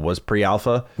we saw was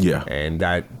pre-alpha. Yeah. And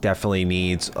that definitely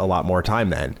needs a lot more time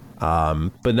then.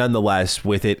 But nonetheless,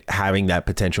 with it having that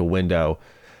potential window,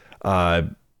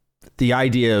 the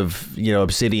idea of,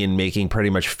 Obsidian making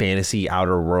pretty much fantasy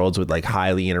outer worlds with like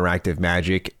highly interactive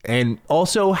magic, and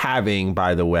also having,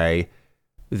 by the way,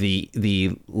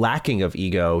 the lacking of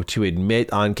ego to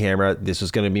admit on camera this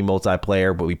was going to be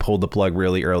multiplayer, but we pulled the plug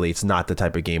really early. It's not the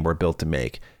type of game we're built to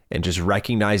make. And just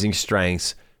recognizing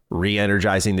strengths,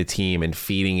 re-energizing the team, and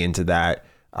feeding into that.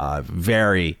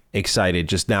 Very excited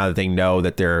just now that they know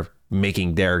that they're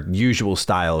making their usual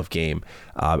style of game.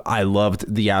 I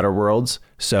loved the Outer Worlds.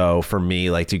 So for me,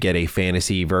 like, to get a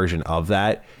fantasy version of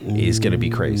that is going to be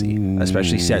crazy,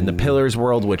 especially set in the Pillars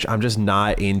world, which I'm just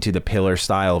not into the Pillar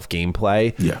style of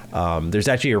gameplay. Yeah. There's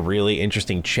actually a really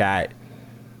interesting chat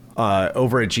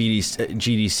over at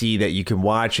GDC that you can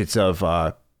watch. It's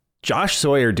of Josh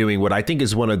Sawyer doing what I think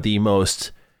is one of the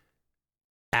most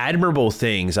admirable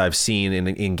things I've seen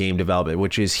in game development,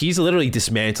 which is he's literally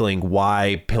dismantling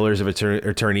why Pillars of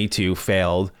Eternity 2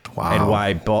 failed. Wow. And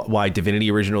why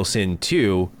Divinity Original Sin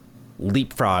 2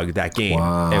 leapfrogged that game.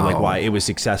 Wow. And like why it was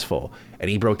successful. And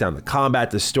he broke down the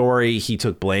combat, the story. He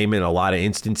took blame in a lot of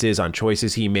instances on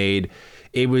choices he made.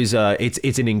 It was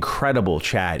it's an incredible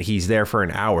chat. He's there for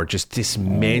an hour just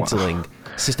systematically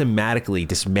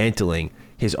dismantling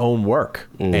his own work.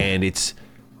 And it's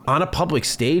on a public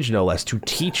stage, no less, to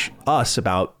teach us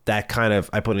about that kind of,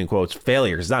 I put in quotes,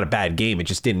 failure. It's not a bad game. It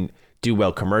just didn't do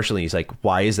well commercially. He's like,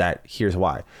 why is that? Here's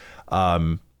why.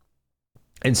 And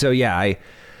so, yeah,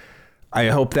 I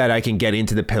hope that I can get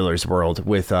into the Pillars world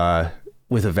with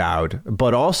Avowed,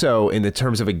 but also in the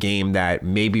terms of a game that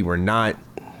maybe we're not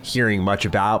hearing much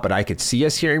about, but I could see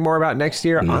us hearing more about next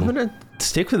year. I'm going to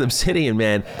stick with Obsidian,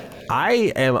 man.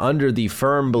 I am under the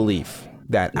firm belief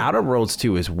that Outer Worlds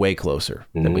 2 is way closer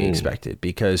than we expected,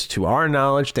 because to our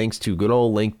knowledge, thanks to good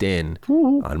old LinkedIn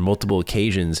on multiple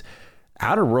occasions,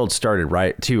 Outer Worlds started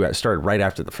right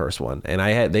after the first one.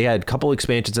 And they had a couple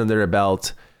expansions under their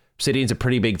belt. Obsidian's a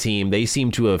pretty big team. They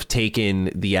seem to have taken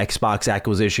the Xbox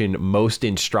acquisition most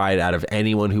in stride out of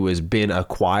anyone who has been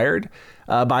acquired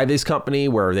by this company,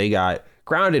 where they got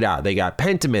Grounded out, they got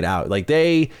Pentiment out. Like,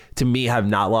 they, to me, have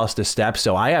not lost a step.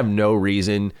 So I have no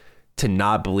reason to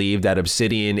not believe that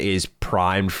Obsidian is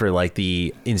primed for like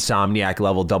the Insomniac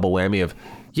level double whammy of,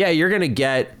 yeah, you're going to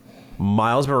get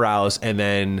Miles Morales, and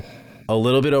then a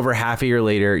little bit over half a year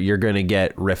later, you're going to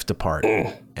get Rift Apart.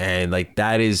 And like,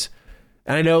 that is,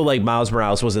 and I know like Miles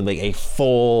Morales wasn't like a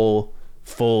full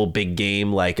full big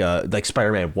game like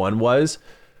Spider-Man 1 was.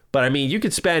 But I mean, you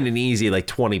could spend an easy like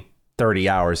 20, 30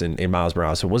 hours in Miles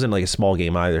Morales. So it wasn't like a small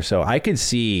game either. So I could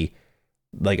see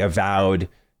like Avowed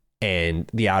and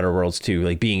The Outer Worlds 2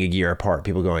 like being a year apart.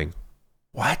 People going,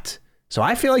 what? So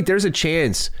I feel like there's a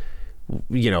chance,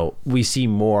 we see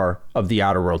more of The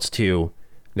Outer Worlds 2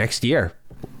 next year.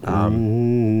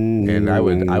 And I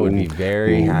would be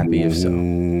very happy if so.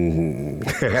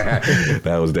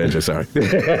 That was dangerous. Sorry.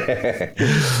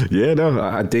 Yeah, no,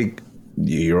 I think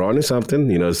you're onto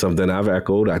something. Something I've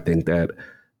echoed. I think that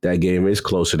game is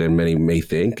closer than many may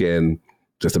think, and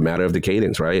just a matter of the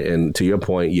cadence, right? And to your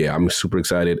point, yeah, I'm super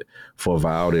excited for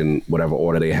Avowed in whatever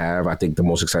order they have. I think the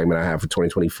most excitement I have for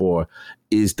 2024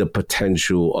 is the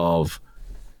potential of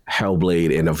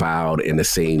Hellblade and Avowed in the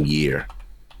same year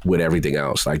with everything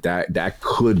else. Like that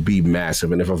could be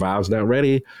massive. And if Avowed's not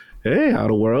ready, hey,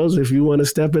 Outer Worlds, if you want to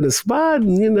step in a spot,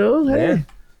 hey,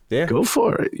 go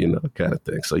for it, kind of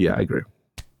thing. So yeah, I agree.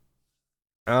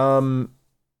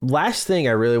 Last thing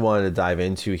I really wanted to dive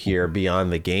into here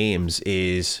beyond the games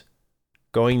is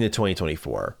going to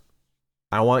 2024.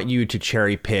 I want you to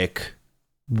cherry pick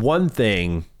one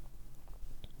thing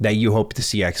that you hope to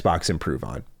see Xbox improve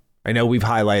on. I know we've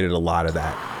highlighted a lot of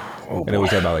that. I know we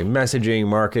talked about like messaging,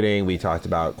 marketing. We talked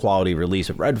about quality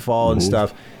release of Redfall and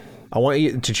stuff. I want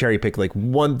you to cherry pick like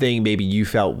one thing maybe you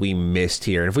felt we missed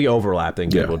here. And if we overlap, then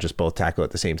we'll just both tackle it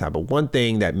at the same time. But one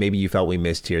thing that maybe you felt we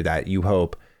missed here that you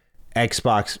hope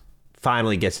Xbox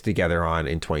finally gets together on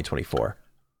in 2024.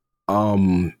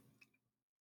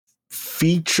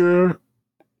 Feature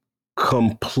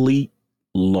complete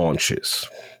launches.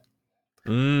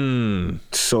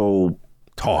 So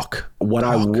what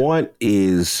I want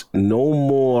is no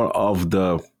more of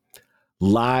the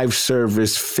live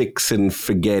service fix and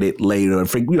forget it later.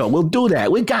 We'll do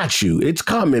that. We got you. It's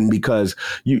coming because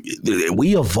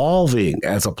we evolving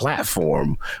as a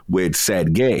platform with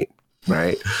said game,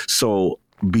 right? So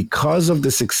because of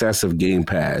the success of Game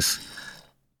Pass,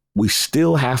 we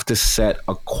still have to set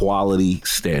a quality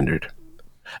standard.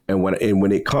 And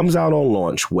when it comes out on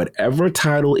launch, whatever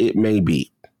title it may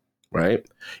be, right?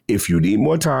 If you need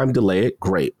more time, delay it,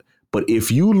 great. But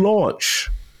if you launch,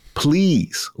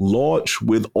 please launch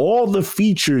with all the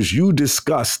features you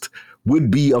discussed would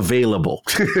be available.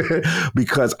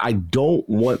 Because I don't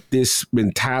want this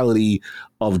mentality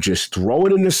of just throw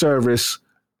it in the service.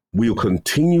 We'll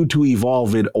continue to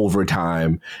evolve it over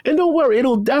time. And don't worry,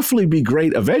 it'll definitely be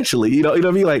great eventually. You know what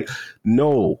I mean? Like,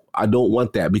 no, I don't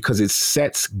want that because it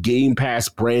sets Game Pass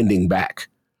branding back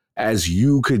as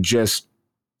you could just,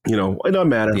 it doesn't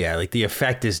matter. Yeah, like the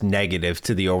effect is negative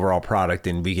to the overall product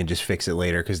and we can just fix it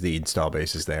later because the install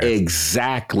base is there.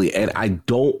 Exactly. And I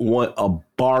don't want a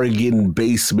bargain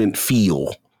basement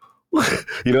feel.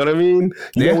 You know what I mean?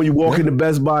 When you walk into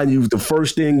Best Buy and the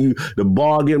first thing the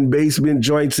bargain basement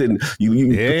joints and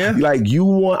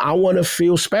I want to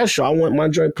feel special. I want my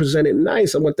joint presented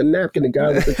nice. I want the napkin, the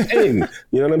guy with the thing.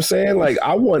 You know what I'm saying? Like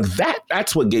I want that.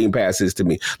 That's what Game Pass is to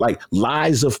me. Like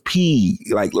Lies of P,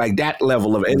 like that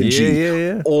level of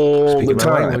energy all the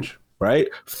time. Right?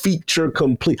 Feature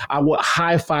complete. I want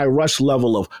Hi-Fi Rush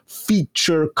level of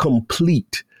feature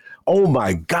complete. Oh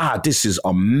my God, this is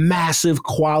a massive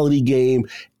quality game.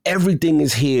 Everything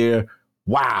is here.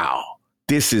 Wow,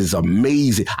 this is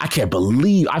amazing. I can't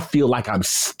believe I feel like I'm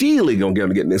stealing on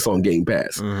getting this on Game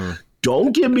Pass.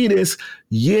 Don't give me this.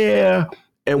 Yeah,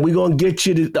 and we're going to get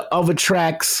you the other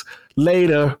tracks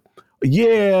later.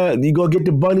 Yeah, you're going to get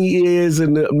the bunny ears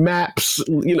and the maps.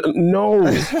 No,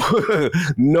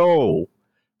 no.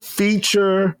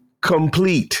 Feature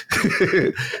complete.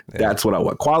 That's what I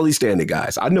want. Quality standard,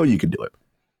 guys. I know you can do it.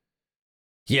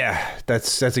 Yeah,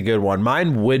 that's a good one.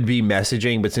 Mine would be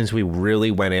messaging, but since we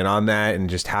really went in on that and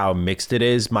just how mixed it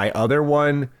is, my other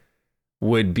one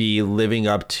would be living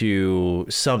up to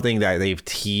something that they've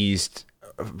teased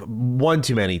one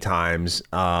too many times.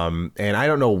 And I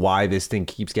don't know why this thing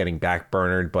keeps getting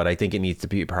backburnered, but I think it needs to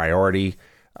be a priority.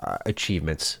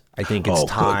 Achievements. I think it's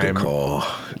time. Good call.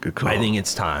 I think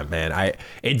it's time, man.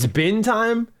 It's been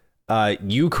time.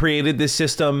 You created this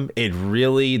system.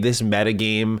 This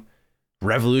metagame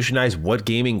revolutionized what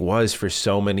gaming was for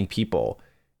so many people.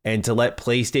 And to let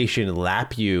PlayStation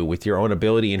lap you with your own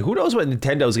ability, and who knows what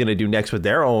Nintendo is going to do next with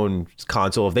their own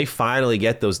console if they finally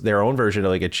get their own version of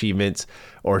like achievements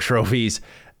or trophies.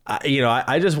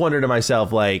 I just wonder to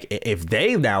myself, like, if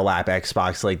they now lap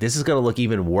Xbox, like this is going to look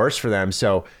even worse for them.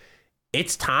 So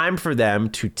it's time for them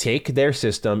to take their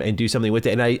system and do something with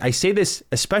it. And I say this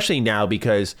especially now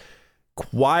because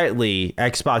quietly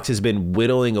Xbox has been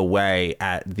whittling away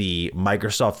at the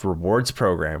Microsoft Rewards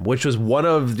program, which was one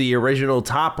of the original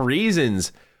top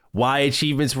reasons why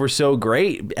achievements were so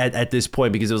great at this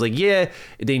point, because it was like, yeah,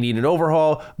 they need an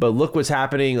overhaul, but look what's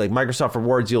happening. Like Microsoft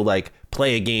Rewards, you'll like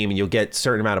play a game and you'll get a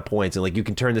certain amount of points, and like you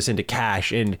can turn this into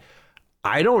cash. And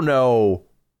I don't know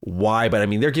why, but I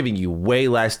mean, they're giving you way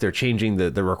less. They're changing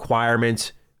the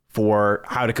requirements for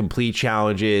how to complete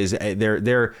challenges.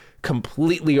 They're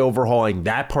completely overhauling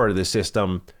that part of the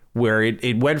system, where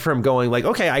it went from going like,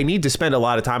 okay, I need to spend a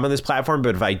lot of time on this platform,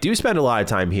 but if I do spend a lot of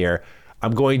time here,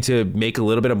 I'm going to make a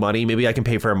little bit of money. Maybe I can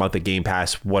pay for a month of Game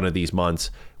Pass one of these months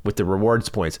with the rewards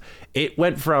points. It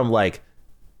went from like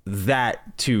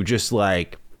that to just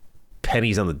like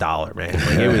pennies on the dollar, man.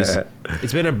 Like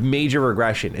it's been a major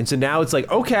regression. And so now it's like,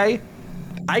 okay,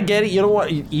 I get it. You know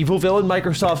what? Evil villain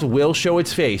Microsoft will show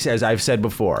its face, as I've said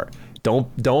before.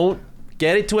 Don't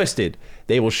get it twisted.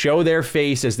 They will show their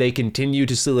face as they continue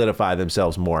to solidify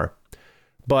themselves more.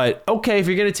 But okay, if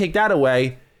you're going to take that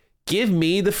away, give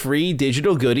me the free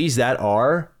digital goodies that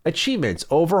are achievements.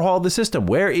 Overhaul the system.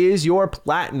 Where is your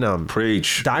platinum?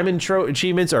 Preach. Diamond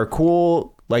achievements are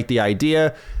cool, like the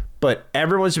idea, but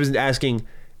everyone's been asking,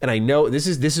 and I know this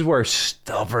is where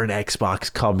stubborn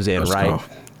Xbox comes in, right?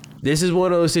 This is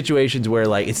one of those situations where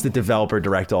like it's the developer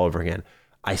direct all over again.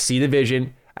 I see the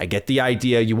vision. I get the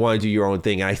idea. You want to do your own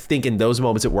thing. And I think in those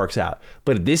moments it works out.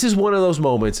 But this is one of those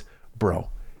moments, bro,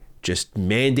 just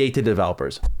mandate to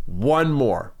developers one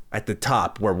more at the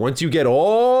top, where once you get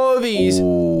all these,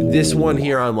 this one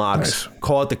here unlocks. Nice.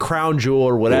 Call it the crown jewel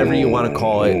or whatever you want to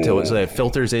call it, so it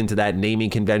filters into that naming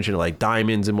convention like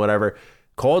diamonds and whatever.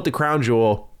 Call it the crown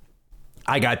jewel.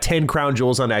 I got 10 crown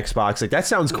jewels on Xbox. Like, that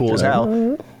sounds cool as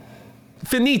hell.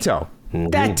 Finito.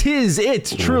 That is it,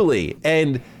 truly.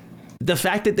 And the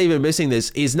fact that they've been missing this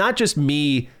is not just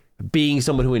me being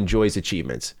someone who enjoys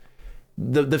achievements.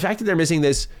 The fact that they're missing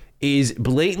this is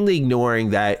blatantly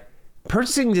ignoring that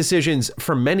purchasing decisions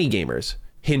for many gamers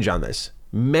hinge on this.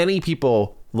 Many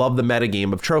people love the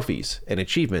metagame of trophies and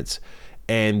achievements.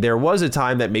 And there was a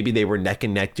time that maybe they were neck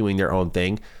and neck doing their own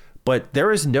thing. But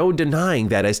there is no denying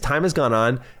that as time has gone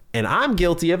on, and I'm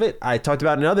guilty of it. I talked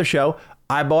about in another show.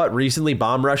 I bought recently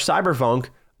Bomb Rush Cyberpunk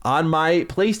on my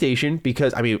PlayStation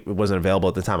because, I mean, it wasn't available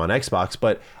at the time on Xbox,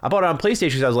 but I bought it on PlayStation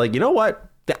because I was like, you know what?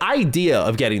 The idea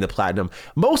of getting the platinum.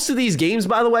 Most of these games,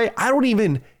 by the way, I don't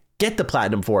even get the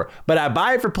platinum for, but I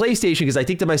buy it for PlayStation because I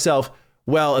think to myself,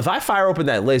 well, if I fire open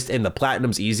that list and the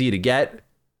platinum's easy to get,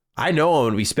 I know I'm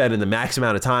going to be spending the max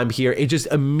amount of time here. It just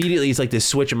immediately, it's like this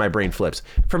switch in my brain flips.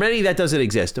 For many, that doesn't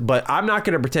exist, but I'm not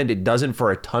going to pretend it doesn't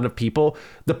for a ton of people.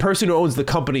 The person who owns the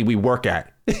company we work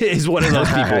at is one of those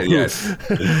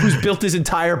people who's built his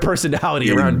entire personality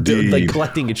around like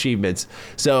collecting achievements.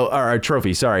 So, or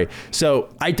trophies, sorry. So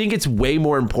I think it's way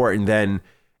more important than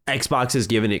Xbox has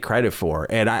given it credit for.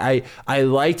 And I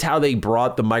liked how they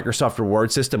brought the Microsoft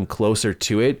reward system closer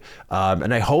to it.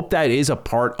 And I hope that is a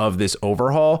part of this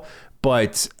overhaul,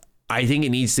 but I think it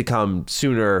needs to come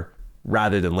sooner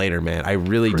rather than later, man. I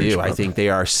really do. I think they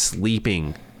are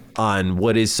sleeping on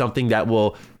what is something that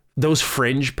will, those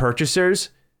fringe purchasers,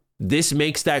 this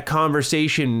makes that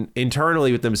conversation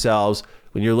internally with themselves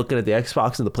when you're looking at the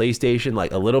Xbox and the PlayStation,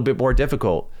 like a little bit more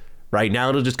difficult. Right now,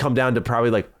 it'll just come down to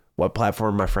probably like, what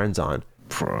platform are my friends on?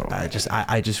 Bro. I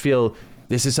just feel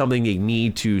this is something they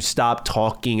need to stop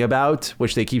talking about,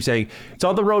 which they keep saying, it's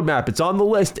on the roadmap, it's on the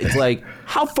list. It's like,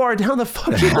 how far down the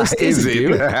fucking list is it,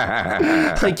 dude?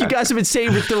 Like, you guys have been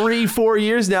saying for 3-4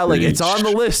 years now, like, it's on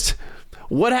the list.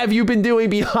 What have you been doing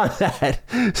beyond that?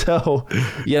 So,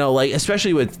 you know, like,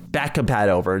 especially with back compat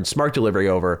over and smart delivery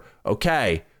over,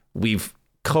 okay, we've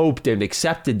coped and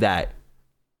accepted that.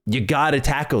 You got to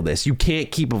tackle this. You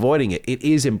can't keep avoiding it. It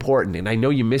is important. And I know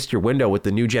you missed your window with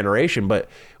the new generation, but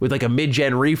with like a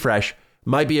mid-gen refresh,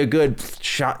 might be a good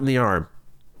shot in the arm.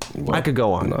 Well, I could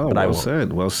go on, but I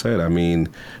won't. Well said. I mean,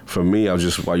 for me, I was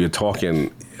just, while you're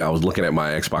talking, I was looking at my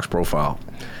Xbox profile,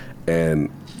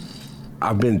 and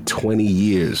I've been 20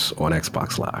 years on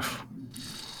Xbox Live.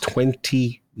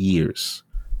 20 years.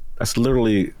 That's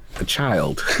literally a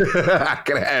child. I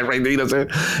can add right there, you know what I'm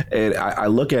saying? And I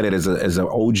look at it as an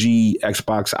OG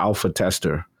Xbox alpha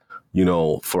tester, you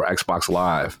know, for Xbox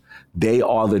Live. They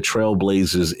are the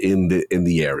trailblazers in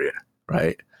the area,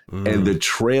 right? And the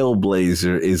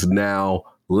trailblazer is now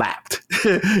lapped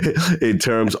in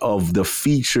terms of the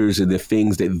features and the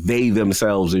things that they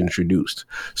themselves introduced.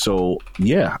 So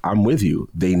yeah, I'm with you.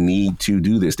 They need to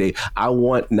do this. I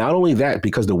want not only that,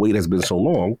 because the wait has been so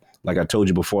long, like I told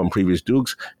you before in previous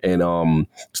Dukes and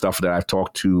stuff that I've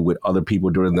talked to with other people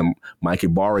during the Mike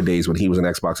Ibarra days when he was an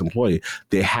Xbox employee,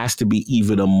 there has to be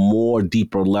even a more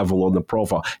deeper level on the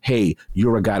profile. Hey,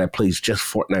 you're a guy that plays just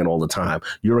Fortnite all the time.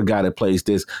 You're a guy that plays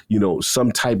this,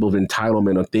 some type of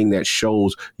entitlement or thing that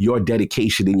shows your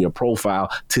dedication in your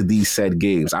profile to these said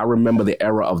games. I remember the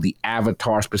era of the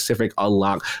avatar specific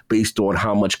unlock based on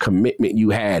how much commitment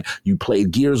you had. You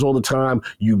played Gears all the time.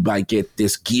 You might get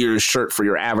this Gears shirt for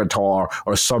your avatar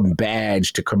or some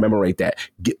badge to commemorate that.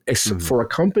 For a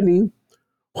company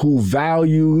who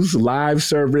values live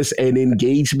service and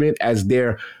engagement as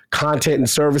their content and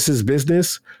services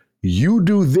business, you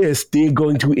do this, they're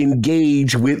going to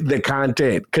engage with the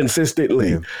content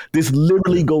consistently. Yeah. This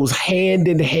literally goes hand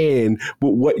in hand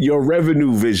with what your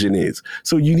revenue vision is.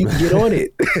 So you need to get on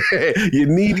it.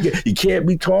 You can't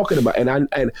be talking about,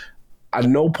 and I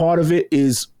know part of it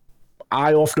is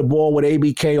eye off the ball with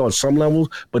ABK on some levels,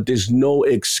 but there's no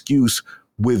excuse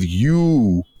with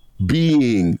you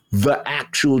being the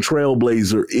actual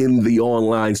trailblazer in the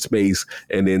online space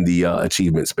and in the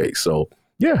achievement space. So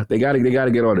yeah, they got to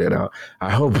get on there now.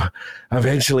 I hope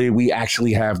eventually we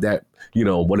actually have that,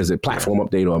 platform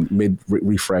update or mid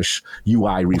refresh,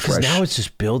 UI refresh. Because now it's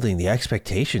just building the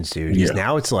expectations, dude. Because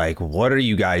now it's like, what are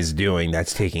you guys doing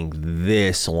that's taking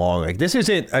this long? Like, this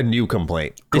isn't a new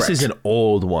complaint. Correct. This is an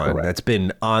old one that's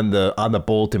been on the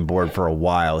bulletin board for a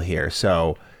while here.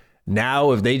 So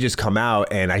now if they just come out,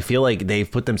 and I feel like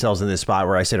they've put themselves in this spot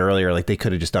where I said earlier, like they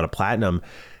could have just done a platinum.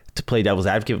 To play devil's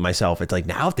advocate with myself, it's like,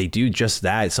 now if they do just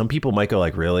that, some people might go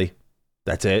like, really?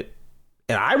 That's it?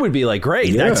 And I would be like,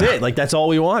 great, that's it. Like, that's all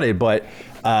we wanted. But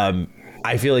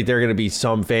I feel like there are going to be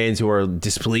some fans who are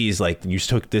displeased, like, you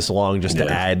took this long just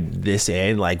to add this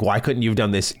in. Like, why couldn't you have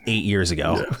done this 8 years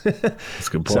ago? Yeah. That's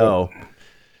a good point. So,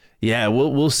 yeah,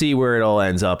 we'll see where it all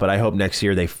ends up. But I hope next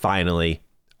year they finally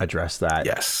address that.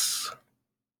 Yes.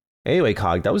 Anyway,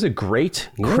 Cog, that was a great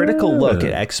critical look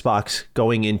at Xbox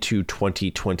going into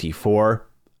 2024.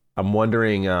 I'm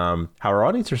wondering how our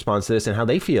audience responds to this and how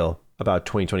they feel about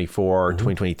 2024,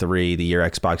 2023, the year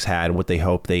Xbox had, and what they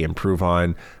hope they improve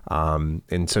on.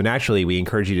 And so naturally, we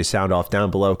encourage you to sound off down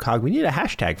below. Cog, we need a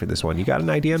hashtag for this one. You got an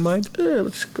idea in mind? Yeah,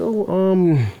 let's go.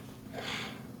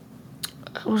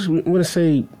 I was going to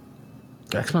say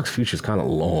Xbox Future is kind of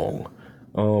long.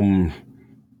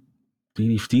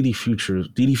 DD Future.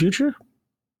 DD Future?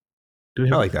 I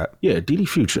like that. Yeah, DD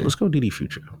Future. Let's go DD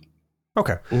Future.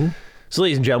 Okay. Mm-hmm. So,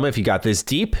 ladies and gentlemen, if you got this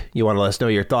deep, you want to let us know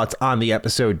your thoughts on the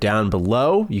episode down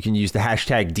below, you can use the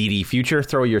hashtag DDFuture.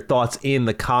 Throw your thoughts in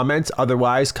the comments.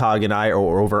 Otherwise, Cog and I are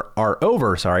over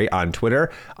on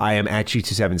Twitter. I am at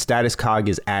G27Status. Cog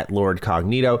is at Lord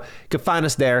Cognito. You can find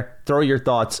us there. Throw your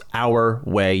thoughts our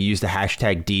way. Use the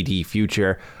hashtag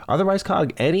DDFuture. Otherwise,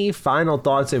 Cog, any final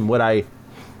thoughts in what I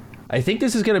think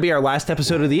this is going to be our last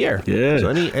episode of the year. Yeah. So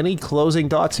any closing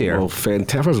thoughts here? Well,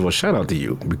 fantastic. First of all, shout out to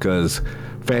you because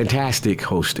fantastic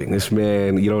hosting. This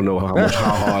man, you don't know how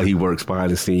hard he works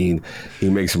behind the scene. He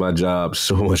makes my job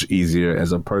so much easier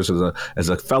as a person, as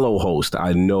a fellow host.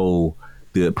 I know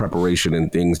the preparation and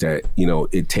things that,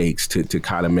 it takes to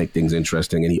kind of make things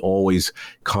interesting. And he always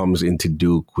comes into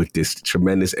Duke with this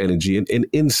tremendous energy and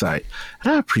insight.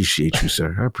 And I appreciate you,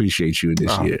 sir. I appreciate you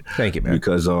this year. Thank you, man.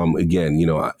 Because, again,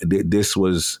 this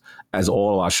was, as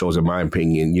all our shows, in my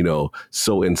opinion,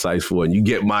 so insightful. And you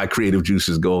get my creative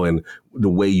juices going the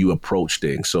way you approach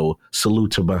things. So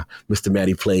salute to my Mr.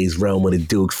 Matty Plays, Realm of the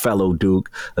Duke, fellow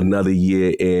Duke, another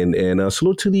year in. And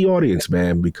salute to the audience,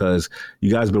 man, because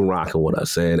you guys been rocking with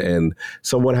us. And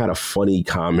someone had a funny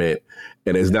comment,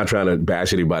 and it's not trying to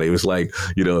bash anybody. It was like,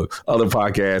 other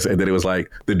podcasts, and then it was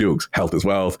like the Dukes, health is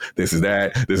wealth, this is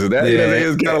that. Yeah.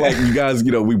 It's kind of like you guys,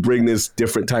 we bring this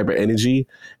different type of energy.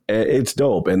 And it's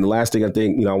dope. And the last thing I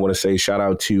think, I want to say, shout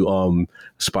out to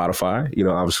Spotify,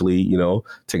 obviously,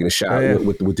 taking a shot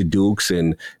with the Dukes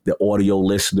and the audio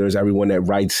listeners, everyone that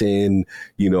writes in,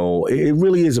 it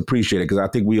really is appreciated because I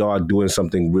think we are doing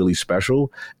something really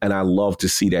special. And I love to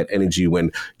see that energy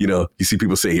when, you see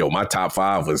people say, my top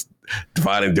 5 was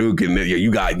Divine and Duke. And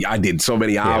I did so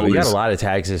many hours. We got a lot of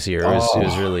tags this year. It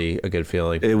was really a good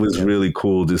feeling. It was really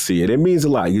cool to see it. It means a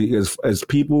lot as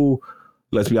people.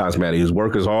 Let's be honest, Matty, who's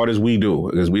work as hard as we do,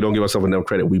 because we don't give ourselves enough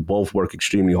credit. We both work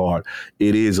extremely hard.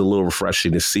 It is a little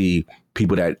refreshing to see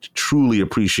people that truly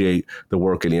appreciate the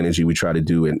work and the energy we try to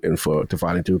do and for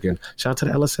Divine and Duke. And shout out to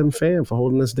the LSM fam for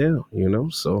holding us down,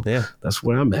 So that's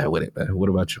where I'm at with it, man. What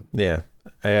about you? Yeah,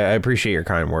 I appreciate your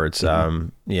kind words.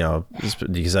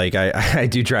 Because I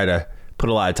do try to put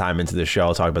a lot of time into the show.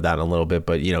 I'll talk about that in a little bit,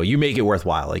 but you make it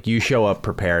worthwhile. Like, you show up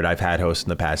prepared. I've had hosts in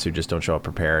the past who just don't show up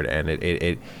prepared,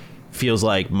 and feels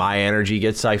like my energy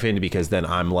gets siphoned, because then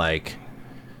I'm like,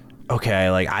 okay,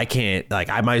 like I can't, like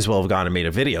I might as well have gone and made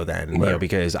a video then, you know,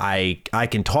 because I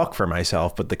can talk for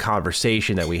myself, but the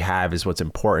conversation that we have is what's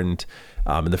important.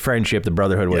 And the friendship, the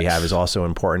brotherhood we have is also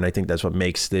important. I think that's what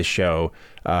makes this show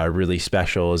really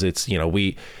special, is it's, you know,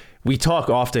 we talk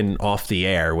often off the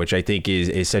air, which I think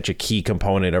is such a key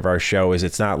component of our show. Is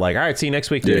it's not like, all right, see you next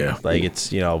week, dude. Yeah. Like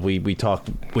it's, you know, we talk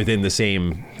within the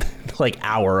same like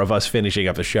hour of us finishing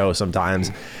up the show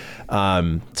sometimes.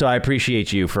 So I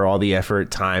appreciate you for all the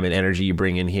effort, time, and energy you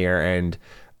bring in here, and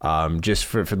just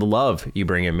for the love you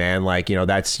bring in, man. Like, you know,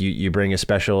 that's you bring a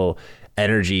special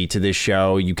energy to this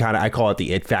show. You kind of, I call it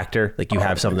the it factor. Like you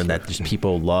have something that just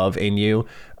people love in you.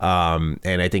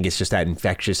 And I think it's just that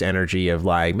infectious energy of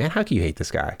like, man, how can you hate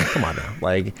this guy? Come on now.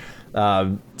 Like,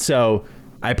 so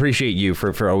I appreciate you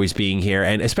for always being here.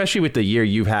 And especially with the year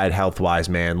you've had health wise,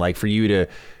 man, like for you to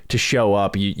show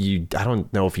up, you I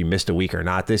don't know if you missed a week or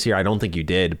not this year. I don't think you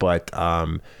did, but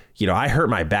you know, I hurt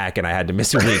my back and I had to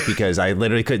miss a week because I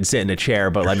literally couldn't sit in a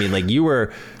chair. But I mean, like you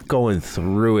were going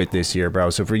through it this year, bro.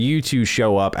 So for you to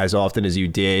show up as often as you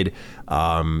did,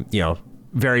 you know,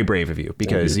 very brave of you,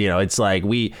 because you know, it's like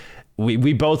we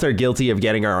both are guilty of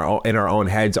getting in our own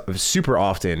heads super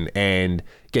often and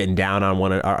getting down on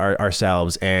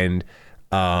ourselves. And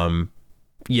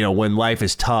you know, when life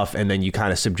is tough and then you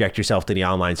kind of subject yourself to the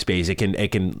online space, it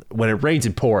can when it rains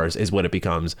and pours is what it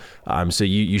becomes. So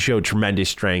you showed tremendous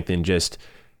strength in just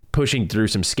pushing through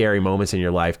some scary moments in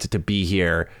your life to be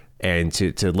here and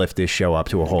to lift this show up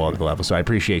to a whole other level. So I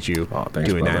appreciate you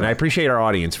doing that. And I appreciate our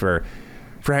audience for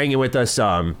hanging with us.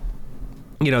 You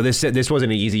know, this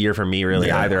wasn't an easy year for me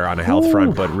really either on a health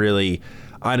front, but really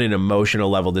on an emotional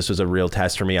level, this was a real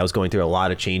test for me. I was going through a lot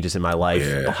of changes in my life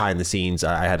behind the scenes.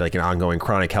 I had like an ongoing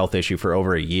chronic health issue for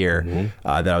over a year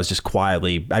that I was just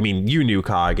quietly, I mean, you knew,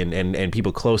 Cog, and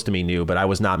people close to me knew, but I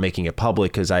was not making it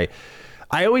public because I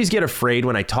always get afraid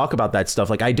when I talk about that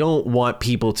stuff. Like, I don't want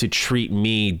people to treat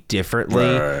me differently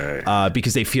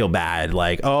because they feel bad.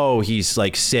 Like, oh, he's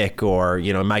like sick, or,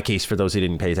 you know, in my case, for those who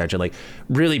didn't pay attention, like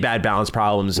really bad balance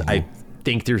problems. I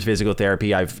think through physical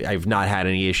therapy, I've not had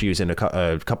any issues in a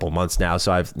couple of months now.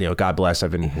 So I've, you know, God bless,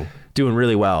 I've been doing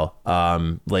really well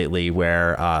lately,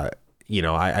 where, you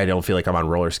know, I don't feel like I'm on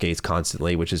roller skates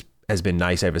constantly, which has been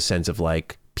nice. I have a sense of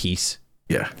like peace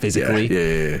physically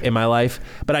in my life,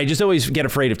 but I just always get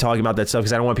afraid of talking about that stuff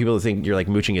because I don't want people to think you're like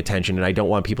mooching attention, and I don't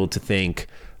want people to think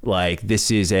like this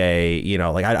is a, you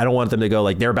know, like I don't want them to go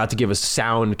like they're about to give us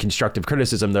sound constructive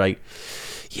criticism. They're like,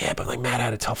 yeah, but like Matt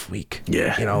had a tough week.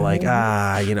 Yeah. You know, like,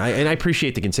 you know, and I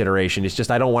appreciate the consideration. It's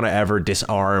just, I don't want to ever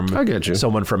disarm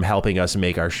someone from helping us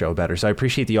make our show better. So I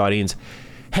appreciate the audience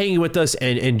hanging with us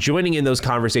and joining in those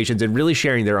conversations and really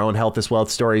sharing their own health as wealth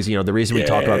stories. You know, the reason we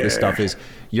talk about this stuff is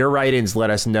your write-ins let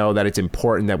us know that it's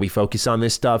important that we focus on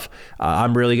this stuff.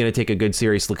 I'm really going to take a good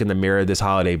serious look in the mirror this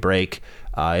holiday break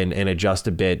and adjust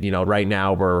a bit. You know, right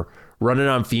now we're running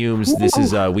on fumes. This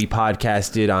is, we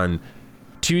podcasted on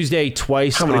Tuesday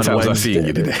twice. How many on times Wednesday. I've seen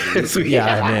you today?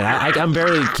 Yeah, man, I'm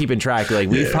barely keeping track. Like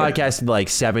we've podcasted like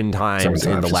seven times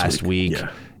in the last week.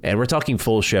 And we're talking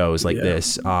full shows like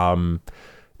this.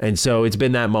 And so it's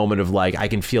been that moment of like, I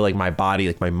can feel like my body,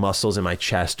 like my muscles in my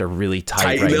chest are really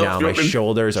tight right now. My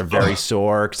shoulders are very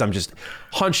sore because I'm just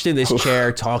hunched in this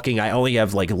chair talking. I only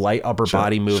have like light upper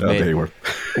body movement.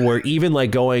 Or even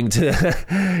like going to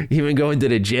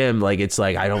the gym, like it's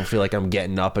like I don't feel like I'm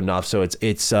getting up enough. So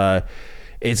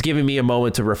it's giving me a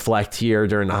moment to reflect here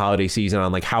during the holiday season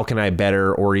on like, how can I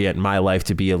better orient my life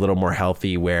to be a little more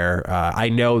healthy, where I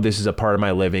know this is a part of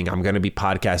my living. I'm going to be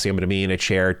podcasting. I'm going to be in a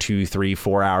chair 2, 3,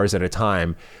 4 hours at a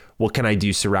time. What can I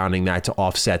do surrounding that to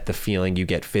offset the feeling you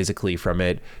get physically from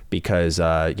it? Because,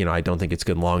 you know, I don't think it's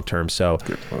good long-term. So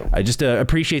I just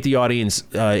appreciate the audience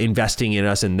investing in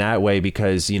us in that way,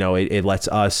 because, you know, it lets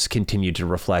us continue to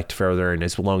reflect further. And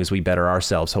as long as we better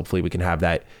ourselves, hopefully we can have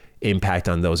that impact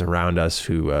on those around us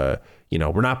who, you know,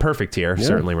 we're not perfect here.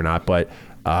 Certainly we're not, but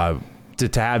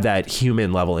to have that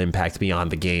human level impact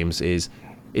beyond the games is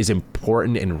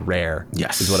important and rare.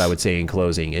 Is what I would say in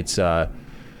closing. It's,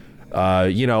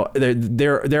 you know,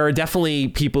 there are definitely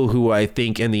people who I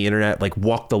think in the internet like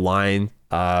walk the line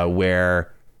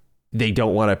where they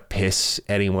don't want to piss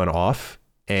anyone off.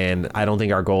 And I don't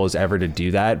think our goal is ever to do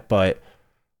that. But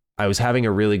I was having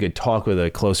a really good talk with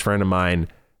a close friend of mine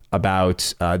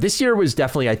about this year was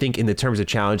definitely, I think, in the terms of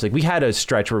challenge, like we had a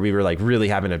stretch where we were like really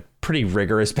having a pretty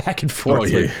rigorous back and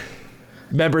forth with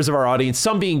members of our audience,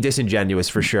 some being disingenuous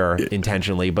for sure,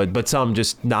 intentionally, but some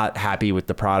just not happy with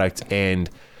the product. And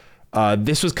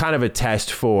this was kind of a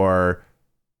test for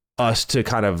us to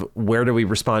kind of, where do we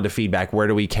respond to feedback? Where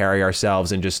do we carry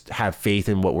ourselves and just have faith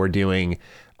in what we're doing?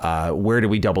 Where do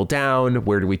we double down?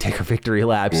 Where do we take our victory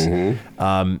laps? And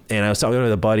I was talking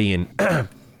with a buddy, and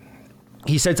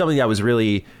he said something that was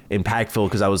really impactful,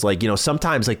 because I was like,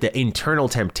 sometimes like the internal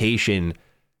temptation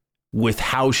with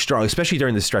how strong, especially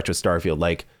during the stretch with Starfield,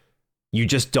 like you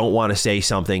just don't want to say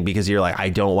something because you're like, I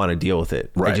don't want to deal with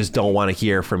it. Right. I just don't want to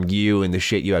hear from you and the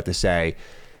shit you have to say.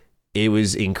 It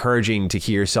was encouraging to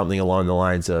hear something along the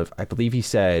lines of, I believe he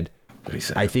said,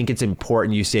 I think it's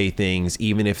important you say things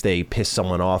even if they piss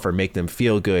someone off or make them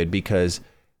feel good, because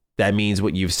that means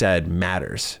what you've said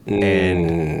matters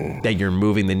and that you're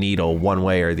moving the needle one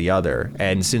way or the other.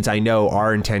 And since I know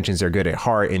our intentions are good at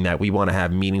heart in that we want to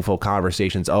have meaningful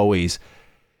conversations always,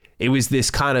 it was this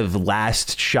kind of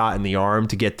last shot in the arm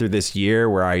to get through this year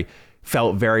where I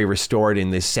felt very restored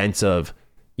in this sense of,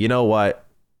 you know what,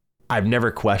 I've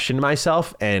never questioned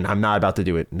myself and I'm not about to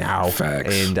do it now.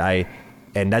 Facts.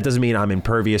 And that doesn't mean I'm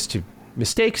impervious to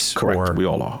mistakes. Correct. Or we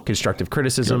all are. Constructive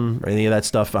criticism or any of that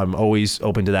stuff. I'm always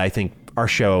open to that. I think our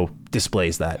show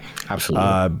displays that.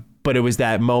 Absolutely. But it was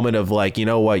that moment of like, you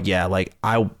know what? Yeah, like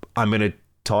I'm going to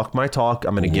talk my talk.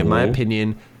 I'm going to give my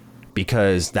opinion,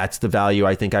 because that's the value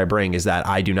I think I bring, is that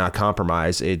I do not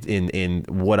compromise in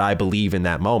what I believe in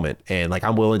that moment. And like,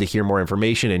 I'm willing to hear more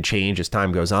information and change as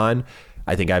time goes on.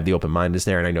 I think I have the open mindedness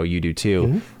there, and I know you do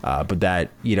too. But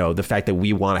that, the fact that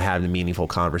we want to have the meaningful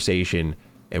conversation,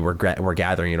 and we're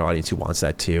gathering an audience who wants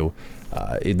that too.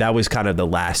 That was kind of the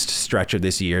last stretch of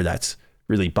this year that's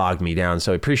really bogged me down.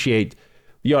 So I appreciate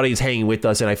the audience hanging with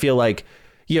us. And I feel like,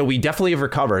 we definitely have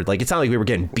recovered. Like, it's not like we were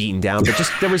getting beaten down, but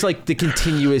just there was like the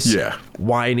continuous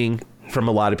whining from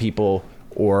a lot of people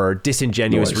or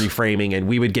disingenuous reframing. And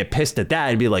we would get pissed at that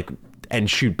and be like, and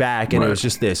shoot back. And it was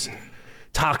just this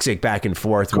toxic back and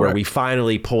forth where we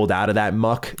finally pulled out of that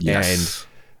muck. And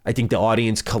I think the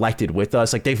audience collected with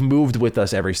us. Like, they've moved with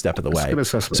us every step of the way.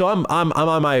 So I'm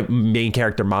on my main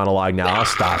character monologue now. I'll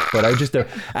stop. But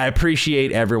I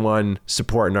appreciate everyone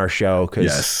supporting our show,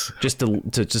 because just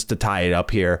to tie it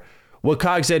up here, what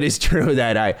Cog said is true,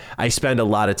 that I spend a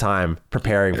lot of time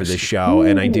preparing for this show,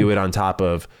 and I do it on top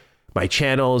of my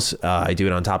channels. I do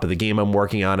it on top of the game I'm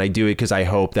working on. I do it because I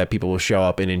hope that people will show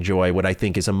up and enjoy what I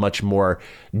think is a much more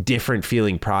different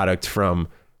feeling product from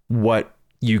what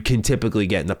you can typically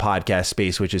get in the podcast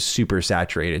space, which is super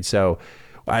saturated. So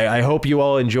I hope you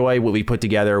all enjoy what we put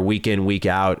together week in, week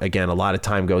out. Again, a lot of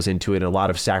time goes into it, and a lot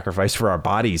of sacrifice for our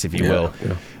bodies, if you will,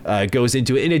 goes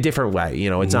into it in a different way.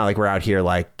 It's not like we're out here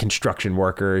like construction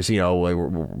workers,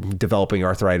 we're developing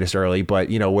arthritis early, but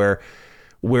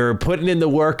we're putting in the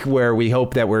work where we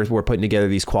hope that we're putting together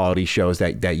these quality shows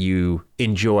that you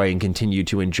enjoy and continue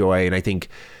to enjoy. And I think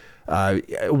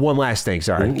one last thing,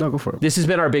 sorry. No, go for it. This has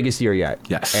been our biggest year yet.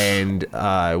 Yes. And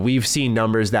we've seen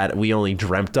numbers that we only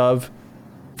dreamt of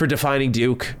for Defining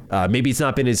Duke. Maybe it's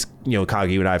not been as,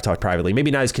 Kagi and I have talked privately, maybe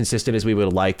not as consistent as we would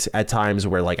have liked at times,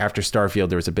 where like after Starfield,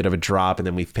 there was a bit of a drop and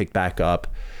then we've picked back up.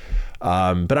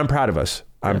 But I'm proud of us.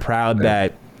 I'm proud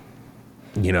that,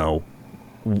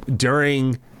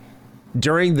 during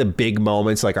the big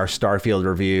moments like our Starfield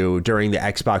review, during the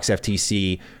Xbox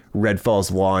FTC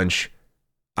Redfall's launch,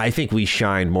 I think we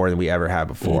shined more than we ever have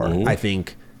before. I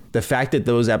think the fact that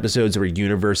those episodes were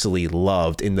universally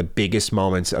loved in the biggest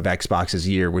moments of Xbox's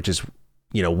year, which is,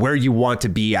 where you want to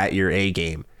be at your A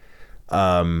game.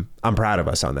 I'm proud of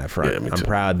us on that front. I'm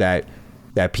proud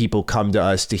that people come to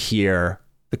us to hear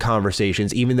the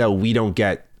conversations, even though we don't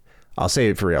get, I'll say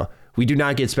it for real, we do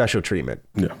not get special treatment.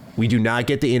 No. We do not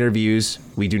get the interviews.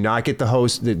 We do not get the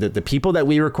host. The people that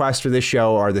we request for this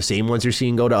show are the same ones you're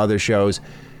seeing go to other shows.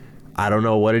 I don't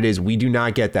know what it is. We do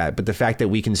not get that. But the fact that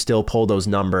we can still pull those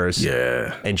numbers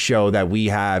and show that we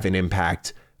have an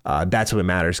impact, that's what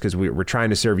matters, because we're trying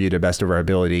to serve you to the best of our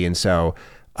ability. And so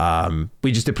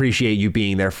we just appreciate you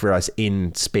being there for us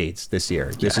in spades this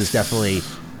year. This is definitely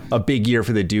a big year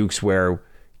for the Dukes, where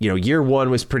year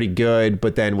one was pretty good,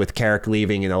 but then with Carrick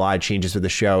leaving and a lot of changes to the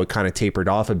show, it kind of tapered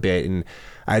off a bit. And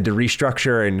I had to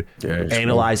restructure and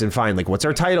analyze and find, like, what's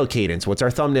our title cadence? What's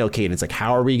our thumbnail cadence? Like,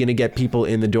 how are we going to get people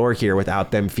in the door here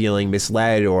without them feeling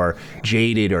misled or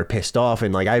jaded or pissed off?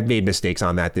 And like, I've made mistakes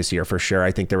on that this year for sure.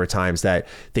 I think there were times that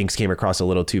things came across a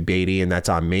little too baity, and that's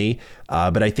on me.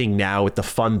 But I think now with the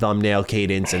fun thumbnail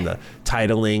cadence and the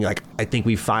titling, like, I think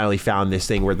we finally found this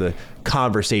thing where the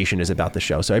conversation is about the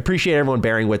show. So I appreciate everyone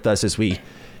bearing with us as we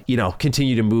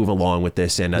continue to move along with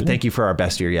this. And thank you for our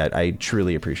best year yet. I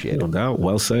truly appreciate it. No doubt.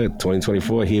 Well said.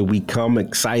 2024, here we come.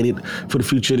 Excited for the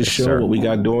future of the show, what we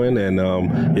got doing. And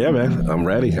yeah, man, I'm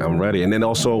ready. And then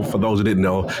also, for those who didn't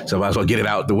know, so I might as well get it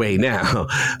out the way now.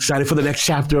 Excited for the next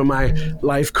chapter of my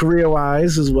life,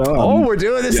 career-wise as well. We're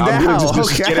doing this now. I'm gonna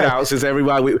just get it out since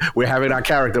everybody, we're having our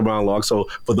character monologue. So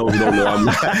for those who don't know,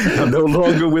 I'm no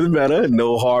longer with Meta.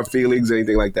 No hard feelings,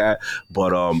 anything like that.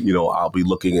 But, I'll be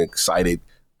looking excited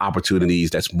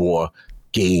opportunities that's more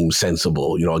game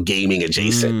sensible, gaming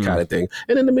adjacent kind of thing.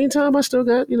 And in the meantime, I still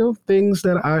got, things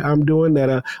that I'm doing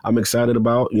that I'm excited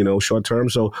about, short term.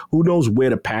 So who knows where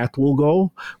the path will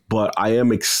go, but I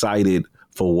am excited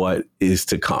for what is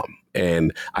to come.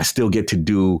 And I still get to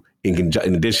do, in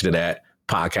addition to that,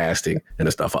 podcasting and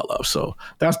the stuff I love. So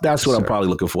that's what I'm probably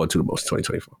looking forward to the most in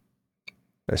 2024.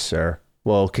 Yes, sir.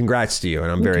 Well, congrats to you.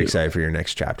 And I'm very excited for your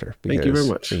next chapter. Thank you very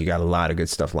much. You got a lot of good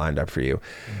stuff lined up for you.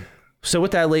 So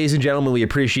with that, ladies and gentlemen, we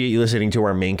appreciate you listening to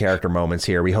our main character moments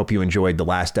here. We hope you enjoyed the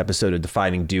last episode of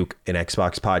Defining Duke, an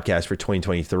Xbox podcast for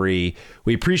 2023.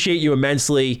 We appreciate you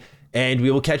immensely, and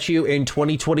we will catch you in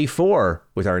 2024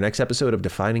 with our next episode of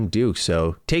Defining Duke.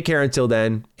 So take care until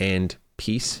then, and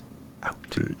peace out.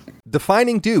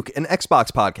 Defining Duke, an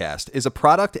Xbox podcast, is a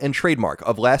product and trademark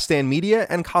of Last Stand Media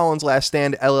and Collins Last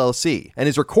Stand LLC, and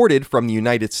is recorded from the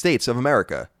United States of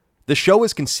America. The show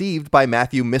is conceived by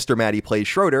Matthew Mr. Matty Plays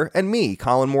Schroeder and me,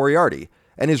 Colin Moriarty,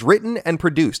 and is written and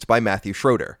produced by Matthew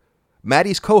Schroeder.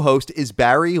 Matty's co-host is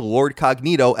Barry Lord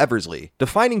Cognito Eversley.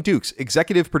 Defining Duke's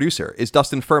executive producer is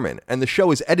Dustin Furman, and the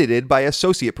show is edited by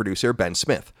associate producer Ben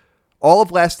Smith. All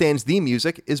of Last Stand's theme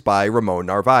music is by Ramon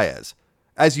Narvaez.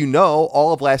 As you know,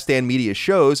 all of Last Stand Media's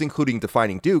shows, including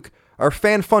Defining Duke, are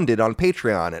fan-funded on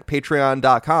Patreon at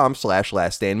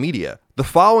patreon.com/laststandmedia. The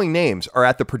following names are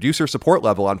at the producer support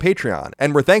level on Patreon,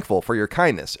 and we're thankful for your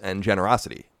kindness and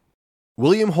generosity.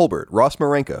 William Holbert, Ross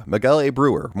Marenka, Miguel A.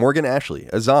 Brewer, Morgan Ashley,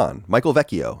 Azan, Michael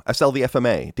Vecchio,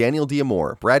 SLVFMA, Daniel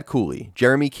Diamore, Brad Cooley,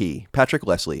 Jeremy Key, Patrick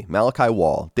Leslie, Malachi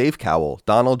Wall, Dave Cowell,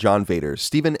 Donald John Vader,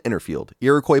 Stephen Innerfield,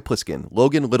 Iroquois Pliskin,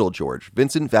 Logan Littlegeorge,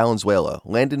 Vincent Valenzuela,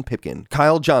 Landon Pipkin,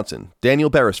 Kyle Johnson,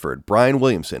 Daniel Beresford, Brian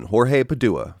Williamson, Jorge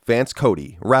Padua, Vance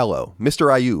Cody, Rallo,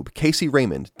 Mr. Ayub, Casey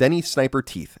Raymond, Denny Sniper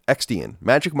Teeth, Xdian,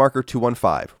 Magic Marker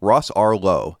 215, Ross R.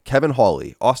 Lowe, Kevin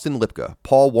Hawley, Austin Lipka,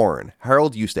 Paul Warren,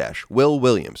 Harold Eustache, Will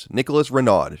Williams, Nicholas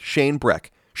Renaud, Shane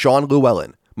Breck, Sean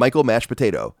Llewellyn, Michael Mashed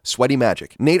Potato, Sweaty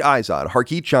Magic, Nate Izod,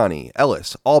 Harkeet Johnny,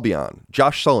 Ellis, Albion,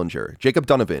 Josh Sullinger, Jacob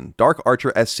Donovan, Dark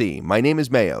Archer SC, My Name is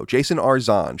Mayo, Jason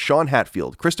Arzon, Sean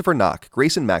Hatfield, Christopher Knock,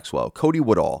 Grayson Maxwell, Cody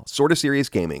Woodall, Sorta Serious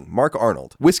Gaming, Mark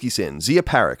Arnold, Whiskey Sin, Zia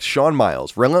Parix, Sean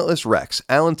Miles, Relentless Rex,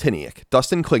 Alan Tiniak,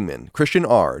 Dustin Klingman, Christian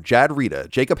R, Jad Rita,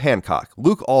 Jacob Hancock,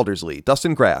 Luke Aldersley,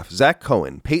 Dustin Graff, Zach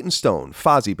Cohen, Peyton Stone,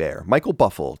 Fozzie Bear, Michael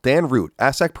Buffle, Dan Root,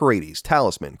 Asak Paredes,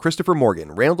 Talisman, Christopher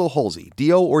Morgan, Randall Holsey,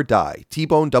 Dio or Die,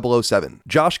 T-Bone 007,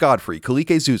 Josh Godfrey,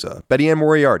 Kalike Zuza, Betty Ann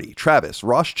Moriarty, Travis,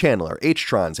 Ross Chandler,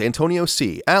 H-Trons, Antonio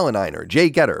C., Alan Einer, Jay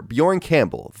Getter, Bjorn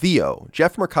Campbell, Theo,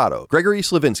 Jeff Mercado, Gregory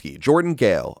Slavinsky, Jordan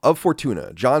Gale, Of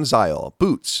Fortuna, John Zile,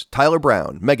 Boots, Tyler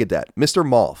Brown, Megadet, Mr.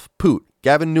 Malf, Poot,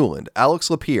 Gavin Newland,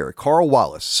 Alex Lapierre, Carl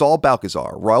Wallace, Saul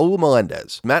Balcazar, Raul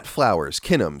Melendez, Matt Flowers,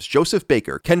 Kinnums, Joseph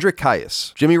Baker, Kendrick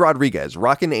Caius, Jimmy Rodriguez,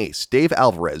 Rockin' Ace, Dave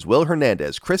Alvarez, Will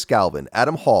Hernandez, Chris Galvin,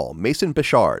 Adam Hall, Mason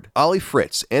Bichard, Ollie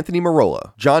Fritz, Anthony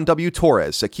Marola, John W.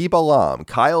 Torres, Sakib Alam,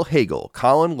 Kyle Hagel,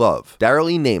 Colin Love, Darrell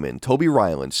E. Naiman, Toby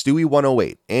Ryland, Stewie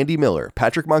 108, Andy Miller,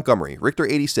 Patrick Montgomery, Richter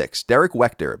 86, Derek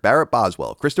Wechter, Barrett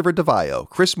Boswell, Christopher DeVio,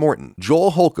 Chris Morton, Joel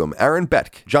Holcomb, Aaron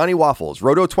Beck, Johnny Waffles,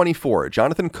 Roto 24,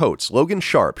 Jonathan Coates, Logan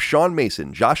Sharp, Sean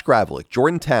Mason, Josh Gravelick,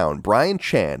 Jordan Town, Brian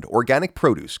Chand, Organic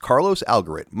Produce, Carlos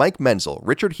Algarit, Mike Menzel,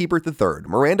 Richard Hebert III,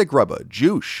 Miranda Grubba,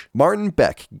 Juice, Martin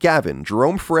Beck, Gavin,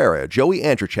 Jerome Ferreira, Joey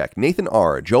Andrzejczyk, Nathan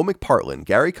R., Joe McPartlin,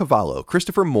 Gary Cavallo,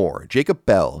 Christopher Moore, Jacob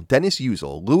Bell, Dennis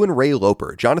Uzel, Lou and Ray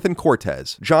Loper, Jonathan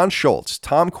Cortez, John Schultz,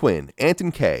 Tom Quinn,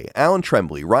 Anton K., Alan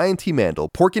Tremblay, Ryan T. Mandel,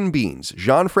 Porkin Beans,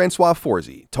 Jean-Francois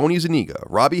Forzi, Tony Zuniga,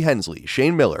 Robbie Hensley,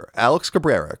 Shane Miller, Alex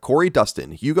Cabrera, Corey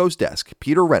Dustin, Hugo's Desk,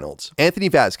 Peter Reynolds, Anthony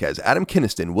Vasquez, Adam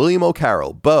Kinniston, William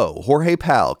O'Carroll, Bo, Jorge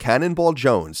Pal, Cannonball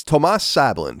Jones, Tomas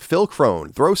Sablin, Phil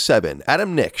Crone, Throw 7,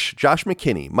 Adam Nix, Josh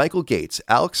McKinney, Michael Gates,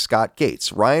 Alex Scott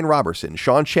Gates, Ryan Robertson,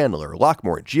 Sean Chandler,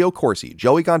 Lockmore, Gio Corsi,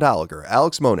 Joey Gondoliger,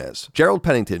 Alex Moniz, Gerald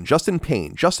Pennington, Justin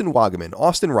Payne, Justin Wagaman,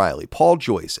 Austin Riley, Paul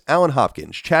Joyce, Alan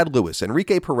Hopkins, Chad Lewis,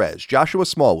 Enrique Perez, Joshua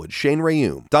Smallwood, Shane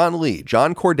Rayum, Don Lee,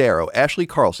 John Cordero, Ashley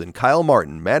Carlson, Kyle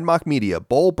Martin, Mad Mock Media,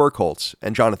 Bowl Burkholtz,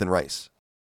 and Jonathan Rice.